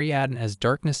for Ariadne as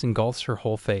darkness engulfs her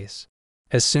whole face.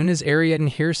 As soon as Ariadne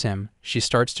hears him, she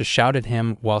starts to shout at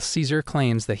him, while Cesare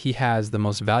claims that he has the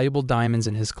most valuable diamonds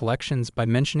in his collections by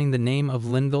mentioning the name of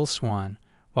Linville Swan,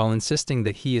 while insisting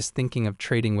that he is thinking of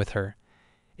trading with her.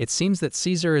 It seems that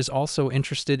Cesare is also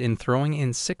interested in throwing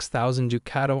in 6,000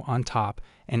 ducato on top,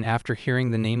 and after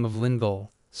hearing the name of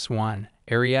Linville Swan,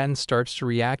 Ariadne starts to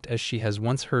react, as she has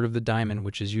once heard of the diamond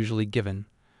which is usually given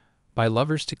by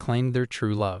lovers to claim their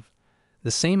true love,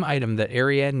 the same item that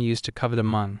Ariadne used to covet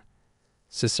among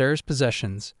Cesare's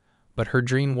possessions, but her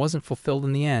dream wasn't fulfilled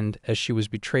in the end, as she was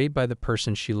betrayed by the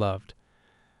person she loved.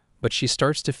 But she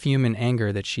starts to fume in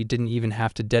anger that she didn't even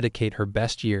have to dedicate her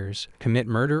best years, commit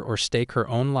murder, or stake her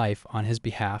own life on his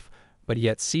behalf, but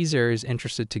yet Cesare is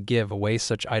interested to give away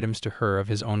such items to her of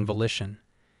his own volition.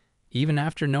 Even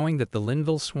after knowing that the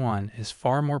Linville Swan is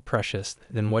far more precious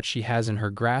than what she has in her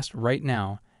grasp right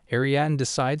now, Ariadne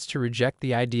decides to reject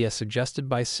the idea suggested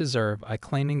by Cesare by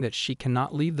claiming that she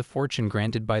cannot leave the fortune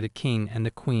granted by the king and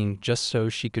the queen just so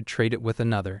she could trade it with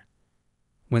another.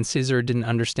 When Cesare didn't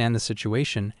understand the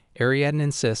situation, Ariadne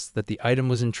insists that the item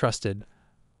was entrusted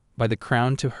by the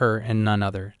crown to her and none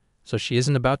other, so she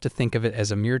isn't about to think of it as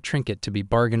a mere trinket to be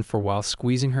bargained for while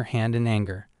squeezing her hand in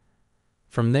anger.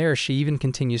 From there, she even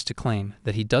continues to claim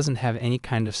that he doesn't have any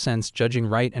kind of sense judging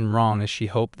right and wrong, as she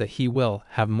hoped that he will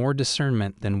have more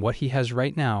discernment than what he has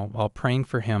right now, while praying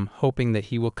for him, hoping that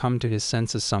he will come to his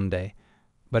senses someday.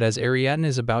 But as Ariadne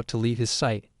is about to leave his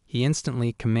sight, he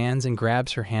instantly commands and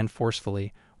grabs her hand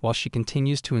forcefully, while she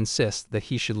continues to insist that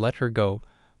he should let her go,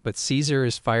 but Cesare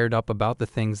is fired up about the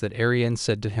things that Ariadne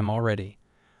said to him already.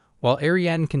 While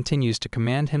Ariadne continues to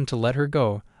command him to let her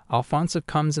go, Alfonso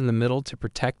comes in the middle to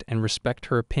protect and respect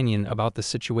her opinion about the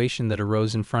situation that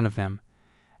arose in front of him.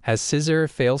 As Cesare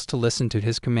fails to listen to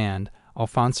his command,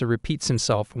 Alfonso repeats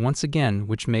himself once again,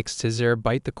 which makes Cesare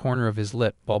bite the corner of his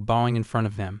lip while bowing in front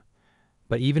of him.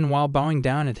 But even while bowing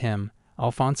down at him,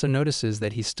 Alfonso notices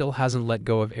that he still hasn't let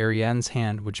go of Ariadne's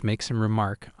hand, which makes him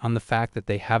remark on the fact that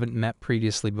they haven't met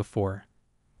previously before.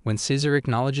 When Cesare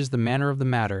acknowledges the manner of the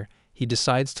matter, he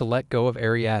decides to let go of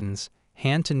Ariadne's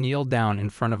hand to kneel down in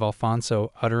front of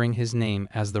Alfonso, uttering his name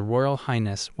as the Royal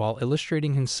Highness while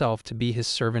illustrating himself to be his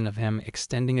servant of him,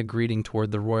 extending a greeting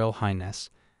toward the Royal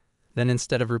Highness. Then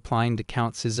instead of replying to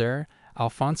Count Cesare,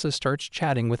 Alfonso starts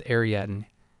chatting with Ariadne,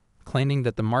 claiming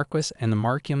that the Marquis and the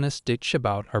Marchioness de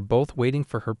Chibaut are both waiting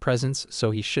for her presence,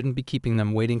 so he shouldn't be keeping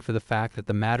them waiting for the fact that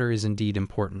the matter is indeed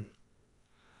important.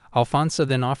 Alfonso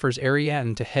then offers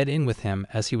Ariadne to head in with him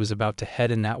as he was about to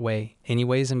head in that way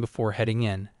anyways, and before heading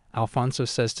in, Alfonso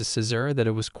says to Cesare that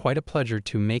it was quite a pleasure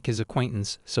to make his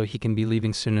acquaintance, so he can be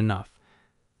leaving soon enough.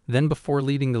 Then before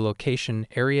leaving the location,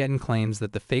 Ariadne claims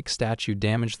that the fake statue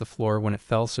damaged the floor when it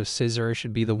fell, so Cesare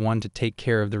should be the one to take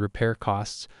care of the repair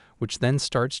costs, which then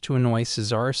starts to annoy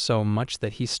Cesare so much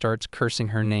that he starts cursing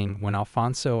her name when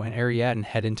Alfonso and Ariadne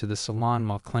head into the salon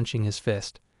while clenching his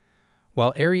fist.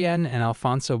 While Ariadne and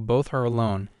Alfonso both are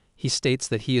alone, he states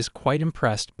that he is quite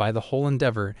impressed by the whole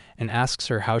endeavor and asks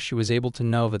her how she was able to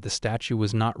know that the statue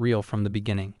was not real from the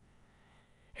beginning.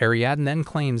 Ariadne then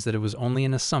claims that it was only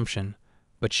an assumption,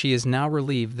 but she is now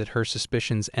relieved that her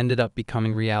suspicions ended up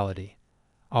becoming reality.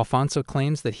 Alfonso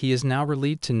claims that he is now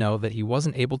relieved to know that he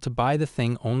wasn't able to buy the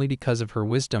thing only because of her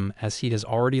wisdom, as he has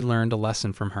already learned a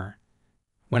lesson from her.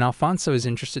 When Alfonso is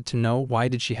interested to know why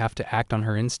did she have to act on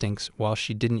her instincts while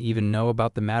she didn't even know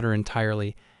about the matter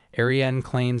entirely, Ariadne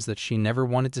claims that she never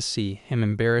wanted to see him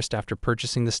embarrassed after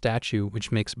purchasing the statue,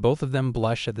 which makes both of them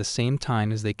blush at the same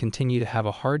time as they continue to have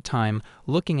a hard time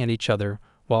looking at each other,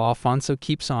 while Alfonso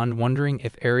keeps on wondering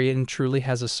if Ariadne truly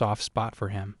has a soft spot for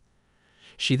him.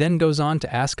 She then goes on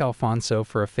to ask Alfonso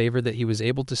for a favor that he was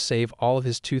able to save all of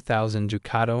his 2,000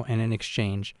 ducato, and in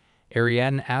exchange,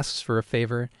 Ariadne asks for a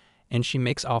favor, and she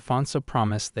makes Alfonso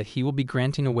promise that he will be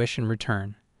granting a wish in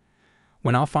return.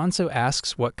 When Alfonso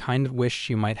asks what kind of wish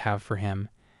she might have for him,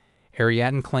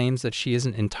 Ariadne claims that she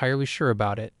isn't entirely sure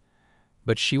about it,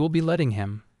 but she will be letting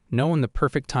him know when the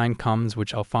perfect time comes,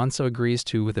 which Alfonso agrees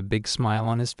to with a big smile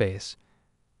on his face.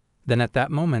 Then at that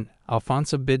moment,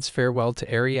 Alfonso bids farewell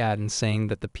to Ariadne, saying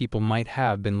that the people might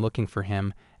have been looking for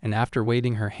him, and after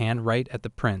waving her hand right at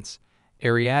the prince,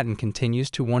 Ariadne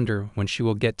continues to wonder when she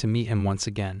will get to meet him once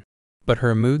again. But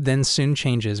her mood then soon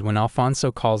changes when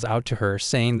Alfonso calls out to her,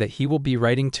 saying that he will be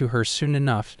writing to her soon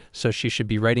enough, so she should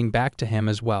be writing back to him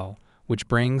as well, which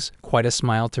brings quite a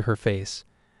smile to her face.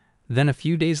 Then a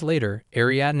few days later,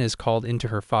 Ariadne is called into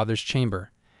her father's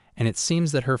chamber, and it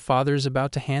seems that her father is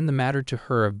about to hand the matter to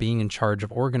her of being in charge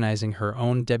of organizing her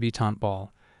own debutante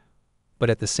ball. But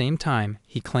at the same time,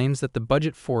 he claims that the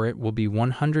budget for it will be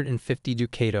 150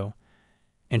 ducato,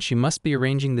 and she must be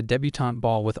arranging the debutante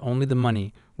ball with only the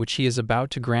money which he is about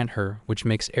to grant her, which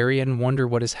makes Ariadne wonder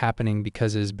what is happening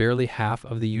because it is barely half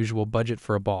of the usual budget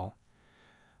for a ball.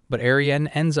 But Ariadne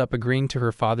ends up agreeing to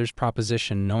her father's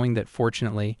proposition, knowing that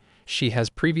fortunately she has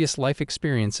previous life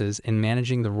experiences in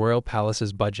managing the royal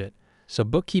palace's budget, so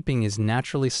bookkeeping is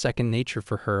naturally second nature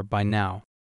for her by now.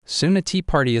 Soon a tea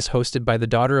party is hosted by the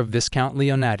daughter of Viscount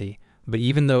Leonati, but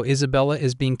even though Isabella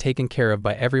is being taken care of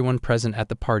by everyone present at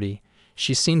the party,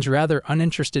 she seems rather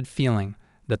uninterested, feeling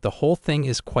that the whole thing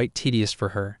is quite tedious for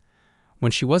her.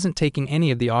 When she wasn't taking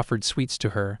any of the offered sweets to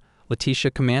her,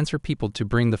 Letitia commands her people to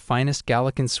bring the finest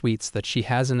Gallican sweets that she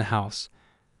has in the house.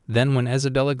 Then when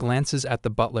Isabella glances at the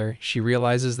butler, she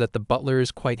realizes that the butler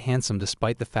is quite handsome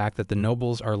despite the fact that the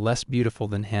nobles are less beautiful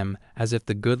than him, as if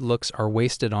the good looks are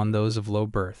wasted on those of low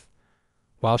birth.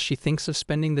 While she thinks of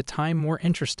spending the time more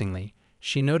interestingly,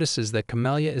 she notices that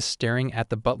Camelia is staring at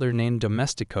the butler named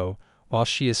Domestico, while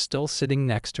she is still sitting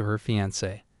next to her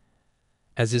fiancé.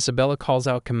 As Isabella calls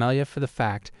out Camelia for the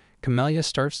fact, Camelia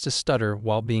starts to stutter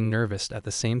while being nervous, at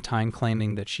the same time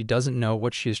claiming that she doesn't know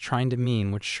what she is trying to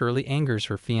mean, which surely angers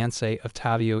her fiancé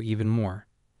Ottavio even more.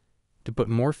 To put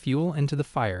more fuel into the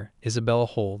fire, Isabella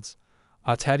holds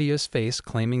Ottavio's face,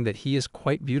 claiming that he is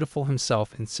quite beautiful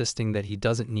himself, insisting that he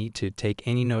doesn't need to take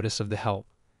any notice of the help.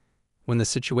 When the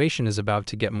situation is about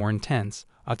to get more intense,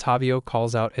 Ottavio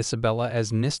calls out Isabella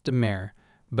as Miss de Mare,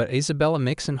 but Isabella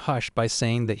makes him hush by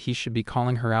saying that he should be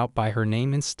calling her out by her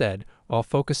name instead, while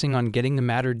focusing on getting the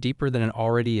matter deeper than it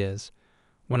already is.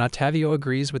 When Ottavio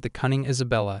agrees with the cunning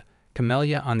Isabella,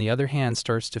 Camelia on the other hand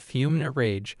starts to fume in a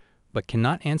rage, but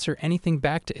cannot answer anything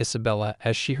back to Isabella,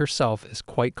 as she herself is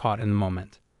quite caught in the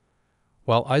moment.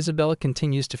 While Isabella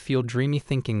continues to feel dreamy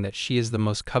thinking that she is the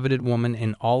most coveted woman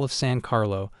in all of San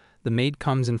Carlo, the maid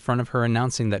comes in front of her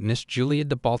announcing that Miss Julia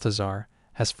de Balthazar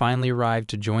has finally arrived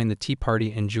to join the tea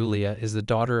party, and Julia is the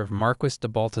daughter of Marquis de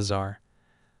Balthazar.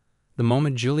 The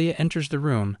moment Julia enters the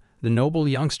room, the noble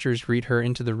youngsters greet her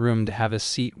into the room to have a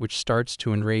seat, which starts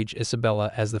to enrage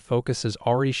Isabella as the focus has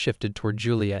already shifted toward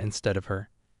Julia instead of her.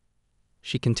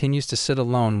 She continues to sit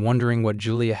alone, wondering what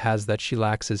Julia has that she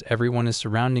lacks, as everyone is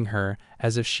surrounding her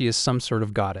as if she is some sort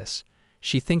of goddess.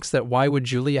 She thinks that why would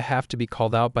Julia have to be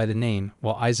called out by the name,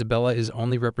 while Isabella is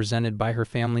only represented by her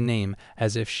family name,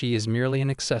 as if she is merely an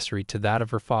accessory to that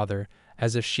of her father,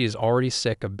 as if she is already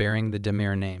sick of bearing the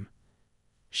Demir name.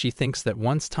 She thinks that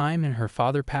once time and her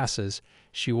father passes,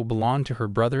 she will belong to her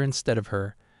brother instead of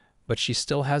her, but she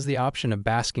still has the option of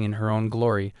basking in her own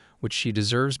glory, which she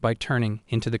deserves by turning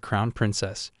into the crown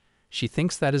princess. She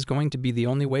thinks that is going to be the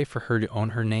only way for her to own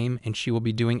her name, and she will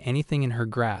be doing anything in her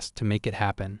grasp to make it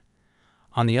happen.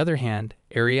 On the other hand,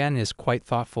 Ariadne is quite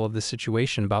thoughtful of the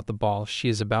situation about the ball she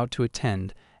is about to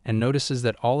attend, and notices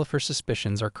that all of her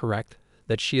suspicions are correct,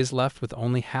 that she is left with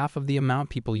only half of the amount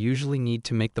people usually need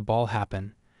to make the ball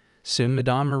happen. Soon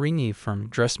Madame Marini from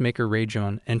dressmaker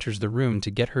Rajon enters the room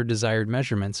to get her desired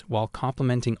measurements while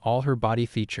complimenting all her body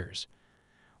features.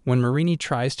 When Marini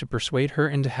tries to persuade her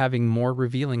into having more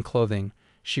revealing clothing,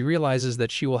 she realizes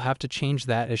that she will have to change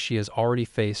that, as she has already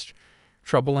faced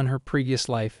trouble in her previous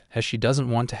life, as she doesn't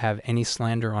want to have any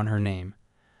slander on her name.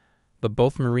 But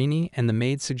both Marini and the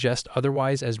maid suggest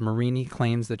otherwise, as Marini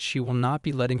claims that she will not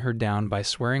be letting her down by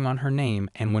swearing on her name,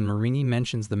 and when Marini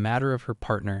mentions the matter of her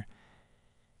partner,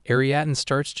 Ariadne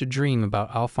starts to dream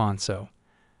about Alfonso.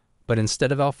 But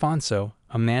instead of Alfonso,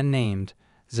 a man named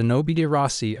Zanobi de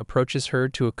Rossi approaches her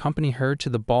to accompany her to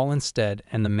the ball instead,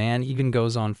 and the man even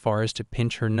goes on far as to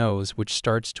pinch her nose, which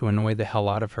starts to annoy the hell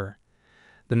out of her.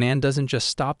 The man doesn't just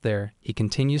stop there, he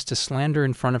continues to slander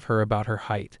in front of her about her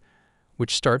height,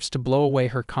 which starts to blow away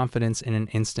her confidence in an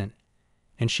instant,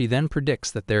 and she then predicts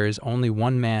that there is only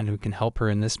one man who can help her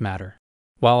in this matter.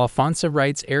 While Alfonso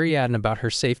writes Ariadne about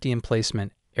her safety and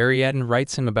placement, Ariadne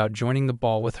writes him about joining the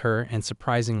ball with her, and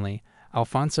surprisingly,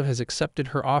 Alfonso has accepted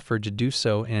her offer to do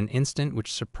so in an instant,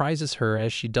 which surprises her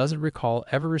as she doesn't recall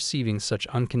ever receiving such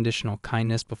unconditional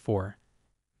kindness before.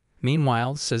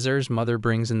 Meanwhile, Cesare's mother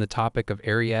brings in the topic of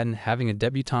Ariadne having a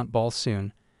debutante ball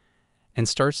soon, and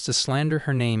starts to slander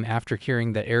her name after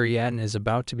hearing that Ariadne is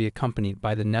about to be accompanied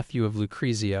by the nephew of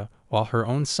Lucrezia, while her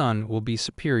own son will be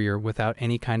superior without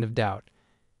any kind of doubt.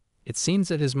 It seems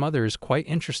that his mother is quite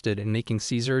interested in making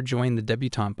Cesare join the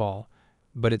debutante ball,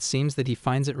 but it seems that he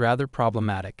finds it rather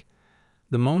problematic.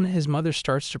 The moment his mother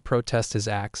starts to protest his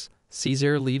acts,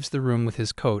 Cesare leaves the room with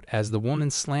his coat as the woman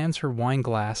slams her wine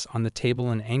glass on the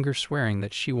table in anger, swearing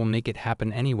that she will make it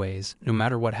happen anyways, no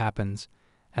matter what happens.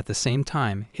 At the same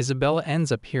time, Isabella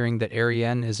ends up hearing that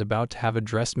Ariadne is about to have a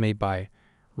dress made by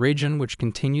Rajon, which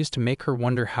continues to make her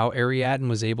wonder how Ariadne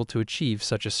was able to achieve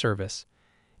such a service.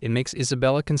 It makes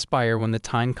Isabella conspire when the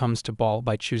time comes to ball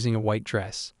by choosing a white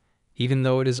dress, even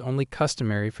though it is only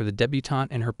customary for the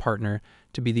debutante and her partner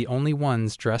to be the only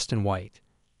ones dressed in white.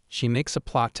 She makes a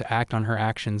plot to act on her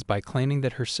actions by claiming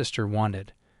that her sister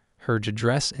wanted her to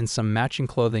dress in some matching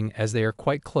clothing, as they are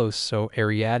quite close, so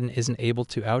Ariadne isn't able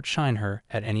to outshine her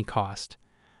at any cost.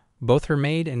 Both her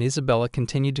maid and Isabella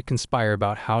continue to conspire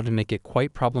about how to make it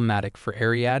quite problematic for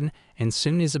Ariadne, and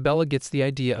soon Isabella gets the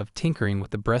idea of tinkering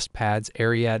with the breast pads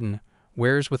Ariadne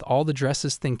wears with all the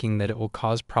dresses, thinking that it will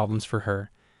cause problems for her.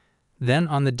 Then,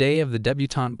 on the day of the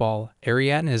debutante ball,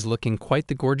 Ariadne is looking quite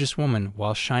the gorgeous woman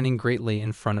while shining greatly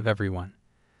in front of everyone.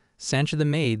 Sancha the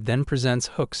maid then presents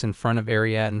hooks in front of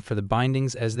Ariadne for the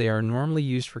bindings, as they are normally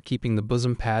used for keeping the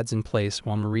bosom pads in place,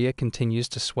 while Maria continues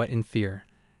to sweat in fear,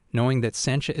 knowing that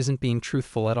Sancha isn't being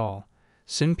truthful at all.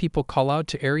 Soon people call out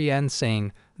to Ariadne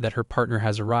saying that her partner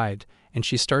has arrived, and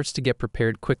she starts to get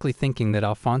prepared, quickly thinking that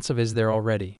Alfonso is there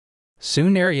already.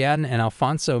 Soon Ariadne and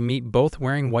Alfonso meet, both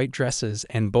wearing white dresses,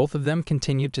 and both of them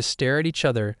continue to stare at each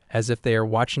other as if they are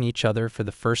watching each other for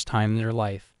the first time in their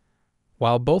life.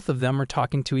 While both of them are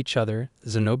talking to each other,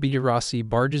 Zanobi de Rossi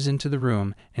barges into the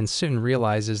room and soon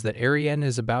realizes that Ariadne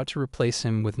is about to replace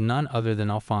him with none other than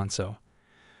Alfonso.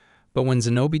 But when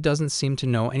Zanobi doesn't seem to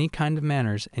know any kind of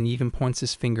manners and even points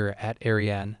his finger at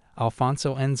Ariadne,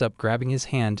 Alfonso ends up grabbing his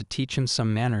hand to teach him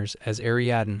some manners, as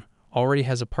Ariadne already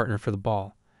has a partner for the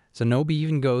ball. Zanobi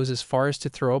even goes as far as to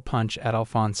throw a punch at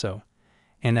Alfonso,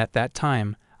 and at that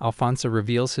time, Alfonso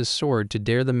reveals his sword to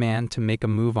dare the man to make a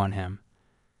move on him.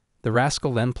 The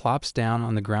rascal then plops down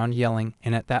on the ground yelling,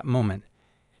 and at that moment,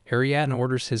 Ariadne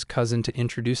orders his cousin to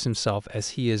introduce himself,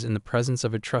 as he is in the presence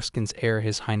of Etruscan's heir,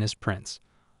 His Highness Prince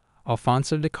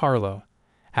Alfonso de Carlo.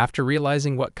 After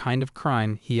realizing what kind of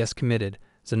crime he has committed,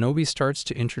 Zanobi starts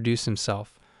to introduce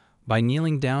himself by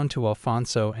kneeling down to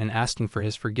Alfonso and asking for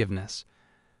his forgiveness.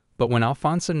 But when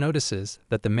Alfonso notices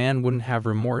that the man wouldn't have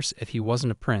remorse if he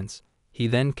wasn't a prince, he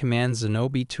then commands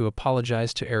Zanobi to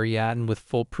apologize to Ariadne with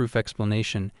full-proof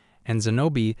explanation, and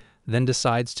Zanobi then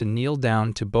decides to kneel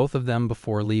down to both of them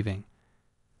before leaving.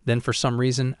 Then for some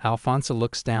reason, Alfonso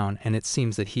looks down, and it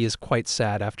seems that he is quite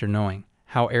sad after knowing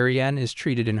how Ariadne is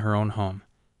treated in her own home.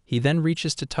 He then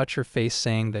reaches to touch her face,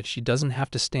 saying that she doesn't have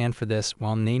to stand for this,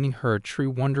 while naming her a true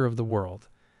wonder of the world.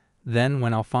 Then,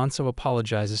 when Alfonso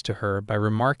apologizes to her by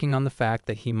remarking on the fact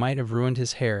that he might have ruined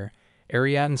his hair,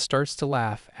 Ariadne starts to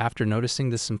laugh after noticing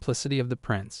the simplicity of the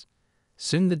prince.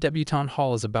 Soon the debutante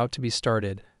hall is about to be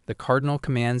started. The cardinal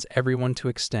commands everyone to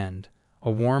extend a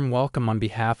warm welcome on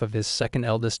behalf of his second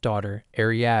eldest daughter,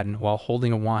 Ariadne, while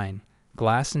holding a wine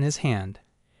glass in his hand.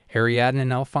 Ariadne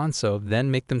and Alfonso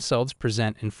then make themselves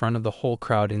present in front of the whole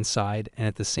crowd inside, and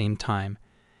at the same time,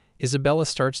 Isabella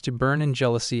starts to burn in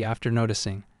jealousy after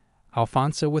noticing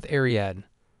Alfonso with Ariadne.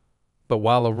 But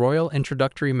while a royal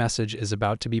introductory message is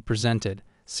about to be presented,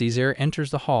 Cesare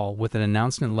enters the hall with an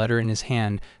announcement letter in his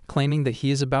hand, claiming that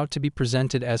he is about to be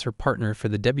presented as her partner for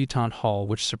the debutante hall,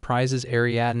 which surprises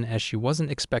Ariadne as she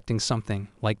wasn't expecting something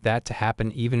like that to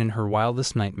happen even in her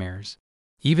wildest nightmares.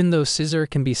 Even though Cesare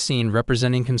can be seen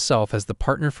representing himself as the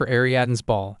partner for Ariadne's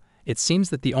ball, it seems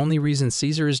that the only reason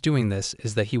Cesare is doing this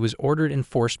is that he was ordered and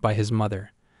forced by his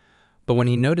mother. But when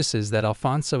he notices that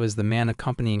Alfonso is the man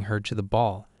accompanying her to the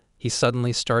ball, he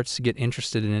suddenly starts to get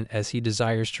interested in it as he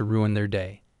desires to ruin their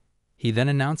day. He then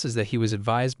announces that he was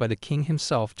advised by the king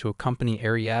himself to accompany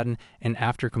Ariadne, and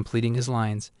after completing his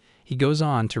lines, he goes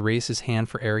on to raise his hand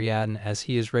for Ariadne as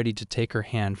he is ready to take her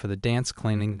hand for the dance,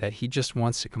 claiming that he just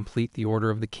wants to complete the order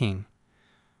of the king.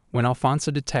 When Alfonso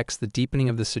detects the deepening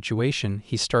of the situation,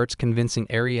 he starts convincing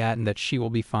Ariadne that she will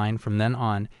be fine from then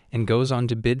on, and goes on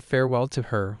to bid farewell to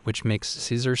her, which makes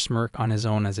Cesare smirk on his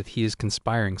own as if he is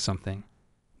conspiring something.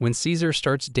 When Cesare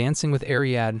starts dancing with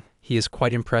Ariadne, he is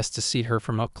quite impressed to see her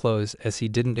from up close, as he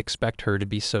didn't expect her to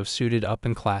be so suited up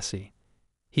and classy.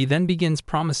 He then begins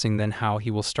promising then how he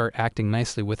will start acting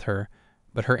nicely with her,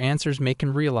 but her answers make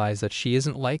him realize that she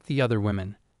isn't like the other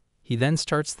women. He then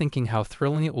starts thinking how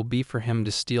thrilling it will be for him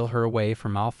to steal her away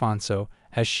from Alfonso,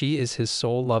 as she is his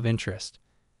sole love interest.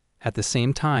 At the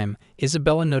same time,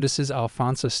 Isabella notices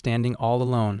Alfonso standing all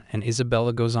alone, and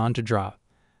Isabella goes on to drop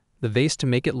the vase to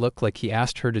make it look like he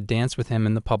asked her to dance with him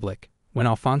in the public. When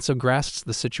Alfonso grasps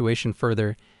the situation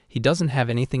further, he doesn't have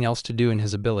anything else to do in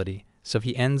his ability, so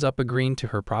he ends up agreeing to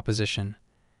her proposition.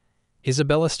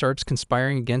 Isabella starts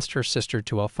conspiring against her sister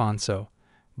to Alfonso,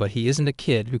 but he isn't a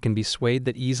kid who can be swayed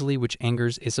that easily, which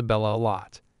angers Isabella a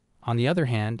lot. On the other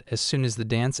hand, as soon as the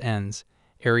dance ends,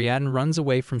 Ariadne runs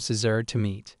away from Cesare to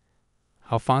meet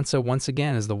Alfonso once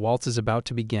again as the waltz is about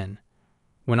to begin.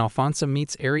 When Alfonso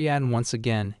meets Ariadne once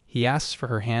again, he asks for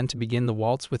her hand to begin the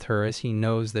waltz with her, as he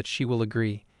knows that she will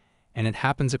agree, and it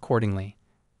happens accordingly.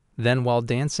 Then, while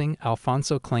dancing,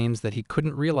 Alfonso claims that he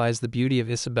couldn't realize the beauty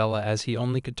of Isabella, as he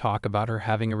only could talk about her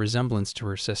having a resemblance to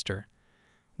her sister.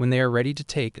 When they are ready to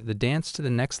take the dance to the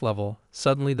next level,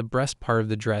 suddenly the breast part of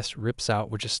the dress rips out,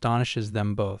 which astonishes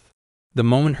them both. The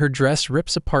moment her dress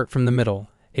rips apart from the middle,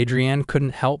 Ariadne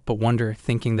couldn't help but wonder,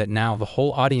 thinking that now the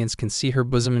whole audience can see her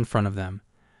bosom in front of them.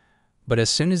 But as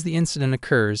soon as the incident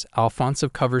occurs, Alfonso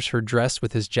covers her dress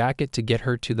with his jacket to get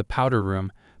her to the powder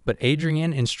room, but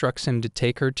Ariadne instructs him to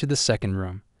take her to the second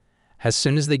room. As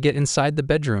soon as they get inside the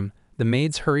bedroom, the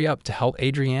maids hurry up to help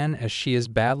Ariadne, as she is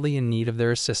badly in need of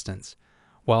their assistance.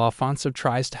 While Alfonso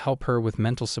tries to help her with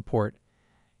mental support,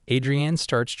 Ariadne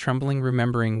starts trembling,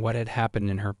 remembering what had happened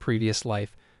in her previous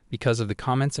life because of the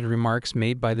comments and remarks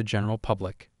made by the general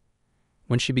public.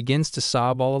 When she begins to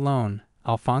sob all alone,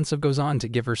 Alfonso goes on to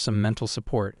give her some mental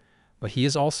support, but he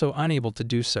is also unable to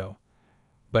do so.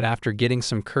 But after getting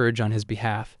some courage on his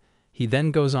behalf, he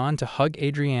then goes on to hug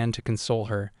Ariadne to console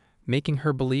her, making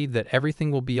her believe that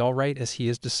everything will be all right as he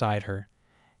is beside her.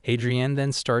 Ariadne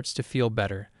then starts to feel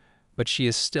better, but she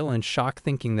is still in shock,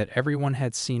 thinking that everyone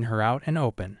had seen her out and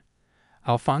open.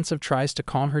 Alfonso tries to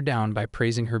calm her down by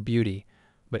praising her beauty,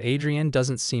 but Ariadne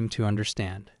doesn't seem to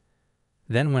understand.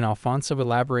 Then when Alfonso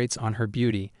elaborates on her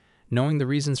beauty, knowing the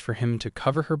reasons for him to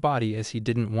cover her body as he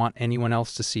didn't want anyone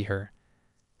else to see her,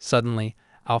 suddenly,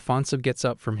 Alfonso gets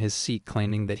up from his seat,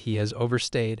 claiming that he has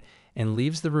overstayed, and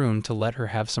leaves the room to let her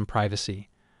have some privacy.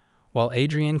 While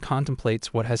Ariadne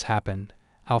contemplates what has happened,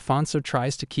 Alfonso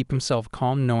tries to keep himself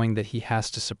calm, knowing that he has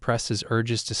to suppress his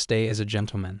urges to stay as a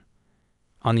gentleman.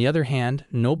 On the other hand,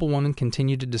 noblewomen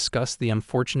continue to discuss the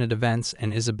unfortunate events,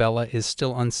 and Isabella is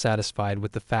still unsatisfied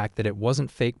with the fact that it wasn't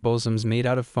fake bosoms made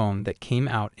out of foam that came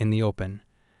out in the open.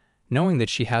 Knowing that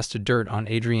she has to dirt on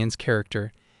Adrienne's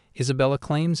character, Isabella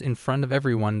claims in front of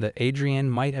everyone that Adrienne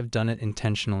might have done it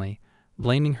intentionally,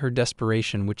 blaming her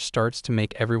desperation, which starts to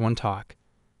make everyone talk.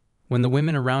 When the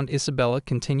women around Isabella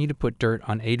continue to put dirt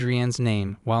on Adrienne's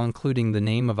name while including the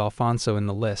name of Alfonso in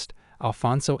the list,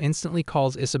 Alfonso instantly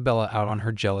calls Isabella out on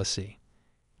her jealousy.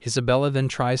 Isabella then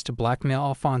tries to blackmail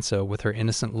Alfonso with her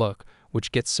innocent look,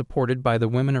 which gets supported by the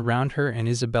women around her, and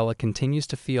Isabella continues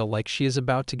to feel like she is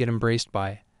about to get embraced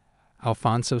by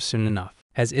Alfonso soon enough.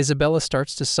 As Isabella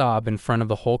starts to sob in front of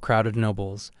the whole crowd of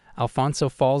nobles, Alfonso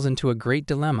falls into a great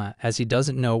dilemma as he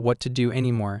doesn't know what to do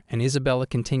anymore, and Isabella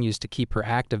continues to keep her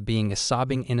act of being a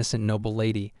sobbing innocent noble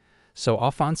lady, so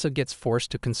Alfonso gets forced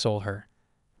to console her.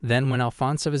 Then when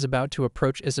Alfonso is about to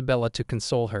approach Isabella to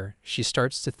console her, she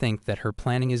starts to think that her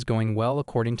planning is going well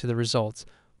according to the results,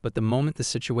 but the moment the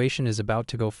situation is about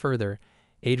to go further,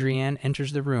 Adrienne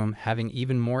enters the room having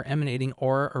even more emanating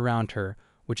aura around her,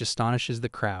 which astonishes the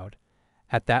crowd.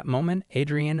 At that moment,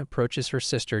 Adrienne approaches her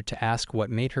sister to ask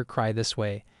what made her cry this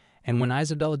way, and when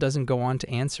Isabella doesn't go on to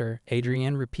answer,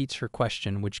 Adrienne repeats her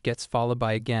question, which gets followed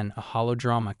by again a hollow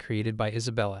drama created by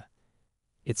Isabella.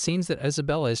 It seems that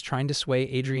Isabella is trying to sway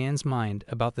Adrienne's mind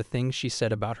about the things she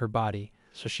said about her body,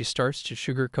 so she starts to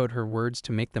sugarcoat her words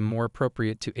to make them more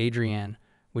appropriate to Adrienne,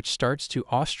 which starts to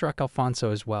awestruck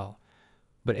Alfonso as well.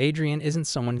 But Adrienne isn't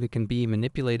someone who can be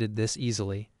manipulated this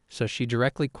easily, so she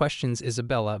directly questions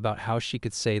Isabella about how she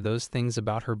could say those things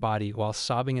about her body while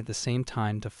sobbing at the same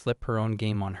time to flip her own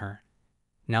game on her.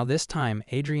 Now this time,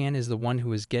 Adrienne is the one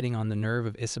who is getting on the nerve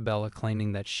of Isabella,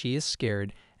 claiming that she is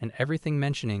scared and everything,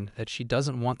 mentioning that she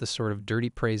doesn't want the sort of dirty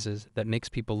praises that makes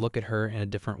people look at her in a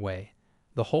different way.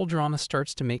 The whole drama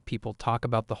starts to make people talk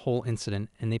about the whole incident,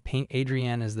 and they paint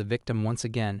Adrienne as the victim once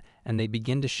again, and they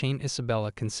begin to shame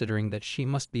Isabella, considering that she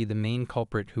must be the main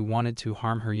culprit who wanted to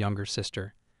harm her younger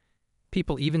sister.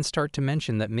 People even start to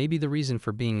mention that maybe the reason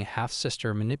for being a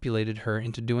half-sister manipulated her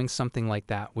into doing something like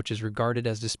that, which is regarded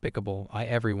as despicable by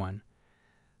everyone.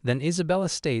 Then Isabella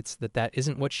states that that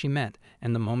isn't what she meant,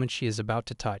 and the moment she is about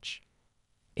to touch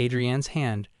Adrienne's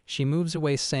hand, she moves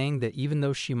away, saying that even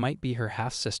though she might be her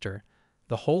half-sister,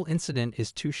 the whole incident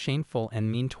is too shameful and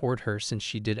mean toward her, since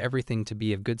she did everything to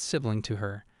be a good sibling to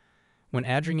her. When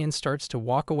Adrienne starts to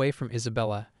walk away from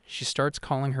Isabella, she starts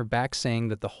calling her back, saying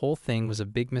that the whole thing was a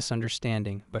big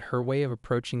misunderstanding, but her way of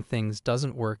approaching things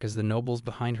doesn't work as the nobles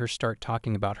behind her start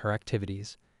talking about her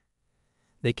activities.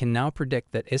 They can now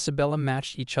predict that Isabella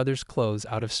matched each other's clothes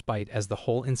out of spite, as the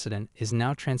whole incident is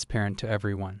now transparent to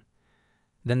everyone.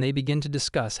 Then they begin to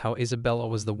discuss how Isabella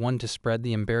was the one to spread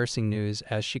the embarrassing news,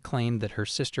 as she claimed that her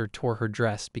sister tore her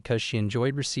dress because she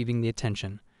enjoyed receiving the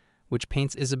attention, which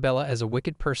paints Isabella as a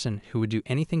wicked person who would do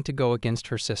anything to go against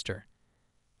her sister.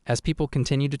 As people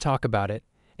continue to talk about it,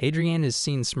 Adrienne is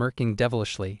seen smirking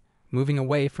devilishly, moving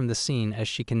away from the scene, as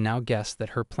she can now guess that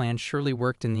her plan surely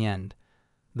worked in the end.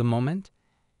 The moment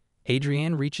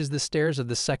Adrienne reaches the stairs of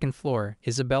the second floor,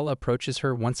 Isabella approaches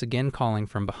her once again, calling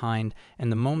from behind,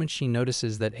 and the moment she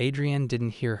notices that Adrienne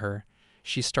didn't hear her,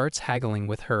 she starts haggling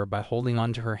with her by holding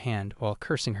onto her hand while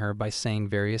cursing her by saying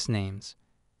various names.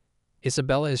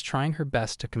 Isabella is trying her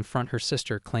best to confront her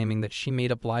sister, claiming that she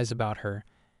made up lies about her,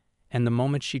 and the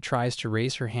moment she tries to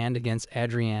raise her hand against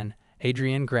Adrienne,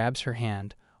 Adrienne grabs her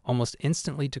hand, almost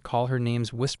instantly, to call her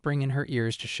names, whispering in her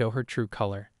ears to show her true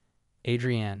color.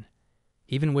 Adrienne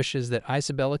even wishes that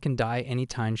Isabella can die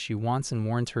anytime she wants, and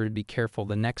warns her to be careful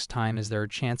the next time, as there are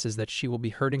chances that she will be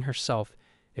hurting herself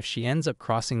if she ends up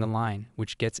crossing the line,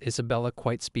 which gets Isabella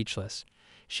quite speechless.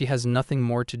 She has nothing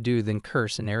more to do than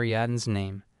curse in Ariadne's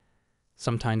name.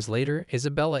 Sometimes later,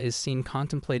 Isabella is seen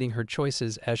contemplating her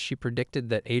choices, as she predicted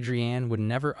that Adrienne would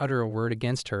never utter a word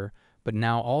against her, but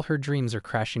now all her dreams are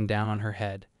crashing down on her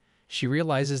head. She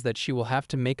realizes that she will have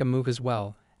to make a move as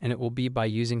well, and it will be by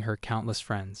using her countless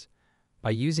friends.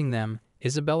 By using them,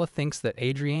 Isabella thinks that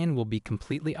Adrienne will be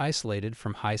completely isolated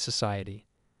from high society.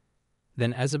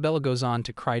 Then Isabella goes on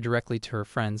to cry directly to her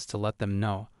friends to let them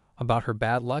know about her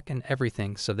bad luck and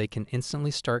everything, so they can instantly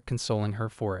start consoling her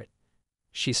for it.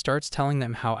 She starts telling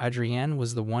them how Adrienne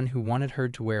was the one who wanted her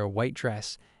to wear a white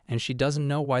dress, and she doesn't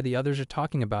know why the others are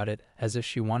talking about it, as if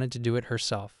she wanted to do it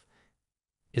herself.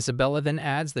 Isabella then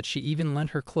adds that she even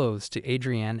lent her clothes to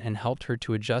Adrienne and helped her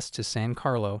to adjust to San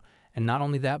Carlo, and not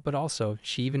only that, but also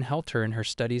she even helped her in her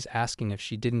studies, asking if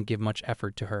she didn't give much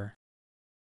effort to her.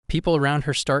 People around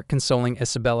her start consoling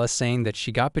Isabella, saying that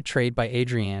she got betrayed by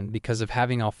Adrienne because of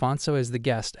having Alfonso as the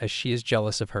guest, as she is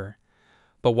jealous of her.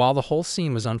 But while the whole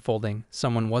scene was unfolding,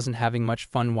 someone wasn't having much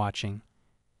fun watching.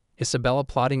 Isabella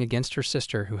plotting against her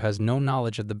sister who has no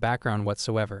knowledge of the background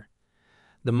whatsoever.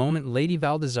 The moment Lady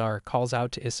Baldassare calls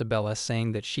out to Isabella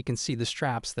saying that she can see the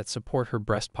straps that support her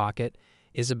breast pocket,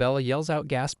 Isabella yells out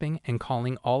gasping and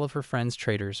calling all of her friends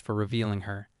traitors for revealing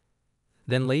her.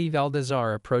 Then Lady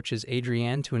Baldassare approaches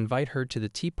Adrienne to invite her to the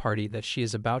tea party that she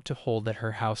is about to hold at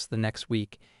her house the next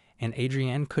week, and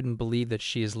Adrienne couldn't believe that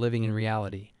she is living in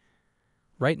reality.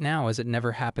 Right now, as it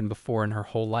never happened before in her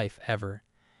whole life ever.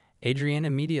 Adrienne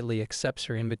immediately accepts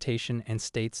her invitation and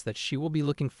states that she will be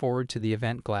looking forward to the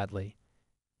event gladly.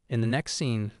 In the next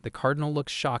scene, the cardinal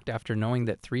looks shocked after knowing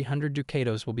that 300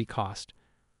 ducatos will be cost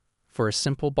for a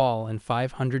simple ball and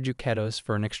 500 ducatos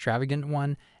for an extravagant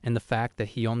one, and the fact that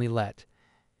he only let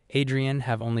Adrienne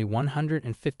have only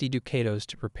 150 ducatos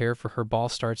to prepare for her ball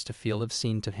starts to feel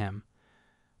obscene to him.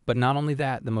 But not only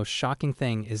that, the most shocking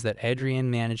thing is that Adrienne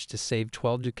managed to save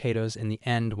 12 ducatos in the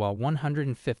end, while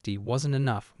 150 wasn't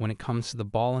enough when it comes to the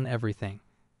ball and everything.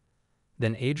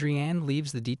 Then Adrienne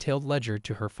leaves the detailed ledger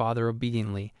to her father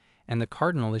obediently, and the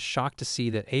cardinal is shocked to see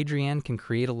that Adrienne can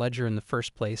create a ledger in the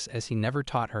first place, as he never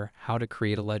taught her how to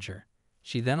create a ledger.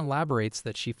 She then elaborates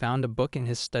that she found a book in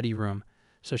his study room,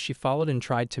 so she followed and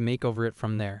tried to make over it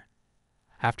from there.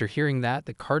 After hearing that,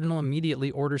 the cardinal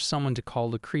immediately orders someone to call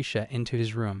Lucretia into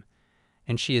his room,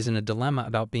 and she is in a dilemma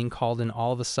about being called in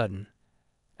all of a sudden.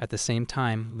 At the same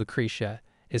time, Lucretia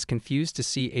is confused to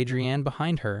see Adrienne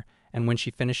behind her, and when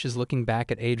she finishes looking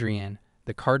back at Adrienne,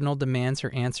 the cardinal demands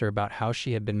her answer about how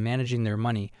she had been managing their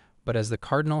money, but as the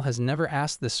cardinal has never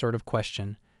asked this sort of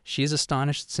question, she is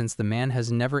astonished since the man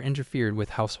has never interfered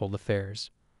with household affairs.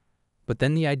 But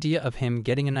then the idea of him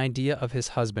getting an idea of his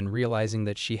husband realizing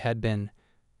that she had been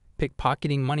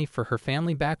pickpocketing money for her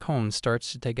family back home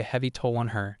starts to take a heavy toll on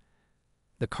her.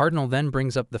 The cardinal then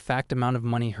brings up the fact amount of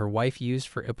money her wife used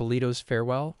for Ippolito's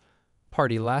farewell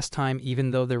party last time,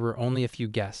 even though there were only a few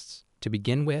guests. To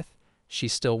begin with, she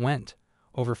still went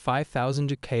over 5,000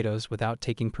 ducatos without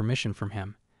taking permission from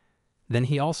him. Then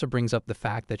he also brings up the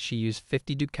fact that she used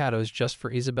 50 ducatos just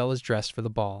for Isabella's dress for the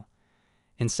ball.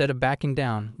 Instead of backing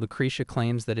down, Lucretia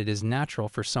claims that it is natural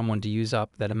for someone to use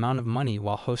up that amount of money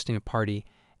while hosting a party,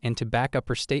 and to back up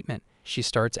her statement, she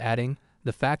starts adding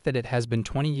the fact that it has been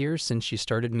 20 years since she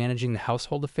started managing the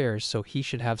household affairs, so he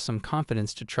should have some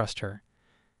confidence to trust her.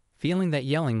 Feeling that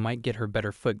yelling might get her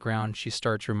better foot ground, she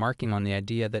starts remarking on the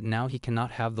idea that now he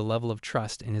cannot have the level of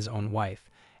trust in his own wife,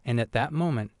 and at that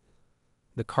moment,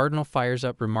 the cardinal fires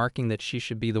up, remarking that she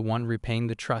should be the one repaying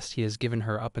the trust he has given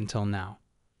her up until now.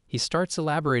 He starts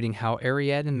elaborating how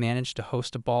Ariadne managed to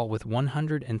host a ball with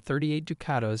 138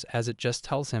 ducatos, as it just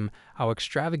tells him how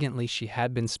extravagantly she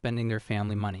had been spending their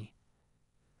family money.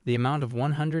 The amount of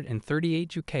 138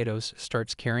 ducatos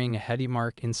starts carrying a heavy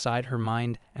mark inside her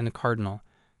mind, and the cardinal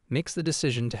makes the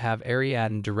decision to have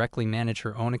Ariadne directly manage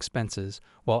her own expenses,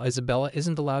 while Isabella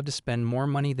isn't allowed to spend more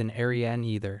money than Ariadne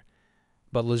either.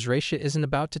 But Lucretia isn't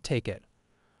about to take it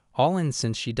all in,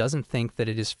 since she doesn't think that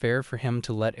it is fair for him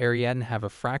to let Ariadne have a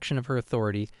fraction of her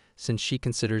authority, since she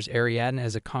considers Ariadne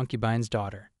as a concubine's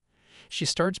daughter. She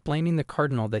starts blaming the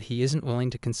cardinal that he isn't willing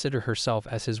to consider herself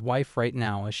as his wife right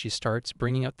now, as she starts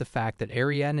bringing up the fact that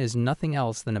Ariadne is nothing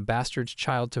else than a bastard's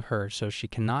child to her, so she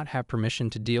cannot have permission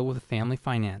to deal with family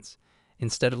finance.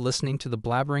 Instead of listening to the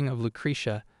blabbering of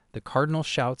Lucretia, the cardinal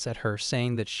shouts at her,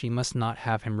 saying that she must not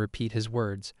have him repeat his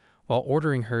words, while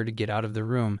ordering her to get out of the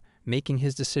room, making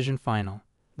his decision final.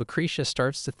 Lucretia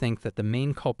starts to think that the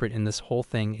main culprit in this whole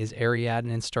thing is Ariadne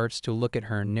and starts to look at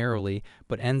her narrowly,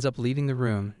 but ends up leaving the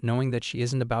room, knowing that she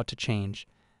isn't about to change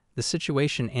the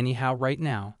situation anyhow right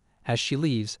now. As she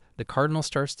leaves, the cardinal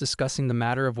starts discussing the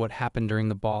matter of what happened during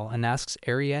the ball and asks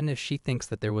Ariadne if she thinks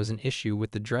that there was an issue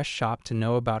with the dress shop to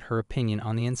know about her opinion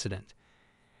on the incident.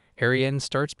 Ariadne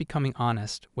starts becoming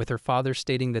honest, with her father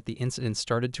stating that the incident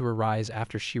started to arise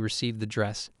after she received the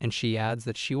dress, and she adds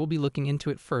that she will be looking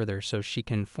into it further so she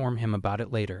can inform him about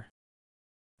it later.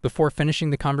 Before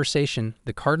finishing the conversation,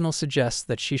 the cardinal suggests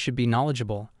that she should be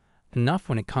knowledgeable enough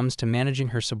when it comes to managing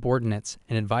her subordinates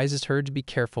and advises her to be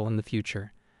careful in the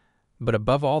future. But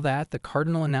above all that, the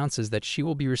cardinal announces that she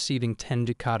will be receiving 10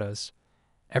 ducatos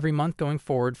every month going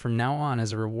forward from now on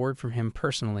as a reward from him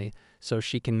personally, so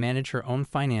she can manage her own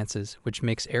finances, which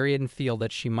makes Ariadne feel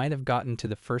that she might have gotten to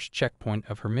the first checkpoint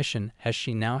of her mission, as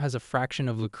she now has a fraction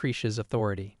of Lucretia's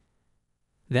authority.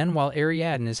 Then, while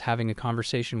Ariadne is having a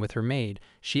conversation with her maid,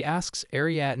 she asks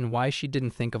Ariadne why she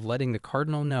didn't think of letting the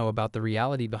cardinal know about the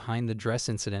reality behind the dress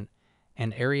incident,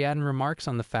 and Ariadne remarks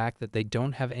on the fact that they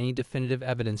don't have any definitive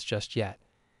evidence just yet.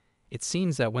 It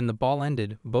seems that when the ball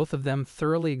ended, both of them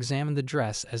thoroughly examined the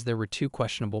dress, as there were two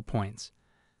questionable points.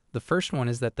 The first one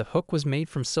is that the hook was made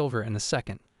from silver, and the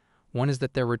second one is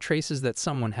that there were traces that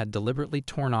someone had deliberately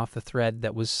torn off the thread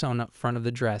that was sewn up front of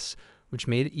the dress, which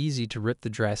made it easy to rip the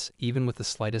dress even with the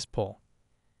slightest pull.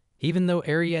 Even though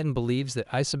Ariadne believes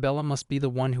that Isabella must be the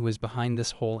one who is behind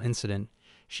this whole incident,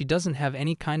 she doesn't have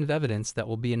any kind of evidence that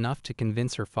will be enough to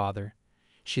convince her father.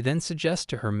 She then suggests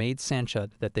to her maid Sancha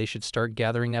that they should start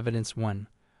gathering evidence one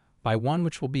by one,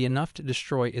 which will be enough to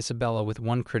destroy Isabella with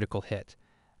one critical hit.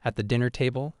 At the dinner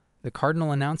table, the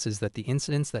cardinal announces that the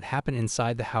incidents that happen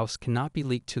inside the house cannot be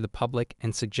leaked to the public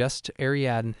and suggests to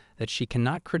Ariadne that she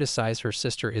cannot criticize her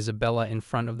sister Isabella in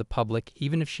front of the public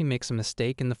even if she makes a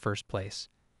mistake in the first place.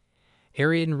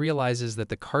 Ariadne realizes that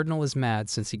the cardinal is mad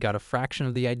since he got a fraction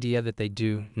of the idea that they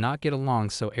do not get along,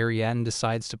 so Ariadne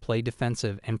decides to play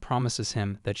defensive and promises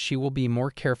him that she will be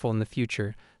more careful in the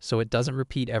future so it doesn't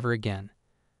repeat ever again.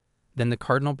 Then the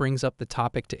cardinal brings up the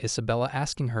topic to Isabella,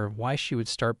 asking her why she would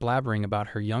start blabbering about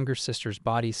her younger sister's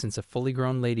body, since a fully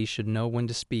grown lady should know when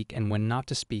to speak and when not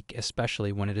to speak,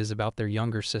 especially when it is about their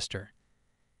younger sister.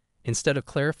 Instead of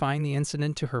clarifying the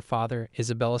incident to her father,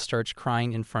 Isabella starts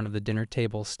crying in front of the dinner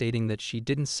table, stating that she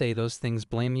didn't say those things,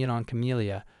 blaming it on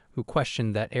Camelia, who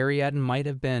questioned that Ariadne might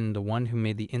have been the one who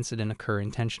made the incident occur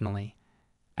intentionally.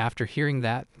 After hearing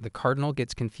that, the cardinal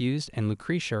gets confused and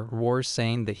Lucretia roars,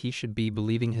 saying that he should be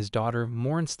believing his daughter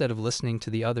more instead of listening to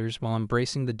the others while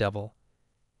embracing the devil,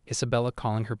 Isabella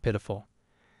calling her pitiful.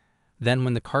 Then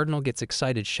when the cardinal gets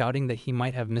excited, shouting that he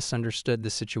might have misunderstood the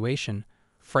situation,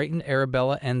 frightened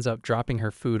Arabella ends up dropping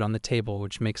her food on the table,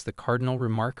 which makes the cardinal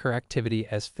remark her activity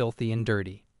as filthy and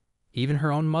dirty. Even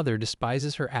her own mother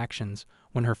despises her actions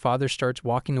when her father starts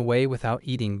walking away without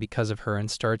eating because of her and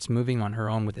starts moving on her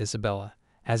own with Isabella.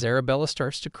 As Arabella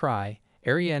starts to cry,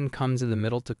 Ariadne comes in the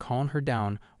middle to calm her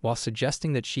down while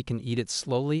suggesting that she can eat it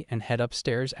slowly and head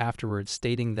upstairs afterwards,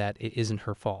 stating that it isn't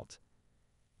her fault.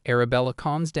 Arabella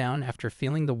calms down after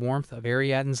feeling the warmth of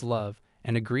Ariadne's love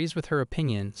and agrees with her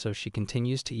opinion, so she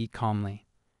continues to eat calmly.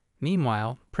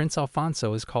 Meanwhile, Prince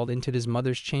Alfonso is called into his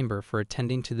mother's chamber for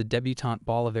attending to the debutante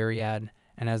ball of Ariadne,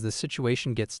 and as the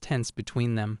situation gets tense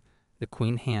between them, the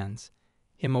queen hands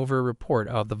him over a report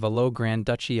of the Valois Grand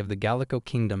Duchy of the Gallico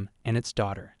Kingdom and its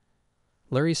daughter,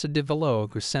 Larissa de Valois,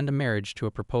 who sent a marriage to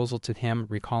a proposal to him,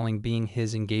 recalling being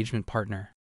his engagement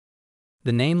partner.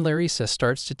 The name Larissa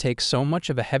starts to take so much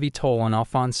of a heavy toll on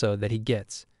Alfonso that he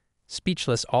gets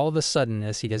speechless all of a sudden,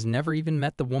 as he has never even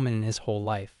met the woman in his whole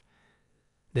life.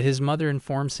 His mother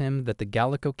informs him that the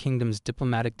Gallico Kingdom's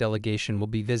diplomatic delegation will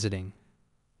be visiting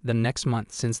them next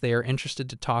month, since they are interested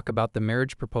to talk about the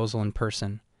marriage proposal in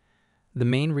person. The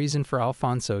main reason for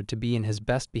Alfonso to be in his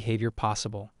best behavior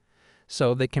possible,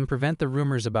 so they can prevent the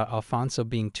rumors about Alfonso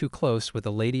being too close with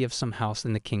a lady of some house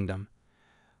in the kingdom.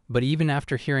 But even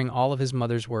after hearing all of his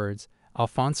mother's words,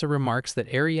 Alfonso remarks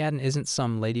that Ariadne isn't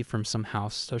some lady from some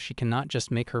house, so she cannot just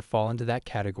make her fall into that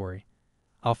category.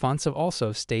 Alfonso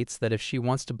also states that if she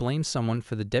wants to blame someone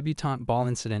for the debutante ball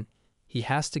incident, he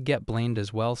has to get blamed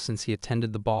as well, since he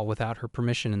attended the ball without her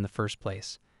permission in the first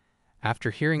place.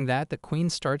 After hearing that, the queen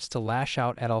starts to lash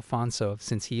out at Alfonso,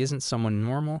 since he isn't someone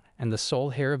normal and the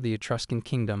sole heir of the Etruscan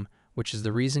Kingdom, which is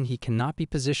the reason he cannot be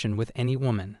positioned with any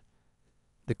woman.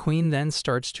 The queen then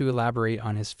starts to elaborate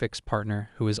on his fixed partner,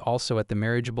 who is also at the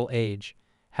marriageable age,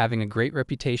 having a great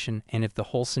reputation, and if the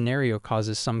whole scenario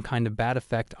causes some kind of bad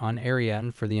effect on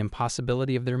Ariadne for the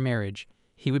impossibility of their marriage,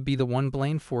 he would be the one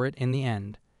blamed for it in the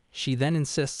end. She then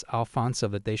insists Alfonso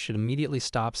that they should immediately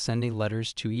stop sending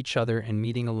letters to each other and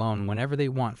meeting alone whenever they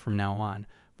want from now on,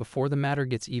 before the matter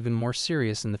gets even more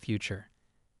serious in the future.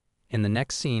 In the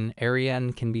next scene,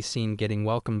 Ariadne can be seen getting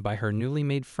welcomed by her newly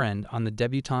made friend on the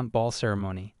debutante ball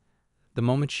ceremony. The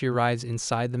moment she arrives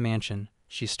inside the mansion,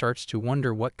 she starts to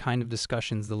wonder what kind of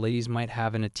discussions the ladies might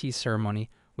have in a tea ceremony,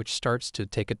 which starts to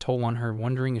take a toll on her,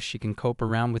 wondering if she can cope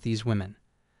around with these women.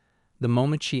 The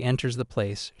moment she enters the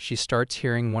place, she starts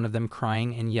hearing one of them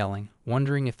crying and yelling,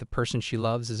 wondering if the person she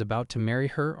loves is about to marry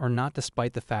her or not,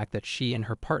 despite the fact that she and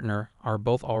her partner are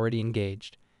both already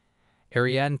engaged.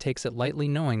 Ariadne takes it lightly,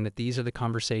 knowing that these are the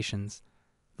conversations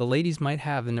the ladies might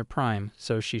have in their prime,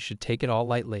 so she should take it all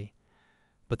lightly.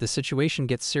 But the situation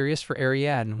gets serious for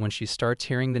Ariadne when she starts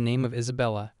hearing the name of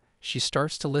Isabella. She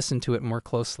starts to listen to it more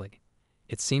closely.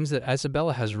 It seems that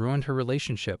Isabella has ruined her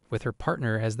relationship with her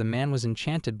partner, as the man was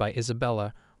enchanted by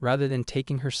Isabella rather than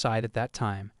taking her side at that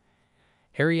time.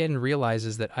 Ariadne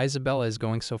realizes that Isabella is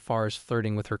going so far as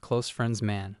flirting with her close friend's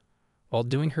man, while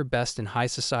doing her best in high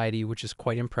society, which is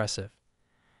quite impressive.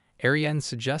 Ariadne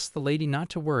suggests the lady not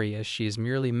to worry, as she is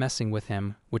merely messing with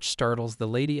him, which startles the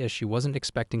lady, as she wasn't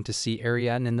expecting to see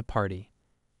Ariadne in the party.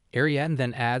 Ariadne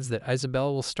then adds that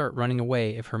Isabella will start running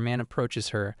away if her man approaches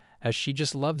her, as she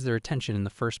just loves their attention in the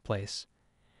first place.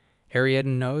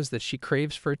 Ariadne knows that she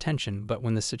craves for attention, but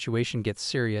when the situation gets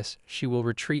serious, she will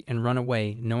retreat and run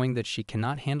away, knowing that she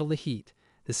cannot handle the heat.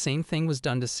 The same thing was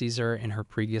done to Cesare in her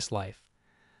previous life.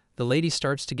 The lady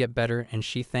starts to get better, and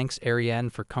she thanks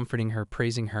Ariadne for comforting her,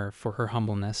 praising her for her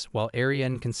humbleness, while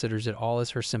Ariadne considers it all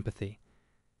as her sympathy.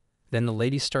 Then the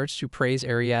lady starts to praise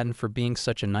Ariadne for being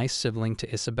such a nice sibling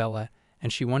to Isabella,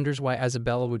 and she wonders why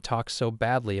Isabella would talk so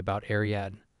badly about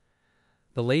Ariadne.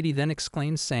 The lady then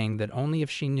exclaims, saying that only if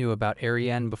she knew about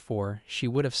Ariadne before, she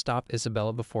would have stopped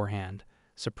Isabella beforehand.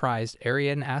 Surprised,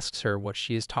 Ariadne asks her what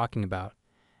she is talking about,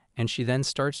 and she then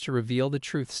starts to reveal the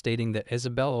truth, stating that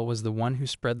Isabella was the one who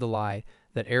spread the lie,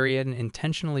 that Ariadne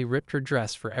intentionally ripped her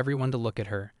dress for everyone to look at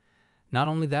her. Not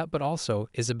only that, but also,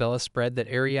 Isabella spread that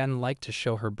Ariadne liked to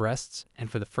show her breasts, and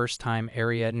for the first time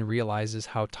Ariadne realizes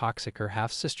how toxic her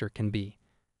half-sister can be.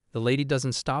 The lady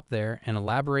doesn't stop there and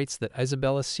elaborates that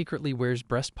Isabella secretly wears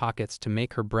breast pockets to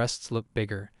make her breasts look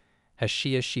bigger, as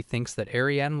she thinks that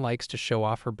Ariadne likes to show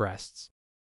off her breasts.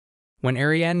 When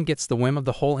Ariadne gets the whim of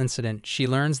the whole incident, she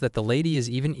learns that the lady is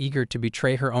even eager to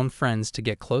betray her own friends to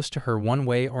get close to her one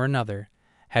way or another.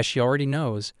 As she already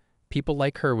knows, people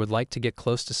like her would like to get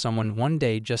close to someone one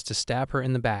day just to stab her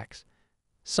in the back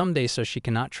someday, so she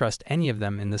cannot trust any of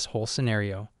them in this whole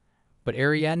scenario. But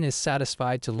Ariadne is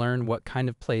satisfied to learn what kind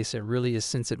of place it really is,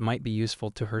 since it might be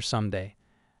useful to her someday.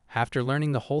 After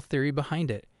learning the whole theory behind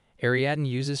it, Ariadne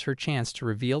uses her chance to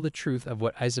reveal the truth of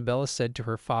what Isabella said to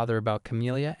her father about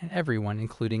Camelia, and everyone,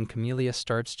 including Camelia,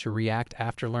 starts to react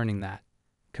after learning that.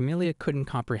 Camelia couldn't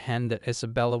comprehend that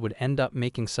Isabella would end up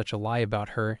making such a lie about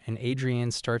her, and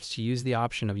Adrienne starts to use the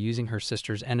option of using her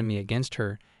sister's enemy against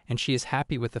her, and she is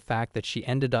happy with the fact that she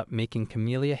ended up making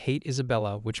Camelia hate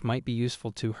Isabella, which might be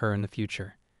useful to her in the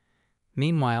future.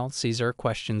 Meanwhile, Cesare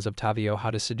questions Ottavio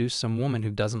how to seduce some woman who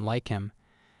doesn't like him,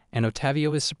 and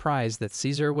Ottavio is surprised that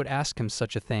Cesare would ask him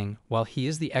such a thing, while he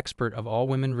is the expert of all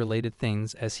women-related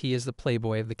things, as he is the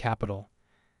playboy of the capital.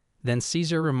 Then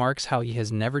Cesare remarks how he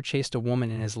has never chased a woman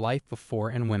in his life before,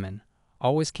 and women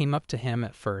always came up to him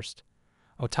at first.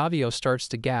 Ottavio starts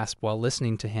to gasp while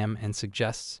listening to him and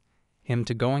suggests him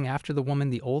to going after the woman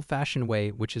the old-fashioned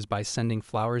way, which is by sending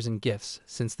flowers and gifts,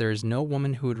 since there is no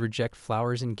woman who would reject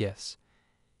flowers and gifts.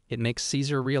 It makes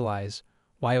Cesare realize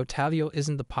why Ottavio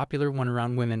isn't the popular one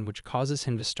around women, which causes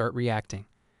him to start reacting.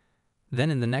 Then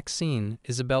in the next scene,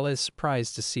 Isabella is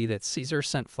surprised to see that Cesare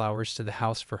sent flowers to the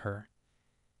house for her.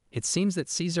 It seems that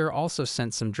Cesare also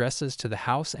sent some dresses to the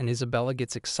house, and Isabella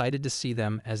gets excited to see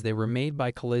them, as they were made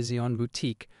by Collezione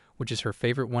Boutique, which is her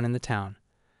favorite one in the town.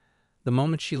 The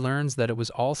moment she learns that it was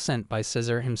all sent by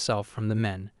Cesare himself from the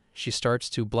men, she starts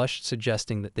to blush,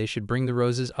 suggesting that they should bring the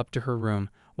roses up to her room,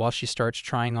 while she starts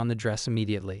trying on the dress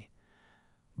immediately.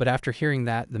 But after hearing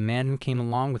that, the man who came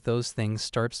along with those things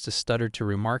starts to stutter to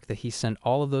remark that he sent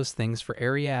all of those things for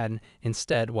Ariadne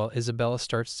instead, while Isabella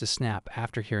starts to snap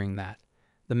after hearing that.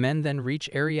 The men then reach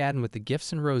Ariadne with the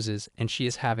gifts and roses, and she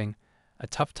is having a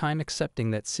tough time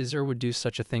accepting that Cesare would do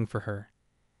such a thing for her.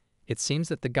 It seems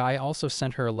that the guy also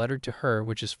sent her a letter to her,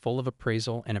 which is full of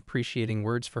appraisal and appreciating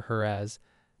words for her, as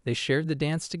they shared the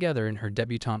dance together in her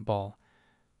debutante ball.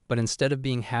 But instead of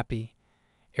being happy,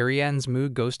 Ariadne's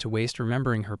mood goes to waste,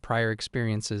 remembering her prior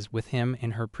experiences with him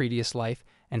in her previous life,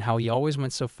 and how he always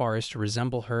went so far as to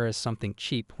resemble her as something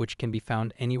cheap which can be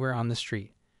found anywhere on the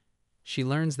street. She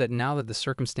learns that now that the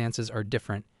circumstances are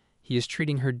different, he is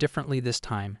treating her differently this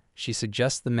time. She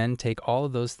suggests the men take all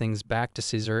of those things back to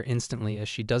Cesare instantly, as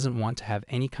she doesn't want to have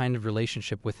any kind of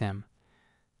relationship with him.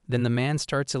 Then the man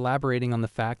starts elaborating on the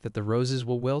fact that the roses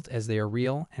will wilt as they are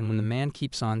real, and when the man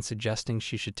keeps on suggesting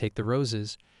she should take the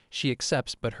roses, she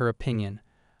accepts, but her opinion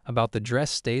about the dress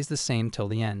stays the same till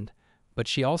the end. But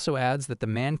she also adds that the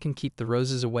man can keep the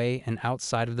roses away and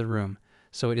outside of the room,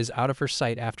 so it is out of her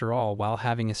sight after all, while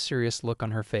having a serious look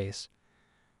on her face.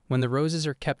 When the roses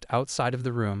are kept outside of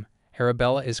the room,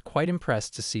 Arabella is quite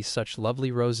impressed to see such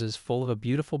lovely roses full of a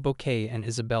beautiful bouquet, and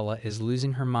Isabella is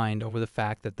losing her mind over the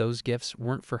fact that those gifts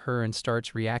weren't for her and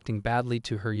starts reacting badly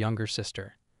to her younger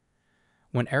sister.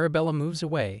 When Arabella moves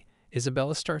away,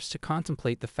 Isabella starts to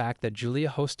contemplate the fact that Julia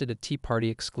hosted a tea party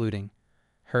excluding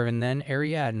her, and then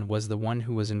Ariadne was the one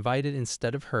who was invited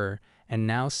instead of her, and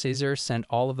now Cesare sent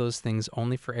all of those things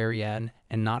only for Ariadne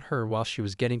and not her, while she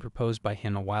was getting proposed by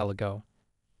him a while ago.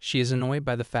 She is annoyed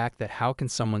by the fact that how can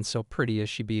someone so pretty as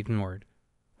she be ignored,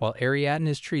 while Ariadne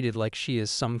is treated like she is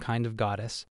some kind of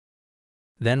goddess.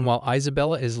 Then, while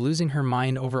Isabella is losing her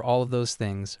mind over all of those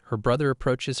things, her brother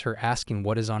approaches her asking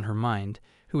what is on her mind,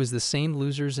 who is the same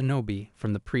loser Zenobi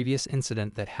from the previous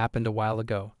incident that happened a while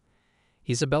ago.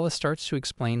 Isabella starts to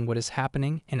explain what is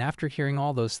happening, and after hearing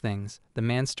all those things, the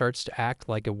man starts to act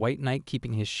like a white knight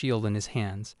keeping his shield in his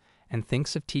hands, and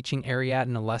thinks of teaching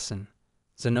Ariadne a lesson.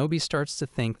 Zenobia starts to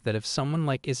think that if someone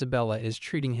like Isabella is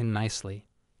treating him nicely,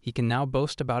 he can now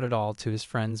boast about it all to his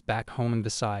friends back home, and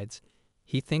besides,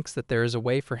 he thinks that there is a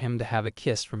way for him to have a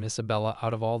kiss from Isabella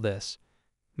out of all this.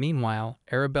 Meanwhile,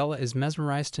 Arabella is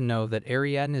mesmerized to know that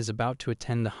Ariadne is about to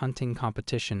attend the hunting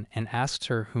competition and asks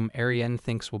her whom Ariadne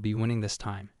thinks will be winning this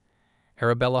time.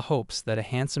 Arabella hopes that a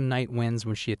handsome knight wins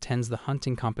when she attends the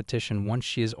hunting competition once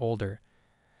she is older,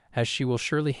 as she will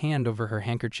surely hand over her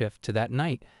handkerchief to that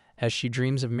knight, as she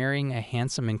dreams of marrying a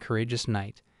handsome and courageous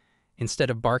knight.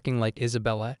 Instead of barking like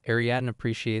Isabella, Ariadne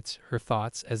appreciates her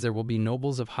thoughts, as there will be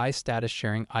nobles of high status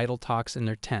sharing idle talks in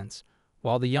their tents,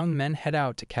 while the young men head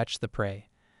out to catch the prey.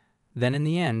 Then in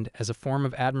the end, as a form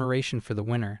of admiration for the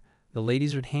winner, the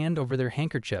ladies would hand over their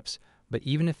handkerchiefs, but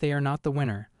even if they are not the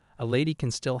winner, a lady can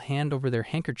still hand over their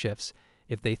handkerchiefs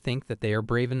if they think that they are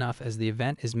brave enough, as the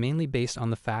event is mainly based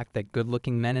on the fact that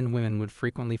good-looking men and women would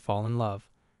frequently fall in love.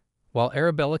 While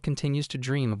Arabella continues to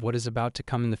dream of what is about to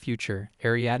come in the future,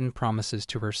 Ariadne promises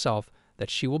to herself that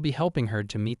she will be helping her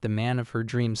to meet the man of her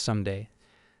dreams someday,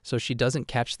 so she doesn't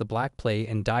catch the Black Plague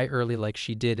and die early like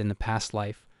she did in the past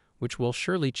life, which will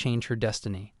surely change her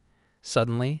destiny.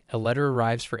 Suddenly, a letter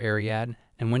arrives for Ariadne,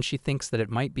 and when she thinks that it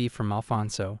might be from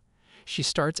Alfonso, she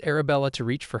starts Arabella to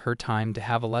reach for her time to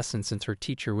have a lesson, since her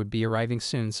teacher would be arriving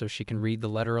soon so she can read the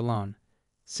letter alone.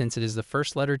 Since it is the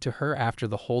first letter to her after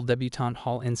the whole debutante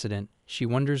hall incident, she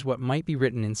wonders what might be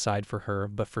written inside for her,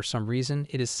 but for some reason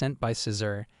it is sent by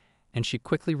Cesare, and she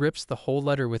quickly rips the whole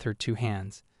letter with her two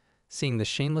hands. Seeing the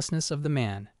shamelessness of the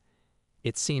man,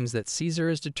 it seems that Caesar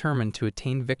is determined to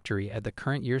attain victory at the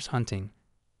current year's hunting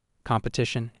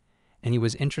competition, and he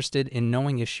was interested in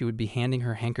knowing if she would be handing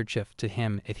her handkerchief to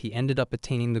him if he ended up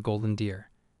attaining the golden deer.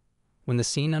 When the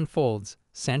scene unfolds,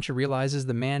 Sancha realizes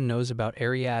the man knows about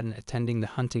Ariadne attending the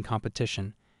hunting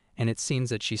competition, and it seems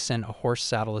that she sent a horse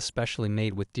saddle especially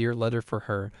made with deer leather for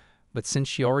her, but since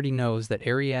she already knows that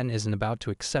Ariadne isn't about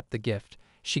to accept the gift,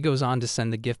 she goes on to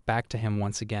send the gift back to him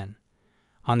once again.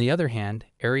 On the other hand,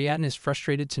 Ariadne is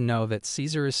frustrated to know that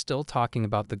Caesar is still talking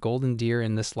about the golden deer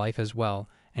in this life as well,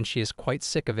 and she is quite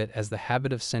sick of it, as the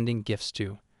habit of sending gifts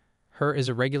to her is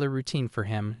a regular routine for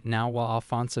him now, while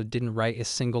Alfonso didn't write a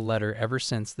single letter ever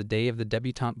since the day of the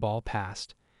debutante ball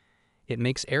passed. It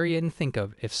makes Ariadne think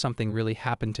of if something really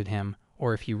happened to him,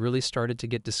 or if he really started to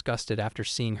get disgusted after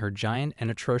seeing her giant and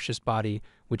atrocious body,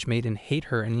 which made him hate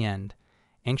her in the end.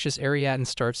 Anxious Ariadne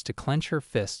starts to clench her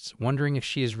fists, wondering if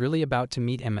she is really about to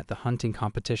meet him at the hunting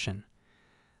competition.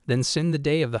 Then soon the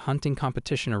day of the hunting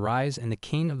competition arrives, and the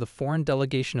king of the foreign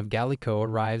delegation of Gallico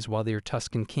arrives, while the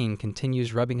Etruscan king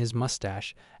continues rubbing his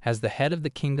mustache, as the head of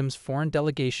the kingdom's foreign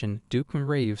delegation, Duke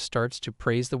Marayu, starts to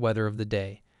praise the weather of the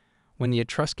day. When the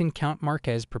Etruscan Count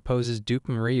Marquez proposes Duke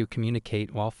Marayu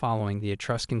communicate while following the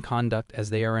Etruscan conduct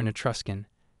as they are in Etruscan,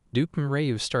 Duke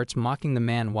Marayu starts mocking the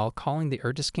man while calling the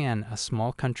Etruscan a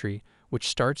small country, which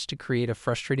starts to create a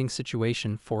frustrating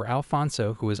situation for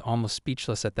Alfonso, who is almost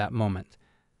speechless at that moment.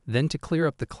 Then, to clear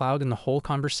up the cloud in the whole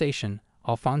conversation,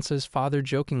 Alfonso's father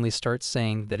jokingly starts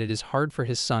saying that it is hard for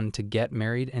his son to get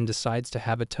married, and decides to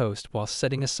have a toast while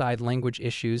setting aside language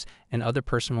issues and other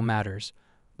personal matters,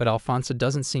 but Alfonso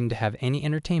doesn't seem to have any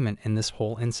entertainment in this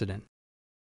whole incident.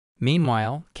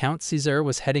 Meanwhile, Count Cesare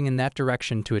was heading in that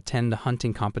direction to attend the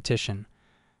hunting competition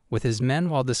with his men,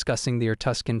 while discussing the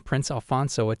Etruscan Prince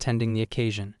Alfonso attending the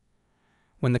occasion.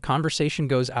 When the conversation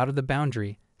goes out of the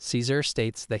boundary, Cesare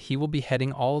states that he will be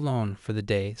heading all alone for the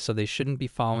day, so they shouldn't be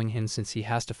following him since he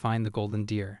has to find the golden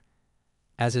deer.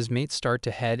 As his mates start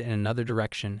to head in another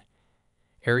direction,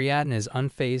 Ariadne is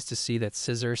unfazed to see that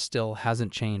Cesare still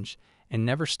hasn't changed and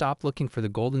never stopped looking for the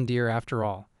golden deer after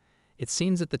all. It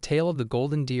seems that the tale of the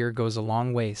golden deer goes a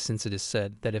long way, since it is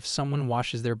said that if someone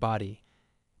washes their body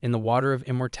in the water of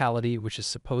immortality, which is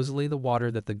supposedly the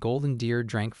water that the golden deer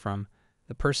drank from,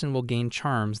 the person will gain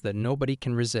charms that nobody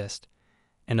can resist.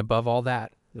 And above all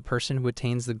that, the person who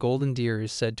attains the golden deer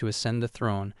is said to ascend the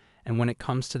throne, and when it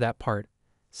comes to that part,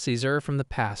 Cesare from the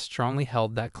past strongly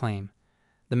held that claim.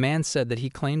 The man said that he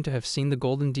claimed to have seen the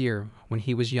golden deer when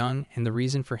he was young, and the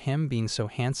reason for him being so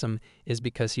handsome is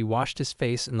because he washed his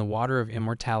face in the water of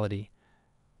immortality.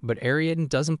 But Ariadne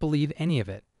doesn't believe any of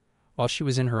it. While she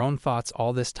was in her own thoughts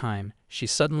all this time, she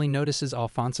suddenly notices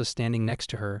Alfonso standing next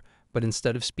to her, but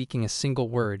instead of speaking a single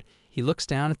word, he looks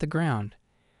down at the ground.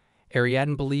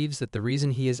 Ariadne believes that the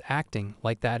reason he is acting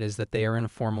like that is that they are in a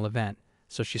formal event,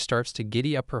 so she starts to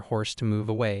giddy up her horse to move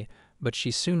away, but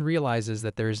she soon realizes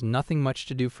that there is nothing much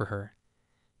to do for her.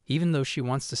 even though she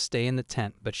wants to stay in the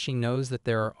tent, but she knows that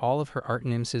there are all of her art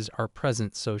nymphs are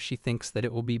present, so she thinks that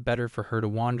it will be better for her to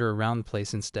wander around the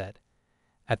place instead.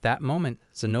 At that moment,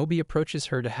 Zenobia approaches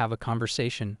her to have a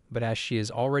conversation, but as she is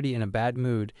already in a bad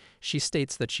mood, she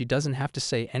states that she doesn't have to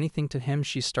say anything to him.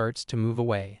 She starts to move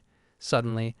away.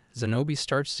 Suddenly, Zenobia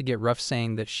starts to get rough,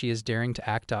 saying that she is daring to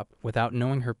act up without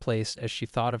knowing her place, as she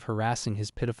thought of harassing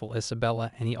his pitiful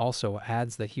Isabella, and he also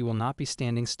adds that he will not be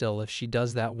standing still if she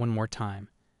does that one more time.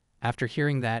 After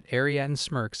hearing that, Ariadne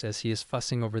smirks as he is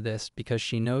fussing over this because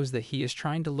she knows that he is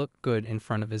trying to look good in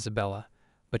front of Isabella,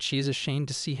 but she is ashamed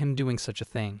to see him doing such a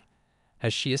thing,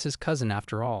 as she is his cousin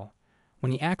after all.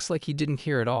 When he acts like he didn't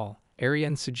hear it all,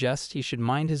 Ariadne suggests he should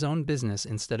mind his own business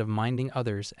instead of minding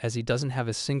others, as he doesn't have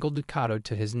a single ducato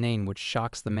to his name, which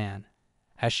shocks the man.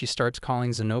 As she starts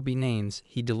calling Zenobia names,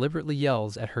 he deliberately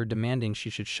yells at her, demanding she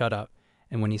should shut up,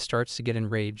 and when he starts to get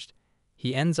enraged,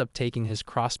 he ends up taking his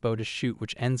crossbow to shoot,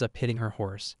 which ends up hitting her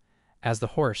horse. As the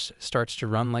horse starts to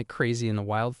run like crazy in the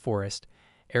wild forest,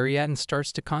 Ariadne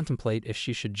starts to contemplate if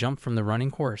she should jump from the running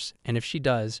horse, and if she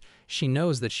does, she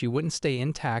knows that she wouldn't stay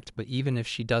intact, but even if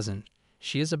she doesn't,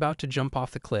 she is about to jump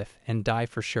off the cliff and die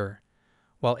for sure.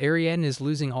 While Ariadne is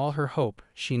losing all her hope,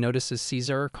 she notices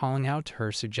Cesare calling out to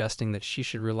her, suggesting that she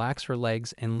should relax her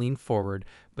legs and lean forward,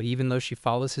 but even though she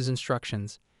follows his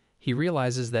instructions, he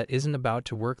realizes that isn't about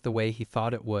to work the way he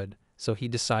thought it would, so he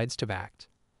decides to act.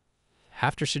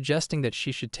 After suggesting that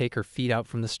she should take her feet out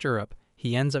from the stirrup,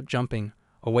 he ends up jumping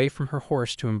away from her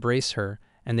horse to embrace her,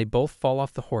 and they both fall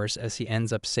off the horse as he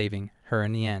ends up saving her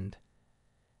in the end.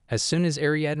 As soon as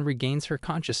Ariadne regains her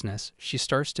consciousness, she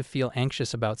starts to feel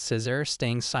anxious about Cesare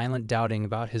staying silent, doubting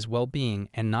about his well-being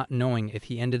and not knowing if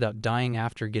he ended up dying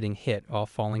after getting hit while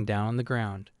falling down on the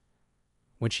ground.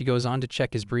 When she goes on to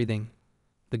check his breathing,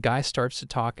 the guy starts to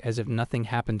talk as if nothing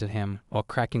happened to him while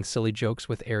cracking silly jokes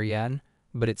with Ariadne,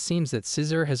 but it seems that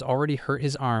Cesare has already hurt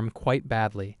his arm quite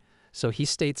badly, so he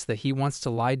states that he wants to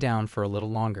lie down for a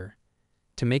little longer.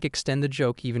 To extend the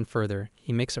joke even further,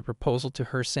 he makes a proposal to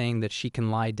her, saying that she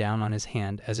can lie down on his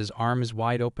hand as his arm is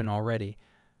wide open already.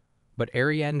 But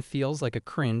Ariadne feels like a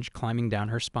cringe climbing down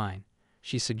her spine.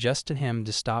 She suggests to him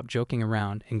to stop joking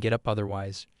around and get up,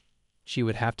 otherwise she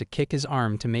would have to kick his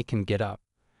arm to make him get up.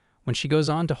 When she goes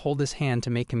on to hold his hand to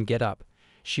make him get up,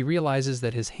 she realizes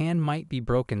that his hand might be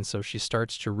broken, so she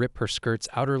starts to rip her skirt's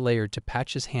outer layer to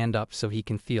patch his hand up so he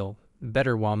can feel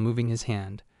better while moving his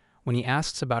hand. When he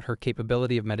asks about her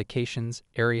capability of medications,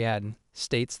 Ariadne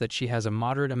states that she has a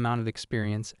moderate amount of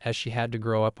experience, as she had to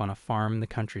grow up on a farm in the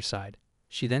countryside.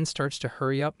 She then starts to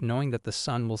hurry up, knowing that the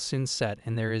sun will soon set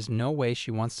and there is no way she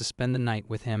wants to spend the night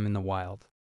with him in the wild.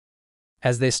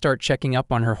 As they start checking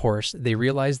up on her horse, they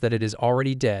realize that it is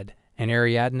already dead, and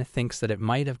Ariadne thinks that it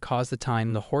might have caused the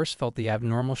time the horse felt the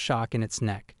abnormal shock in its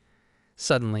neck.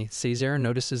 Suddenly, Cesare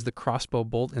notices the crossbow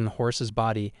bolt in the horse's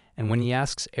body, and when he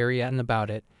asks Ariadne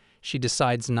about it, she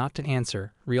decides not to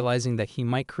answer, realizing that he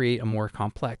might create a more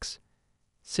complex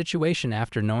situation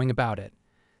after knowing about it.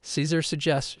 Cesare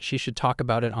suggests she should talk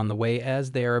about it on the way,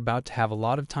 as they are about to have a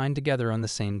lot of time together on the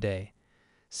same day.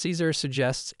 Cesare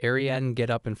suggests Ariadne get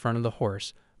up in front of the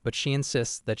horse, but she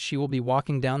insists that she will be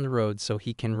walking down the road so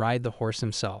he can ride the horse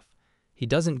himself. He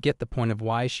doesn't get the point of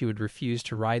why she would refuse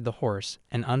to ride the horse,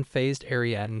 and unfazed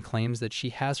Ariadne claims that she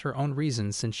has her own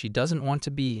reasons, since she doesn't want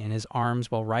to be in his arms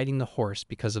while riding the horse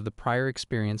because of the prior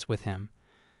experience with him.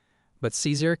 But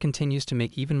Cesare continues to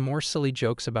make even more silly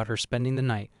jokes about her spending the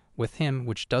night with him,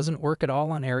 which doesn't work at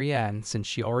all on Ariadne, since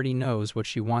she already knows what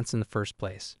she wants in the first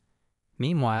place.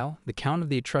 Meanwhile, the Count of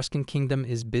the Etruscan Kingdom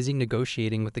is busy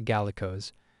negotiating with the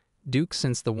Gallicos Duke,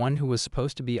 since the one who was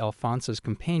supposed to be Alfonso's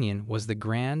companion was the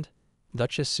Grand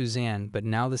Duchess Suzanne, but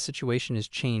now the situation is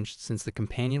changed, since the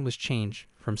companion was changed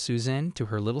from Suzanne to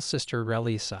her little sister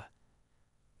Ralisa.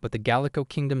 But the Gallico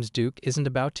Kingdom's Duke isn't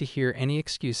about to hear any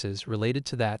excuses related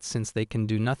to that, since they can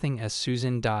do nothing, as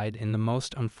Suzanne died in the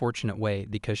most unfortunate way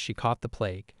because she caught the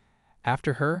plague.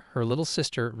 After her little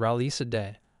sister Ralisa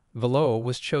de Valois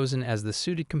was chosen as the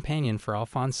suited companion for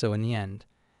Alfonso in the end.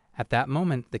 At that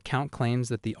moment, the Count claims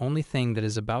that the only thing that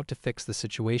is about to fix the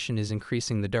situation is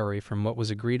increasing the dowry from what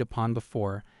was agreed upon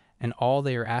before, and all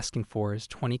they are asking for is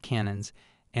 20 cannons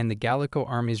and the Gallico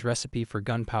army's recipe for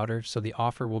gunpowder, so the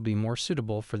offer will be more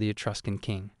suitable for the Etruscan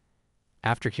king.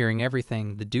 After hearing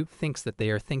everything, the Duke thinks that they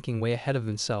are thinking way ahead of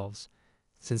themselves,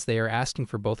 since they are asking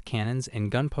for both cannons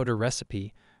and gunpowder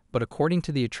recipe, but according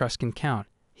to the Etruscan Count,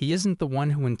 he isn't the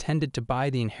one who intended to buy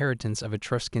the inheritance of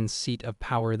Etruscan's seat of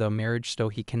power, though marriage, so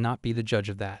he cannot be the judge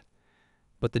of that.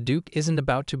 But the Duke isn't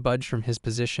about to budge from his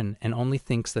position, and only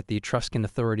thinks that the Etruscan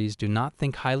authorities do not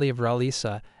think highly of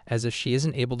Ralisa, as if she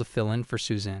isn't able to fill in for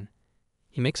Suzanne.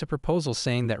 He makes a proposal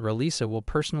saying that Relisa will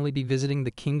personally be visiting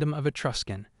the kingdom of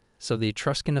Etruscan, so the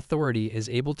Etruscan authority is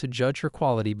able to judge her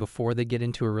quality before they get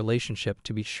into a relationship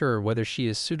to be sure whether she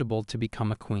is suitable to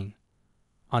become a queen.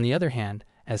 On the other hand,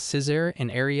 as Cesare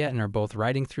and Ariadne are both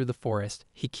riding through the forest,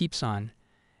 he keeps on,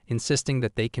 insisting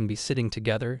that they can be sitting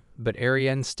together, but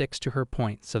Ariadne sticks to her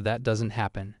point, so that doesn't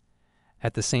happen.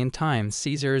 At the same time,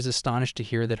 Cesare is astonished to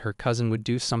hear that her cousin would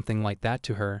do something like that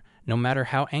to her, no matter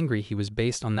how angry he was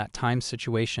based on that time's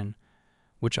situation,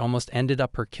 which almost ended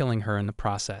up her killing her in the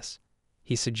process.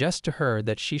 He suggests to her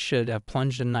that she should have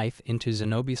plunged a knife into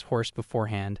Zenobi's horse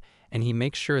beforehand, and he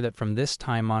makes sure that from this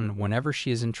time on, whenever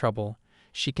she is in trouble,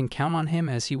 she can count on him,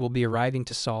 as he will be arriving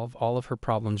to solve all of her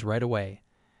problems right away.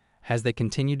 As they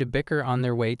continue to bicker on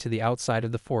their way to the outside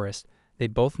of the forest, they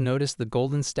both notice the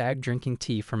golden stag drinking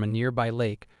tea from a nearby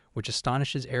lake, which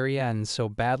astonishes Ariadne so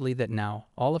badly that now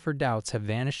all of her doubts have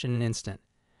vanished in an instant.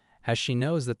 As she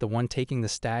knows that the one taking the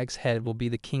stag's head will be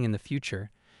the king in the future,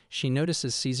 she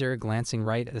notices Cesare glancing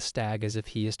right at the stag as if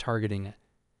he is targeting it.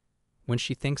 When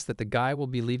she thinks that the guy will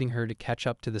be leaving her to catch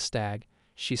up to the stag,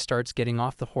 she starts getting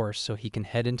off the horse so he can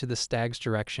head into the stag's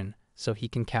direction, so he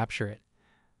can capture it.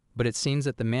 But it seems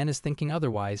that the man is thinking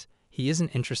otherwise. He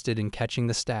isn't interested in catching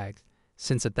the stag,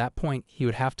 since at that point he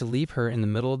would have to leave her in the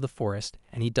middle of the forest,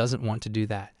 and he doesn't want to do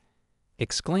that.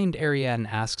 Exclaimed Ariadne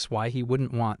asks why he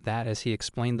wouldn't want that, as he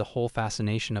explained the whole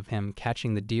fascination of him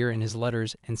catching the deer in his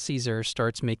letters, and Cesare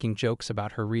starts making jokes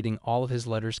about her reading all of his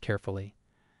letters carefully.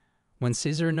 When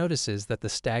Cesare notices that the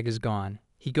stag is gone,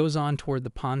 he goes on toward the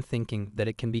pond thinking that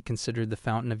it can be considered the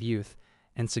fountain of youth,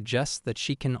 and suggests that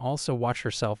she can also watch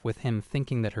herself with him,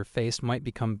 thinking that her face might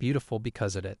become beautiful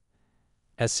because of it.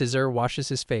 As Cesare washes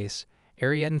his face,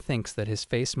 Ariadne thinks that his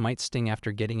face might sting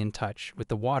after getting in touch with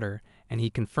the water, and he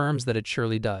confirms that it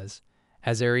surely does.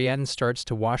 As Ariadne starts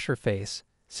to wash her face,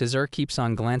 Cesare keeps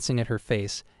on glancing at her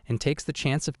face and takes the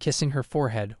chance of kissing her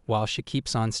forehead while she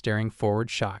keeps on staring forward,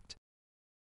 shocked.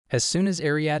 As soon as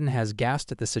Ariadne has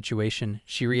gasped at the situation,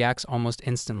 she reacts almost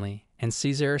instantly, and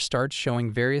Cesare starts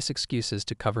showing various excuses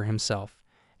to cover himself.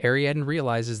 Ariadne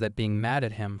realizes that being mad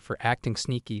at him for acting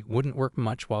sneaky wouldn't work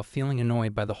much while feeling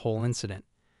annoyed by the whole incident.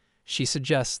 She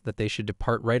suggests that they should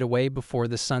depart right away before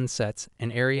the sun sets,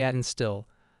 and Ariadne still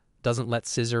doesn't let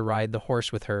Cesare ride the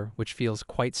horse with her, which feels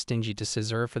quite stingy to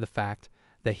Cesare for the fact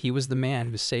that he was the man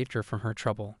who saved her from her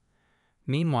trouble.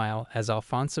 Meanwhile, as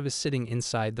Alfonso is sitting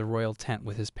inside the royal tent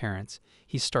with his parents,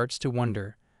 he starts to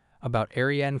wonder about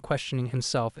Ariadne, questioning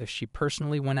himself if she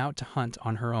personally went out to hunt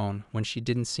on her own when she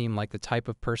didn't seem like the type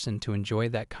of person to enjoy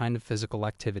that kind of physical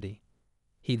activity.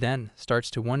 He then starts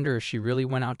to wonder if she really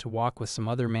went out to walk with some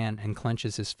other man, and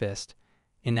clenches his fist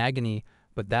in agony,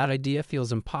 but that idea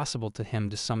feels impossible to him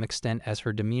to some extent, as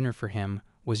her demeanor for him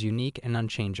was unique and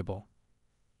unchangeable.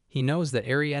 He knows that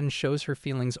Ariadne shows her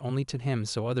feelings only to him,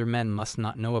 so other men must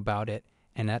not know about it,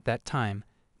 and at that time,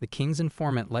 the king's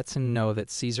informant lets him know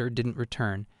that Caesar didn't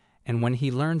return, and when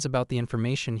he learns about the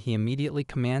information, he immediately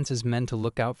commands his men to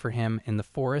look out for him in the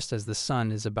forest, as the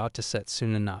sun is about to set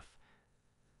soon enough.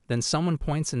 Then someone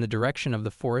points in the direction of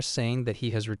the forest, saying that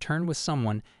he has returned with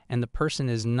someone, and the person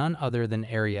is none other than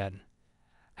Ariadne.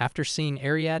 After seeing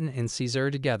Ariadne and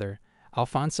Cesare together,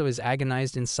 Alfonso is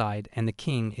agonized inside, and the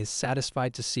king is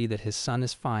satisfied to see that his son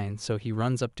is fine, so he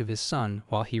runs up to his son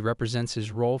while he represents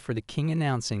his role for the king,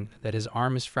 announcing that his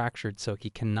arm is fractured, so he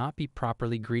cannot be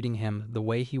properly greeting him the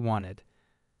way he wanted.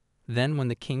 Then when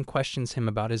the king questions him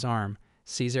about his arm,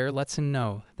 Cesare lets him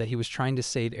know that he was trying to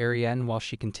save Ariadne while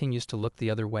she continues to look the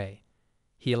other way.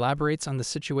 He elaborates on the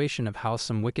situation of how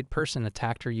some wicked person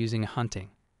attacked her using a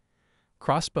hunting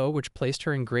crossbow, which placed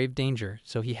her in grave danger,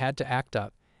 so he had to act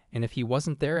up, and if he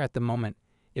wasn't there at the moment,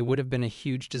 it would have been a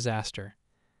huge disaster.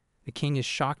 The king is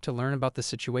shocked to learn about the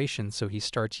situation, so he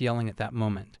starts yelling at that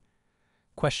moment,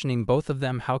 questioning both of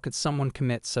them. How could someone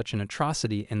commit such an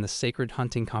atrocity in the sacred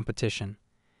hunting competition?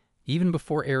 Even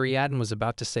before Ariadne was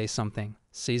about to say something,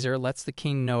 Cesare lets the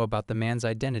king know about the man's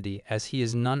identity, as he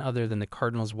is none other than the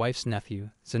cardinal's wife's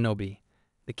nephew, Zenobi.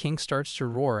 The king starts to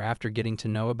roar after getting to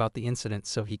know about the incident,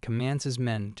 so he commands his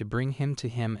men to bring him to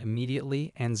him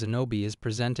immediately, and Zenobi is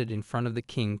presented in front of the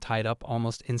king, tied up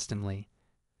almost instantly.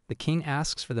 The king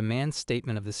asks for the man's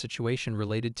statement of the situation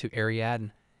related to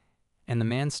Ariadne, and the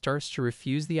man starts to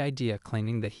refuse the idea,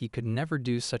 claiming that he could never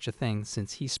do such a thing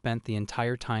since he spent the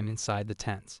entire time inside the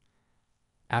tents.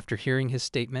 After hearing his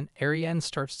statement, Ariadne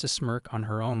starts to smirk on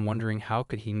her own, wondering how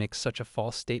could he make such a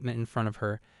false statement in front of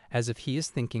her, as if he is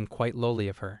thinking quite lowly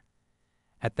of her.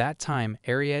 At that time,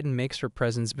 Ariadne makes her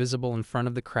presence visible in front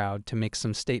of the crowd to make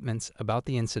some statements about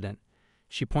the incident.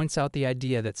 She points out the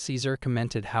idea that Cesare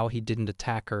commented how he didn't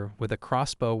attack her with a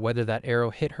crossbow, whether that arrow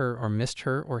hit her or missed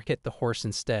her or hit the horse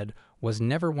instead, was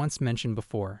never once mentioned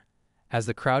before. As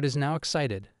the crowd is now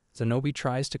excited, Zenobia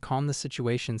tries to calm the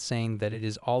situation, saying that it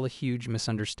is all a huge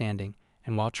misunderstanding,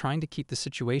 and while trying to keep the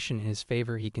situation in his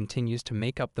favor, he continues to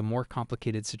make up the more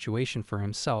complicated situation for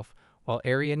himself, while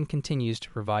Ariadne continues to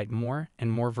provide more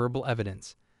and more verbal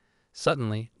evidence.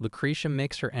 Suddenly, Lucretia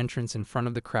makes her entrance in front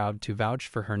of the crowd to vouch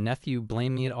for her nephew,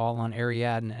 blaming it all on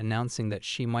Ariadne, announcing that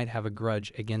she might have a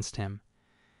grudge against him.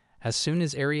 As soon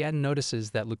as Ariadne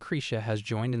notices that Lucretia has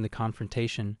joined in the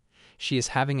confrontation, she is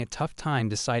having a tough time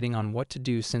deciding on what to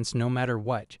do, since no matter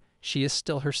what, she is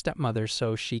still her stepmother,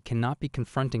 so she cannot be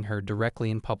confronting her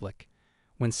directly in public.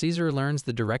 When Cesare learns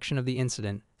the direction of the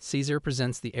incident, Cesare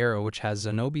presents the arrow which has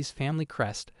Zenobia's family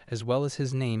crest as well as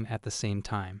his name at the same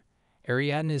time.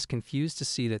 Ariadne is confused to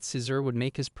see that Cesare would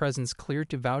make his presence clear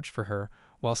to vouch for her,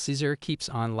 while Cesare keeps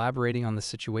on elaborating on the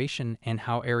situation and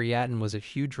how Ariadne was a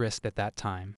huge risk at that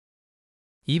time.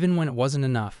 Even when it wasn't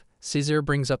enough, Cesare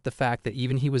brings up the fact that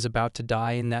even he was about to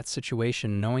die in that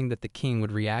situation, knowing that the king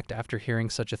would react after hearing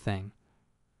such a thing.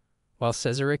 While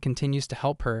Cesare continues to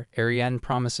help her, Ariadne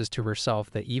promises to herself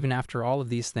that even after all of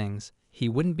these things, he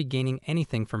wouldn't be gaining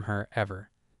anything from her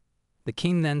ever. The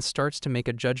king then starts to make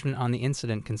a judgment on the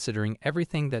incident. Considering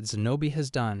everything that Zenobia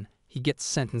has done, he gets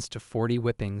sentenced to 40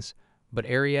 whippings, but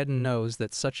Ariadne knows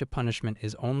that such a punishment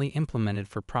is only implemented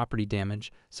for property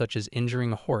damage, such as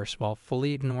injuring a horse, while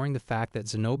fully ignoring the fact that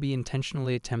Zenobia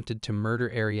intentionally attempted to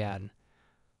murder Ariadne.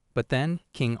 But then,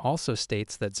 King also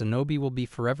states that Zenobia will be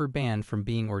forever banned from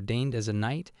being ordained as a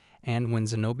knight, and when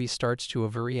Zenobia starts to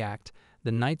overreact,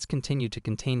 the knights continue to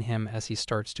contain him as he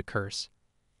starts to curse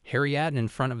Ariadne in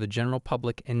front of the general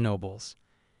public and nobles.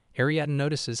 Ariadne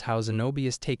notices how Zenobia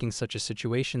is taking such a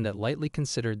situation that lightly,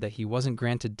 considered that he wasn't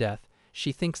granted death.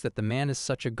 She thinks that the man is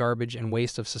such a garbage and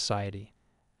waste of society.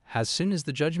 As soon as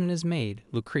the judgment is made,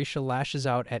 Lucretia lashes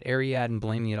out at Ariadne,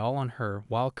 blaming it all on her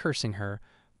while cursing her,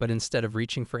 but instead of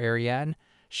reaching for Ariadne,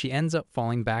 she ends up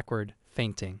falling backward,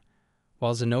 fainting,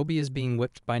 while Zenobia is being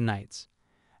whipped by knights.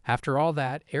 After all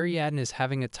that, Ariadne is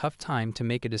having a tough time to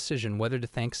make a decision whether to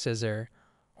thank Cesare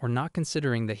or not,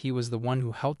 considering that he was the one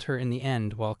who helped her in the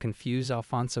end, while confused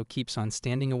Alfonso keeps on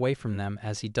standing away from them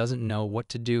as he doesn't know what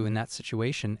to do in that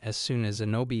situation. As soon as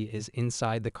Zenobia is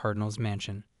inside the cardinal's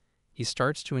mansion, he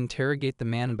starts to interrogate the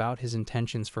man about his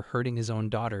intentions for hurting his own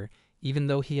daughter, even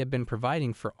though he had been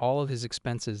providing for all of his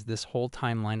expenses this whole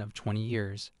timeline of 20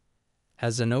 years.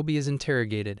 As Zenobia is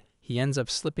interrogated, he ends up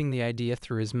slipping the idea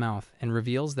through his mouth and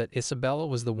reveals that Isabella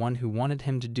was the one who wanted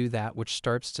him to do that, which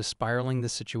starts to spiraling the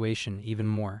situation even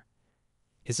more.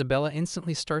 Isabella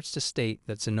instantly starts to state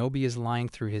that Zenobia is lying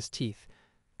through his teeth,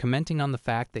 commenting on the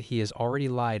fact that he has already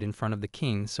lied in front of the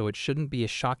king, so it shouldn't be a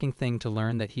shocking thing to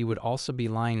learn that he would also be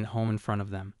lying at home in front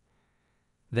of them.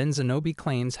 Then Zenobia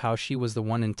claims how she was the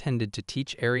one intended to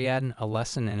teach Ariadne a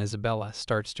lesson, and Isabella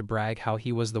starts to brag how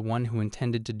he was the one who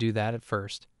intended to do that at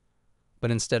first.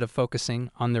 But instead of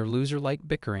focusing on their loser-like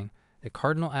bickering, the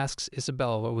cardinal asks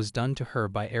Isabella what was done to her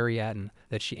by Ariadne,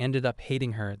 that she ended up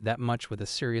hating her that much, with a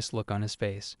serious look on his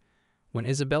face. When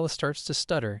Isabella starts to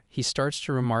stutter, he starts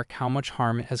to remark how much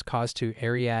harm it has caused to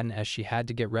Ariadne, as she had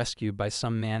to get rescued by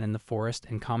some man in the forest,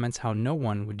 and comments how no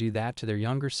one would do that to their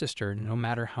younger sister, no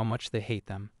matter how much they hate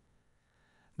them.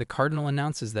 The cardinal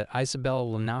announces that Isabella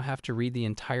will now have to read the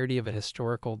entirety of a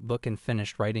historical book and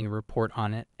finish writing a report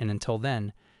on it, and until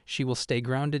then, she will stay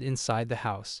grounded inside the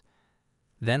house.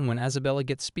 Then, when Isabella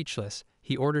gets speechless,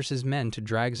 he orders his men to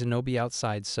drag Zenobia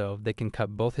outside so they can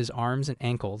cut both his arms and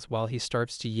ankles, while he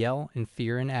starts to yell in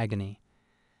fear and agony.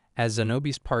 As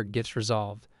Zenobia's part gets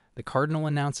resolved, the cardinal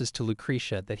announces to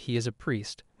Lucretia that he is a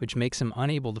priest, which makes him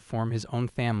unable to form his own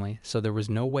family, so there was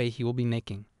no way he will be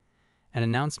making an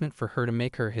announcement for her to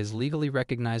make her his legally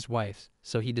recognized wife,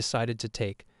 so he decided to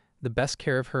take the best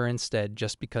care of her instead,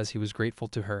 just because he was grateful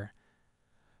to her.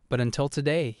 But until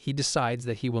today, he decides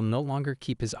that he will no longer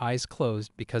keep his eyes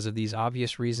closed because of these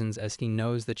obvious reasons, as he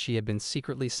knows that she had been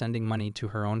secretly sending money to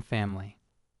her own family.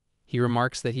 He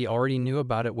remarks that he already knew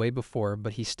about it way before,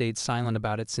 but he stayed silent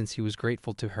about it since he was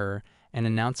grateful to her, and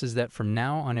announces that from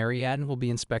now on Ariadne will be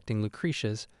inspecting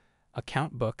Lucretia's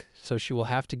account book, so she will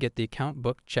have to get the account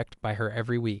book checked by her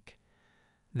every week.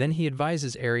 Then he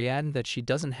advises Ariadne that she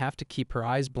doesn't have to keep her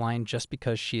eyes blind just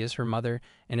because she is her mother,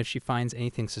 and if she finds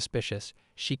anything suspicious,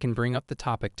 she can bring up the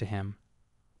topic to him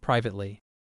privately.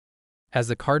 As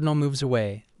the cardinal moves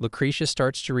away, Lucretia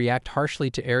starts to react harshly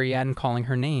to Ariadne calling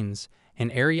her names,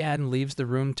 and Ariadne leaves the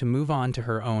room to move on to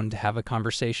her own to have a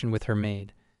conversation with her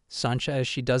maid, Sancha, as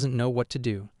she doesn't know what to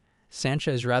do.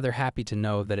 Sancha is rather happy to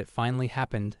know that it finally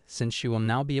happened, since she will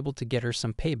now be able to get her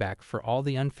some payback for all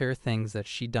the unfair things that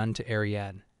she done to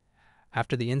Ariadne.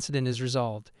 After the incident is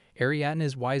resolved, Ariadne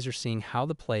is wiser, seeing how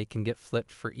the play can get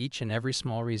flipped for each and every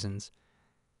small reasons.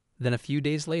 Then a few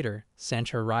days later,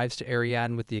 Sancha arrives to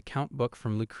Ariadne with the account book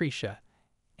from Lucretia,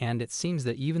 and it seems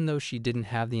that even though she didn't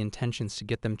have the intentions to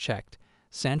get them checked,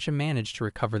 Sancha managed to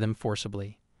recover them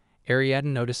forcibly.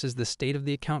 Ariadne notices the state of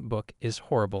the account book is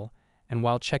horrible, and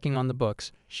while checking on the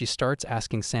books, she starts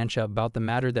asking Sancha about the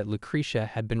matter that Lucretia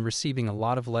had been receiving a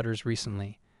lot of letters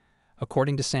recently.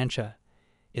 According to Sancha,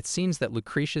 it seems that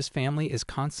Lucretia's family is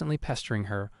constantly pestering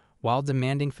her while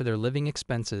demanding for their living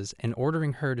expenses and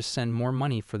ordering her to send more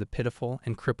money for the pitiful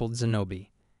and crippled Zenobia.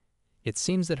 It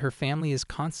seems that her family is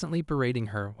constantly berating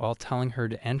her while telling her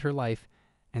to end her life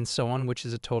and so on, which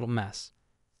is a total mess.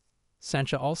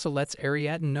 Sancha also lets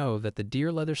Ariadne know that the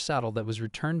deer leather saddle that was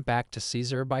returned back to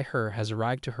Cesare by her has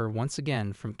arrived to her once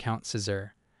again from Count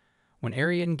Cesare. When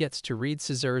Ariadne gets to read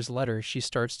Cesare's letter, she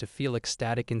starts to feel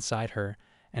ecstatic inside her,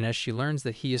 and as she learns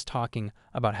that he is talking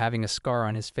about having a scar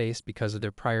on his face because of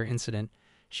their prior incident,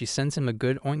 she sends him a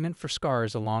good ointment for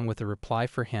scars along with a reply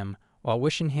for him, while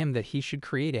wishing him that he should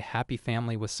create a happy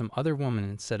family with some other woman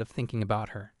instead of thinking about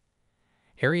her.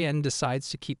 Ariadne decides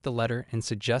to keep the letter and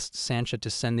suggests Sancha to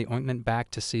send the ointment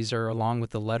back to Cesare along with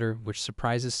the letter, which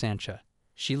surprises Sancha.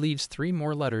 She leaves 3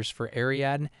 more letters for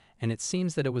Ariadne, and it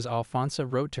seems that it was Alfonso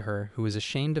wrote to her, who is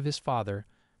ashamed of his father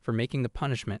for making the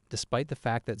punishment, despite the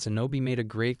fact that Zenobia made a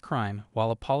grave crime, while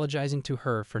apologizing to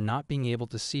her for not being able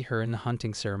to see her in the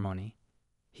hunting ceremony.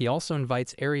 He also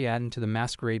invites Ariadne to the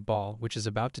masquerade ball, which is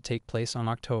about to take place on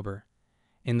October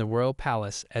in the royal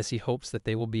palace, as he hopes that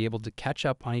they will be able to catch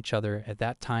up on each other at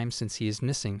that time, since he is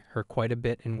missing her quite a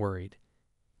bit and worried.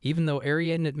 Even though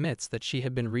Ariadne admits that she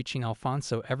had been reaching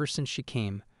Alfonso ever since she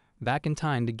came back in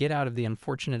time to get out of the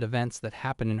unfortunate events that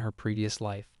happened in her previous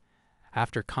life.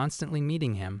 After constantly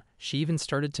meeting him, she even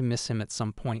started to miss him at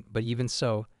some point, but even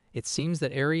so, it seems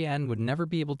that Ariadne would never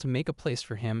be able to make a place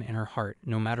for him in her heart,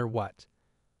 no matter what.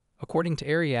 According to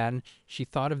Ariadne, she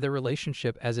thought of their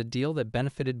relationship as a deal that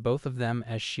benefited both of them,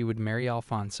 as she would marry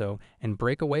Alfonso and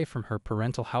break away from her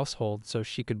parental household so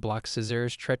she could block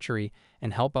Cesare's treachery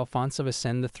and help Alfonso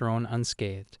ascend the throne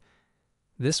unscathed.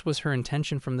 This was her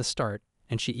intention from the start,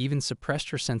 and she even suppressed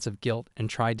her sense of guilt and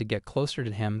tried to get closer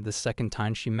to him. The second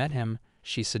time she met him,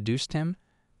 she seduced him,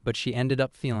 but she ended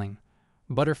up feeling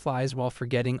butterflies while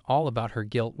forgetting all about her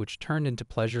guilt, which turned into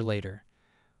pleasure later.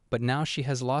 But now she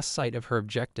has lost sight of her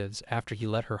objectives after he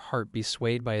let her heart be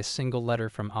swayed by a single letter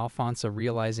from Alfonso,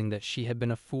 realizing that she had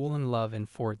been a fool in love and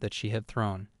fort that she had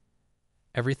thrown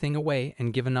everything away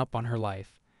and given up on her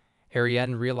life.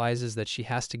 Ariadne realizes that she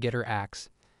has to get her acts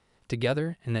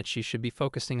together and that she should be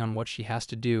focusing on what she has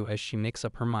to do as she makes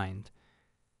up her mind,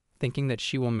 thinking that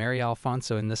she will marry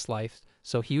Alfonso in this life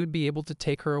so he would be able to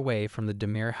take her away from the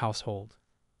Demir household.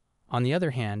 On the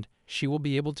other hand, she will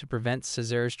be able to prevent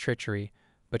Cesare's treachery,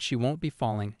 but she won't be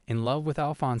falling in love with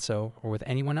Alfonso or with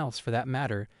anyone else for that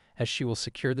matter, as she will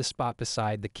secure the spot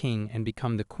beside the king and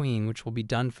become the queen, which will be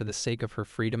done for the sake of her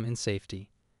freedom and safety.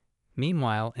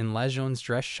 Meanwhile, in Lajone's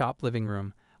dress shop living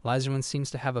room, Lajone seems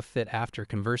to have a fit after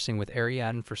conversing with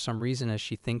Ariadne for some reason, as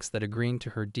she thinks that agreeing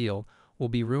to her deal will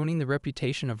be ruining the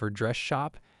reputation of her dress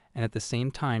shop, and at the same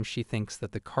time she thinks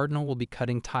that the cardinal will be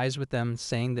cutting ties with them,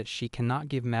 saying that she cannot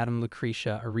give Madame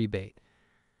Lucretia a rebate.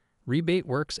 Rebate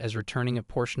works as returning a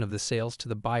portion of the sales to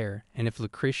the buyer, and if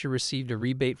Lucretia received a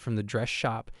rebate from the dress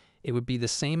shop, it would be the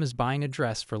same as buying a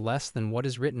dress for less than what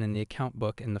is written in the account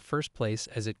book in the first place,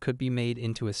 as it could be made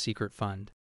into a secret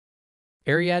fund.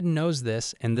 Ariadne knows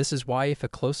this, and this is why, if a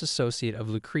close associate of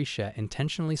Lucretia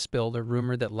intentionally spilled a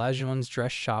rumor that Lajone's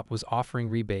dress shop was offering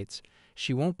rebates,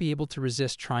 she won't be able to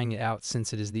resist trying it out,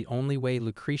 since it is the only way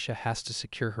Lucretia has to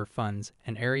secure her funds,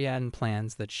 and Ariadne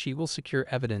plans that she will secure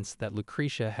evidence that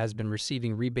Lucretia has been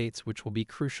receiving rebates, which will be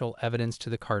crucial evidence to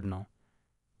the cardinal.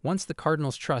 Once the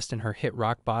cardinal's trust in her hit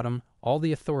rock bottom, all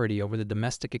the authority over the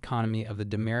domestic economy of the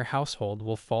Demir household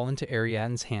will fall into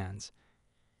Ariadne's hands.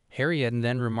 Ariadne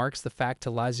then remarks the fact to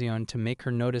Lajone to make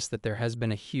her notice that there has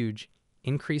been a huge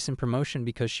increase in promotion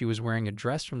because she was wearing a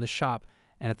dress from the shop,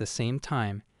 and at the same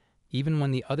time, even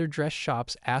when the other dress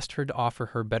shops asked her to offer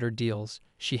her better deals,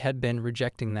 she had been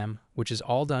rejecting them, which is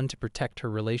all done to protect her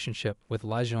relationship with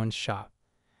Lajone's shop.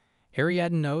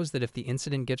 Ariadne knows that if the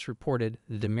incident gets reported,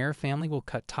 the Demir family will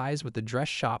cut ties with the dress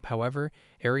shop. However,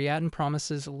 Ariadne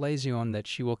promises Lajone that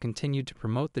she will continue to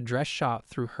promote the dress shop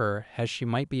through her, as she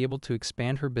might be able to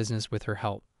expand her business with her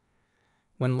help.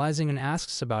 When Lazion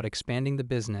asks about expanding the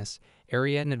business,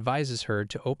 Ariadne advises her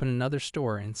to open another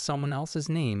store in someone else's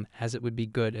name, as it would be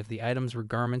good if the items were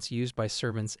garments used by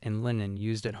servants and linen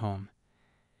used at home.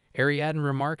 Ariadne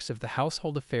remarks if the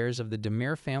household affairs of the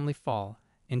Demir family fall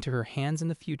into her hands in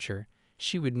the future,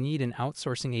 she would need an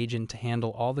outsourcing agent to handle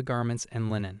all the garments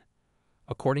and linen.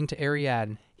 According to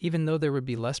Ariadne, even though there would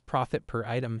be less profit per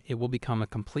item, it will become a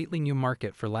completely new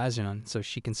market for Lazion, so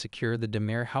she can secure the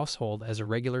Demir household as a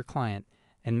regular client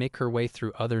and make her way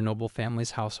through other noble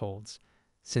families' households,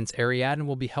 since Ariadne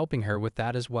will be helping her with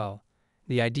that as well.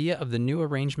 The idea of the new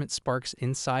arrangement sparks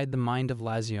inside the mind of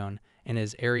Lazion, and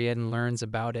as Ariadne learns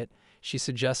about it, she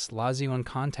suggests Lazion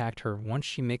contact her once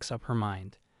she makes up her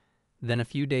mind. Then a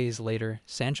few days later,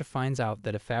 Sancha finds out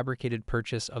that a fabricated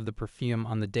purchase of the perfume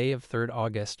on the day of 3rd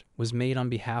August was made on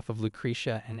behalf of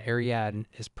Lucretia, and Ariadne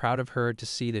is proud of her to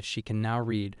see that she can now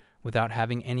read without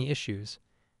having any issues.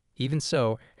 Even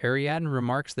so, Ariadne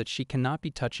remarks that she cannot be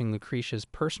touching Lucretia's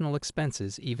personal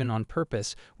expenses even on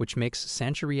purpose, which makes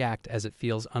Sancha react as it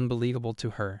feels unbelievable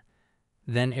to her.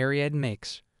 Then Ariadne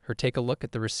makes her take a look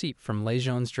at the receipt from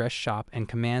Lazion's dress shop and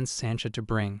commands Sancha to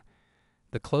bring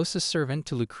the closest servant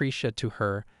to Lucretia to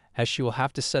her, as she will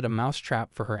have to set a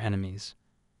mousetrap for her enemies.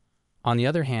 On the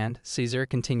other hand, Cesare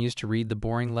continues to read the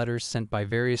boring letters sent by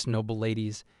various noble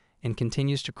ladies and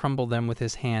continues to crumble them with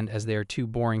his hand as they are too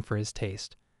boring for his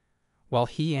taste. While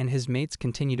he and his mates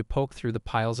continue to poke through the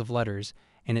piles of letters,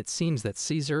 and it seems that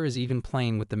Cesare is even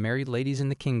playing with the married ladies in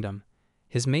the kingdom.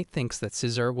 His mate thinks that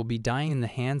Cesare will be dying in the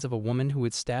hands of a woman who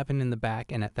would stab him in the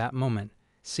back, and at that moment,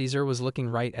 Cesare was looking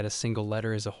right at a single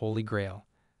letter as a holy grail.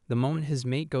 The moment his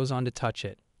mate goes on to touch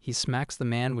it, he smacks the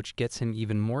man, which gets him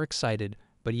even more excited,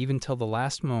 but even till the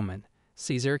last moment,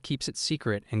 Cesare keeps it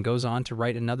secret and goes on to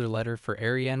write another letter for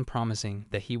Ariadne, promising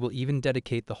that he will even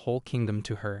dedicate the whole kingdom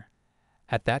to her.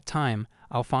 At that time,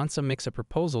 Alfonso makes a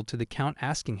proposal to the Count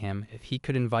asking him if he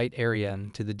could invite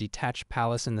Ariadne to the detached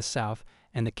palace in the south,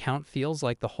 and the Count feels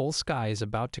like the whole sky is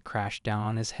about to crash down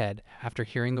on his head after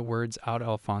hearing the words out of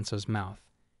Alfonso's mouth.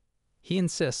 He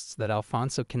insists that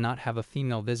Alfonso cannot have a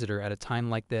female visitor at a time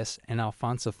like this, and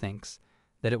Alfonso thinks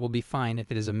that it will be fine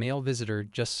if it is a male visitor,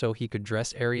 just so he could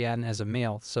dress Ariadne as a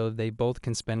male so they both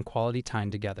can spend quality time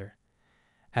together.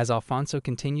 As Alfonso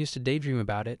continues to daydream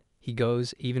about it, he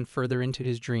goes even further into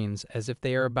his dreams, as if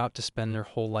they are about to spend their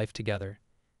whole life together.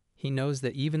 He knows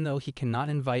that even though he cannot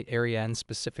invite Ariadne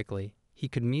specifically, he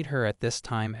could meet her at this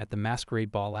time at the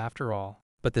masquerade ball after all.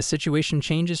 But the situation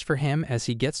changes for him as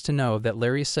he gets to know that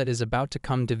Larissa is about to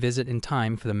come to visit in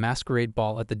time for the masquerade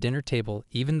ball at the dinner table,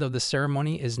 even though the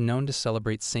ceremony is known to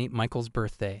celebrate St. Michael's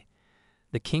birthday.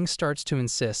 The king starts to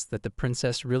insist that the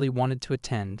princess really wanted to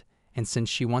attend, and since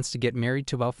she wants to get married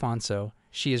to Alfonso,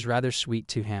 she is rather sweet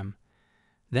to him.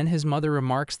 Then his mother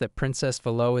remarks that Princess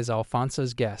Valo is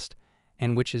Alfonso's guest,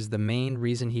 and which is the main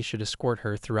reason he should escort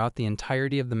her throughout the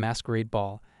entirety of the masquerade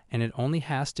ball, and it only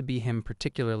has to be him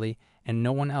particularly and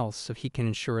no one else, so he can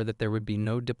ensure that there would be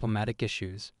no diplomatic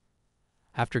issues.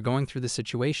 After going through the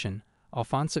situation,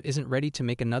 Alfonso isn't ready to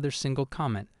make another single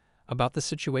comment about the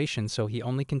situation, so he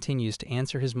only continues to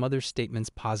answer his mother's statements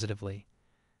positively.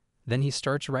 Then he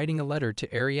starts writing a letter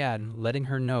to Ariadne, letting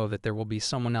her know that there will be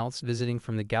someone else visiting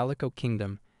from the Gallico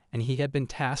Kingdom, and he had been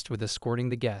tasked with escorting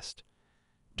the guest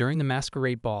during the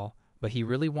masquerade ball, but he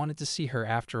really wanted to see her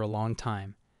after a long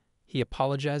time. He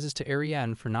apologizes to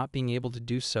Ariadne for not being able to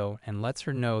do so and lets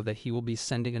her know that he will be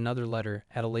sending another letter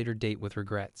at a later date with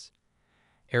regrets.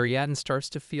 Ariadne starts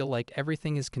to feel like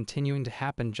everything is continuing to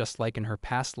happen just like in her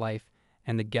past life,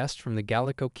 and the guest from the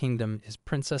Gallico Kingdom is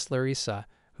Princess Larissa,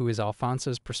 who is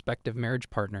Alfonso's prospective marriage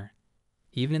partner.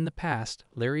 Even in the past,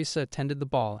 Larissa attended the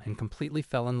ball and completely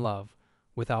fell in love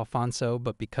with Alfonso,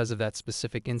 but because of that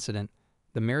specific incident,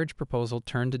 the marriage proposal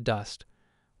turned to dust,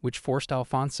 which forced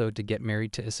Alfonso to get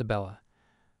married to Isabella.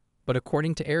 But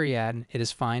according to Ariadne, it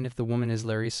is fine if the woman is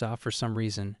Larissa for some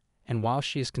reason, and while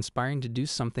she is conspiring to do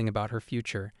something about her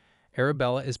future,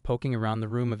 Arabella is poking around the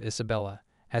room of Isabella.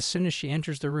 As soon as she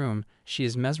enters the room, she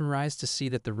is mesmerized to see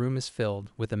that the room is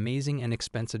filled with amazing and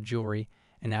expensive jewelry,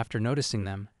 and after noticing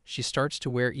them, she starts to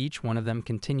wear each one of them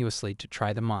continuously to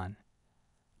try them on.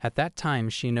 At that time,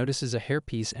 she notices a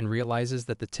hairpiece and realizes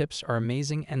that the tips are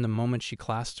amazing, and the moment she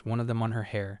clasps one of them on her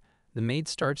hair, the maid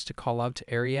starts to call out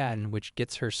to Ariadne, which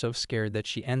gets her so scared that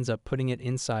she ends up putting it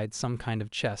inside some kind of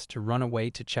chest to run away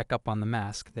to check up on the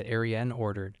mask that Ariadne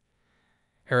ordered.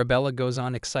 Arabella goes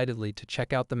on excitedly to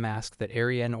check out the mask that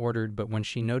Ariadne ordered, but when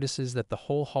she notices that the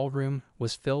whole hall room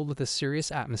was filled with a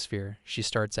serious atmosphere, she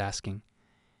starts asking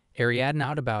Ariadne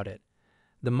out about it.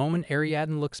 The moment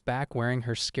Ariadne looks back wearing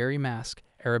her scary mask,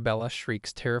 Arabella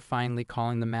shrieks terrifyingly,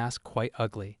 calling the mask quite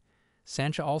ugly.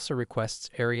 Sancha also requests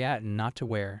Ariadne not to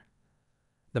wear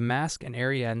the mask, and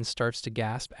Ariadne starts to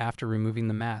gasp after removing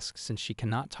the mask since she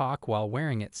cannot talk while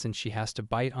wearing it since she has to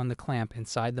bite on the clamp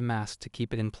inside the mask to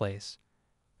keep it in place.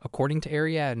 According to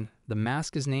Ariadne, the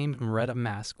mask is named Moretta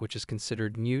mask, which is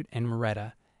considered mute and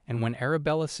Moretta, and when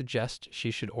Arabella suggests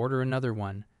she should order another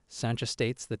one, Sancha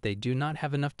states that they do not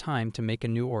have enough time to make a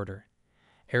new order.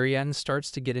 Ariadne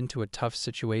starts to get into a tough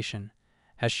situation,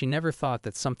 as she never thought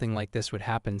that something like this would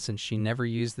happen since she never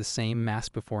used the same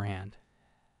mask beforehand.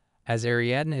 As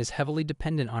Ariadne is heavily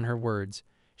dependent on her words,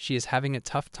 she is having a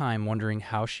tough time wondering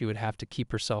how she would have to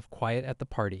keep herself quiet at the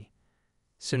party.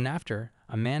 Soon after,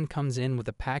 a man comes in with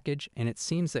a package, and it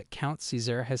seems that Count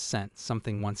Cesare has sent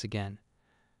something once again.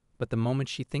 But the moment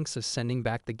she thinks of sending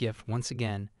back the gift once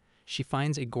again, she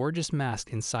finds a gorgeous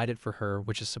mask inside it for her,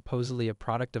 which is supposedly a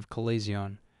product of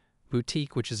Collezione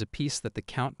boutique, which is a piece that the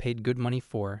Count paid good money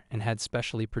for and had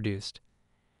specially produced.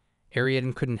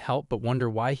 Ariadne couldn't help but wonder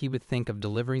why he would think of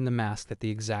delivering the mask at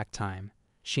the exact time.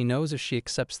 She knows if she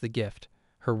accepts the gift,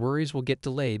 her worries will get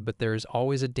delayed, but there is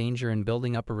always a danger in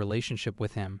building up a relationship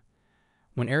with him.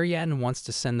 When Ariadne wants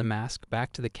to send the mask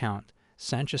back to the Count,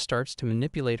 Sancha starts to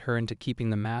manipulate her into keeping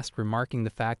the mask, remarking the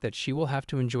fact that she will have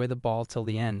to enjoy the ball till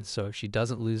the end so she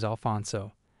doesn't lose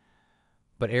Alfonso.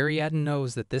 But Ariadne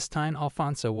knows that this time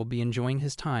Alfonso will be enjoying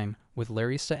his time with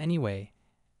Larissa anyway,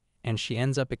 and she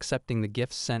ends up accepting the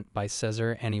gifts sent by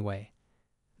Cesare anyway.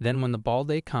 Then when the ball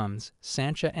day comes,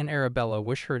 Sancha and Arabella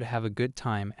wish her to have a good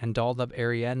time, and dolled up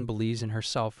Ariadne believes in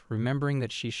herself, remembering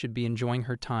that she should be enjoying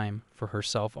her time for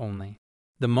herself only.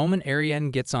 The moment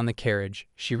Ariadne gets on the carriage,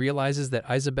 she realizes that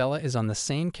Isabella is on the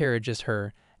same carriage as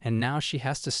her, and now she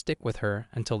has to stick with her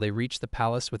until they reach the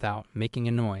palace without making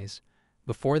a noise.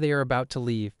 Before they are about to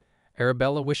leave,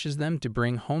 Arabella wishes them to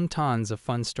bring home tons of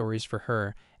fun stories for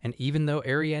her, and even though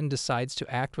Ariadne decides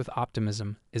to act with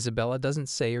optimism, Isabella doesn't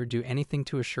say or do anything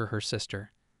to assure her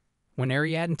sister. When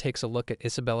Ariadne takes a look at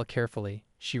Isabella carefully,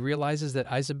 she realizes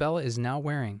that Isabella is now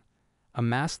wearing a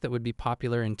mask that would be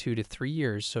popular in 2 to 3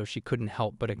 years, so she couldn't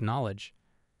help but acknowledge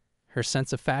her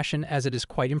sense of fashion, as it is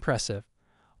quite impressive.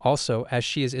 Also, as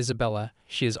she is Isabella,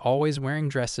 she is always wearing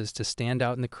dresses to stand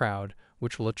out in the crowd,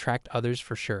 which will attract others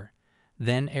for sure.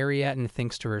 Then Ariadne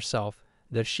thinks to herself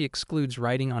that if she excludes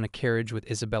riding on a carriage with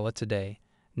Isabella today,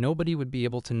 nobody would be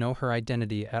able to know her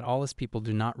identity at all, as people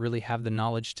do not really have the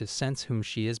knowledge to sense whom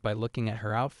she is by looking at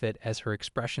her outfit, as her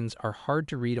expressions are hard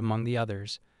to read among the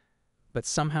others. But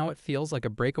somehow it feels like a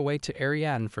breakaway to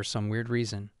Ariadne for some weird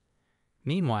reason.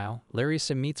 Meanwhile,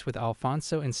 Larissa meets with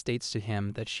Alfonso and states to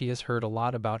him that she has heard a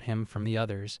lot about him from the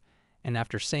others, and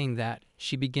after saying that,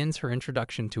 she begins her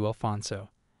introduction to Alfonso.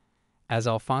 As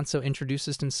Alfonso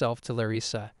introduces himself to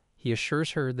Larissa, he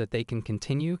assures her that they can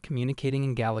continue communicating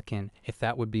in Gallican if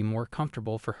that would be more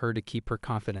comfortable for her to keep her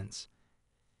confidence.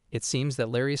 It seems that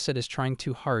Larissa is trying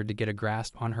too hard to get a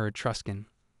grasp on her Etruscan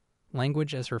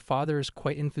language, as her father is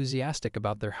quite enthusiastic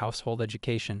about their household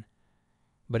education.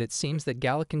 But it seems that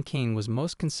Gallican King was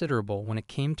most considerable when it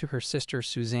came to her sister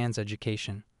Suzanne's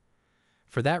education.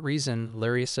 For that reason,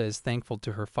 Larissa is thankful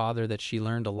to her father that she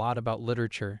learned a lot about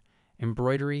literature,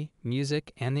 embroidery,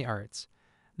 music, and the arts.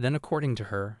 Then, according to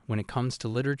her, when it comes to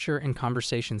literature and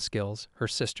conversation skills, her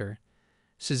sister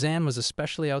Suzanne was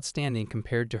especially outstanding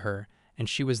compared to her, and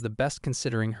she was the best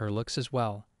considering her looks as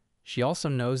well. She also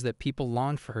knows that people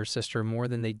longed for her sister more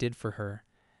than they did for her.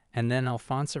 And then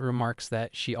Alfonso remarks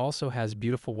that she also has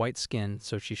beautiful white skin,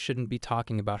 so she shouldn't be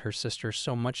talking about her sister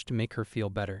so much to make her feel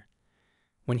better.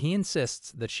 When he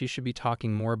insists that she should be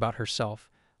talking more about herself,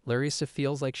 Larissa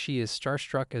feels like she is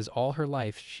starstruck, as all her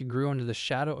life she grew under the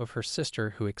shadow of her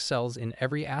sister, who excels in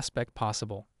every aspect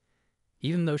possible.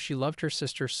 Even though she loved her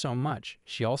sister so much,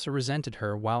 she also resented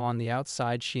her, while on the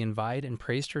outside she envied and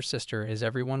praised her sister, as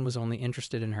everyone was only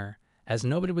interested in her. As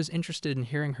nobody was interested in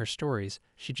hearing her stories,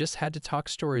 she just had to talk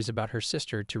stories about her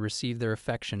sister to receive their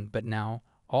affection. But now,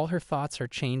 all her thoughts are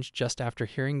changed just after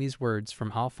hearing these words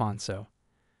from Alfonso.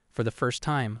 For the first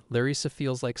time, Larissa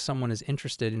feels like someone is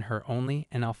interested in her only,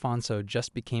 and Alfonso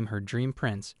just became her dream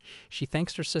prince. She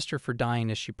thanks her sister for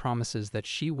dying, as she promises that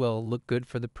she will look good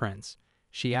for the prince.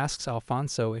 She asks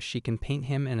Alfonso if she can paint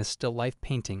him in a still life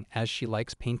painting, as she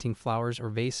likes painting flowers or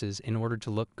vases in order to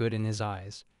look good in his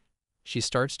eyes. She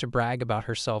starts to brag about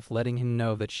herself, letting him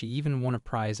know that she even won a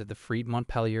prize at the Fried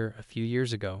Montpellier a few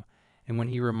years ago, and when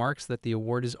he remarks that the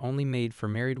award is only made for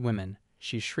married women,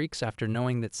 she shrieks after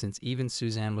knowing that since even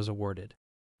Suzanne was awarded.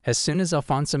 As soon as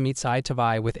Alfonso meets eye to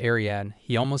eye with Ariadne,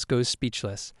 he almost goes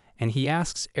speechless, and he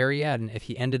asks Ariadne if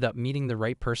he ended up meeting the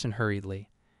right person hurriedly.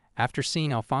 After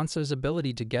seeing Alfonso's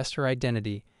ability to guess her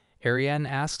identity, Ariadne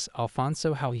asks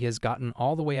Alfonso how he has gotten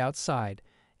all the way outside,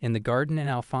 in the garden, and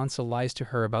Alfonso lies to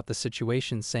her about the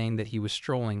situation, saying that he was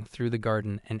strolling through the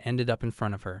garden and ended up in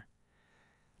front of her.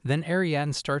 Then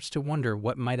Ariadne starts to wonder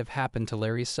what might have happened to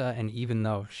Larissa, and even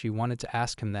though she wanted to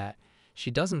ask him that, she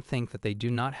doesn't think that they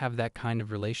do not have that kind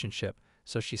of relationship,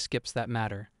 so she skips that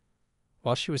matter.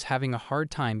 While she was having a hard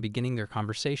time beginning their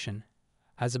conversation,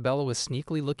 Isabella was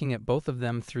sneakily looking at both of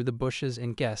them through the bushes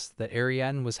and guessed that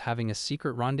Ariadne was having a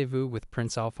secret rendezvous with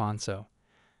Prince Alfonso.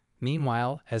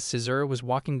 Meanwhile, as Cesare was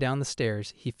walking down the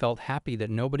stairs, he felt happy that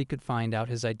nobody could find out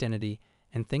his identity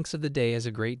and thinks of the day as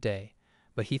a great day,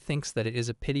 but he thinks that it is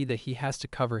a pity that he has to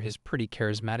cover his pretty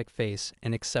charismatic face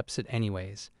and accepts it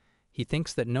anyways. He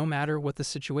thinks that no matter what the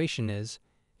situation is,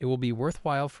 it will be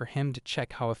worthwhile for him to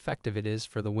check how effective it is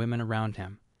for the women around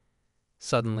him.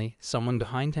 Suddenly, someone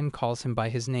behind him calls him by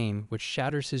his name, which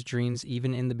shatters his dreams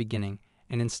even in the beginning,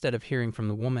 and instead of hearing from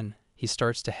the woman, he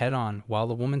starts to head on while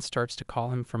the woman starts to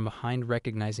call him from behind,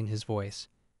 recognizing his voice.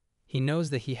 He knows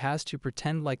that he has to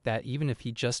pretend like that even if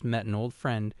he just met an old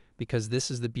friend, because this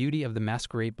is the beauty of the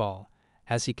masquerade ball.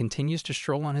 As he continues to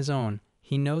stroll on his own,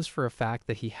 he knows for a fact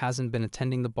that he hasn't been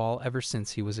attending the ball ever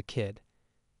since he was a kid.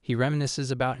 He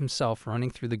reminisces about himself running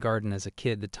through the garden as a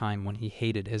kid, the time when he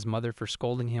hated his mother for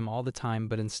scolding him all the time,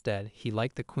 but instead he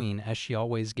liked the queen as she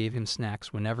always gave him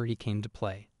snacks whenever he came to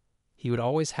play. He would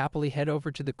always happily head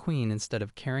over to the queen instead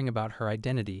of caring about her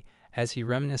identity, as he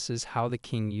reminisces how the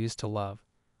king used to love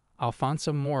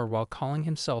Alfonso more while calling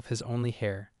himself his only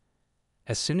heir.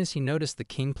 As soon as he noticed the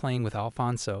king playing with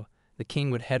Alfonso, the king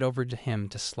would head over to him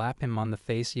to slap him on the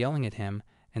face, yelling at him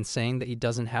and saying that he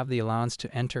doesn't have the allowance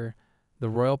to enter the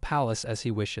royal palace as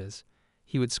he wishes.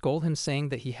 He would scold him, saying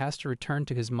that he has to return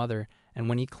to his mother, and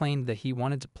when he claimed that he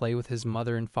wanted to play with his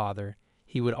mother and father,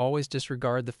 he would always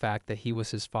disregard the fact that he was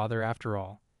his father after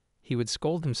all. He would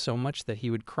scold him so much that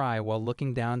he would cry while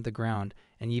looking down at the ground,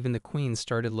 and even the queen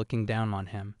started looking down on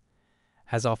him.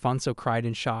 As Alfonso cried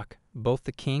in shock, both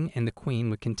the king and the queen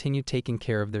would continue taking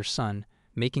care of their son,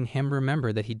 making him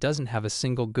remember that he doesn't have a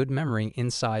single good memory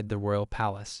inside the royal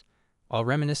palace. While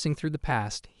reminiscing through the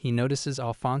past, he notices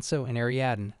Alfonso and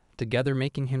Ariadne together,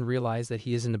 making him realize that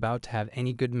he isn't about to have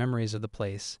any good memories of the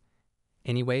place.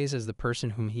 Anyways, as the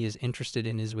person whom he is interested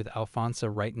in is with Alfonso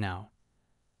right now.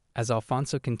 As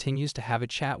Alfonso continues to have a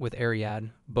chat with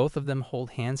Ariadne, both of them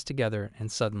hold hands together,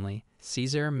 and suddenly,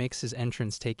 Cesare makes his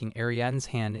entrance, taking Ariadne's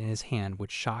hand in his hand,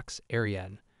 which shocks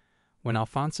Ariadne. When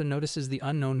Alfonso notices the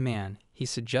unknown man, he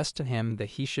suggests to him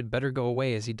that he should better go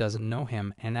away as he doesn't know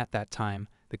him, and at that time,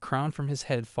 the crown from his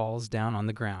head falls down on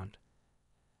the ground.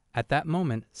 At that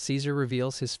moment, Caesar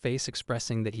reveals his face,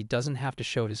 expressing that he doesn't have to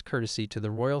show his courtesy to the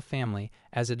royal family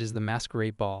as it is the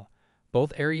masquerade ball.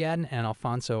 Both Ariadne and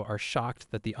Alfonso are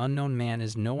shocked that the unknown man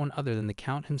is no one other than the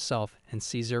count himself, and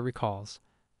Caesar recalls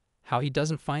how he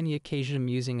doesn't find the occasion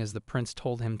amusing as the prince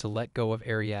told him to let go of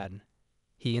Ariadne.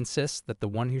 He insists that the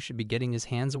one who should be getting his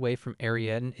hands away from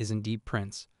Ariadne is indeed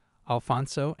Prince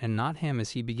Alfonso and not him,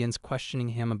 as he begins questioning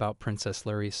him about Princess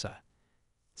Larissa.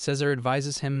 Cesare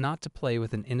advises him not to play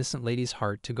with an innocent lady's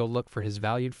heart, to go look for his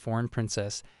valued foreign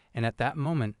princess, and at that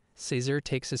moment, Cesare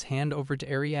takes his hand over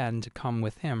to Ariadne to come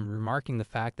with him, remarking the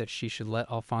fact that she should let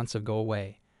Alfonso go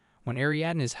away. When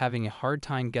Ariadne is having a hard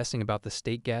time guessing about the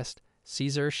state guest,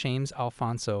 Cesare shames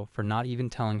Alfonso for not even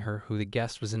telling her who the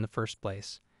guest was in the first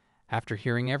place. After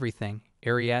hearing everything,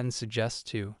 Ariadne suggests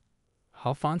to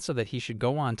Alfonso that he should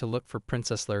go on to look for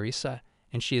Princess Larissa,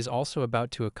 and she is also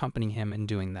about to accompany him in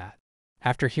doing that.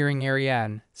 After hearing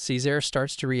Ariadne, Cesare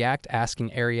starts to react,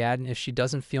 asking Ariadne if she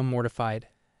doesn't feel mortified,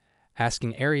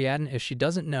 asking Ariadne if she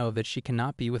doesn't know that she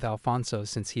cannot be with Alfonso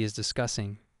since he is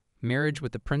discussing marriage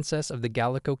with the princess of the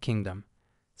Gallico kingdom.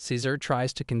 Cesare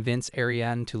tries to convince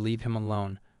Ariadne to leave him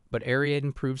alone, but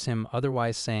Ariadne proves him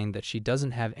otherwise, saying that she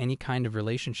doesn't have any kind of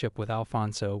relationship with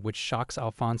Alfonso, which shocks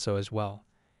Alfonso as well.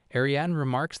 Ariadne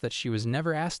remarks that she was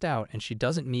never asked out and she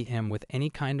doesn't meet him with any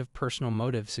kind of personal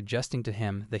motive, suggesting to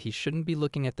him that he shouldn't be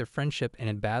looking at their friendship in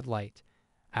a bad light.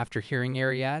 After hearing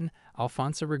Ariadne,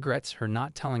 Alfonso regrets her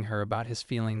not telling her about his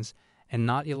feelings and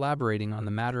not elaborating on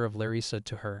the matter of Larissa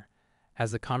to her.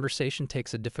 As the conversation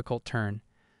takes a difficult turn,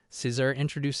 Cesare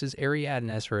introduces Ariadne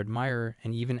as her admirer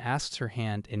and even asks her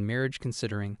hand in marriage,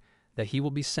 considering that he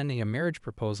will be sending a marriage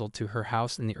proposal to her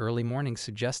house in the early morning,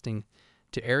 suggesting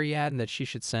to Ariadne that she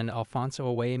should send Alfonso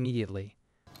away immediately.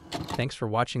 Thanks for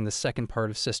watching the second part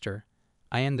of Sister.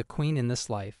 I am the queen in this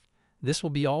life. This will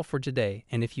be all for today,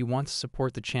 and if you want to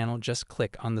support the channel, just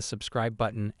click on the subscribe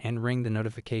button and ring the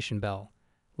notification bell.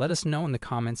 Let us know in the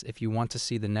comments if you want to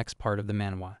see the next part of the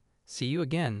manhwa. See you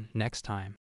again next time.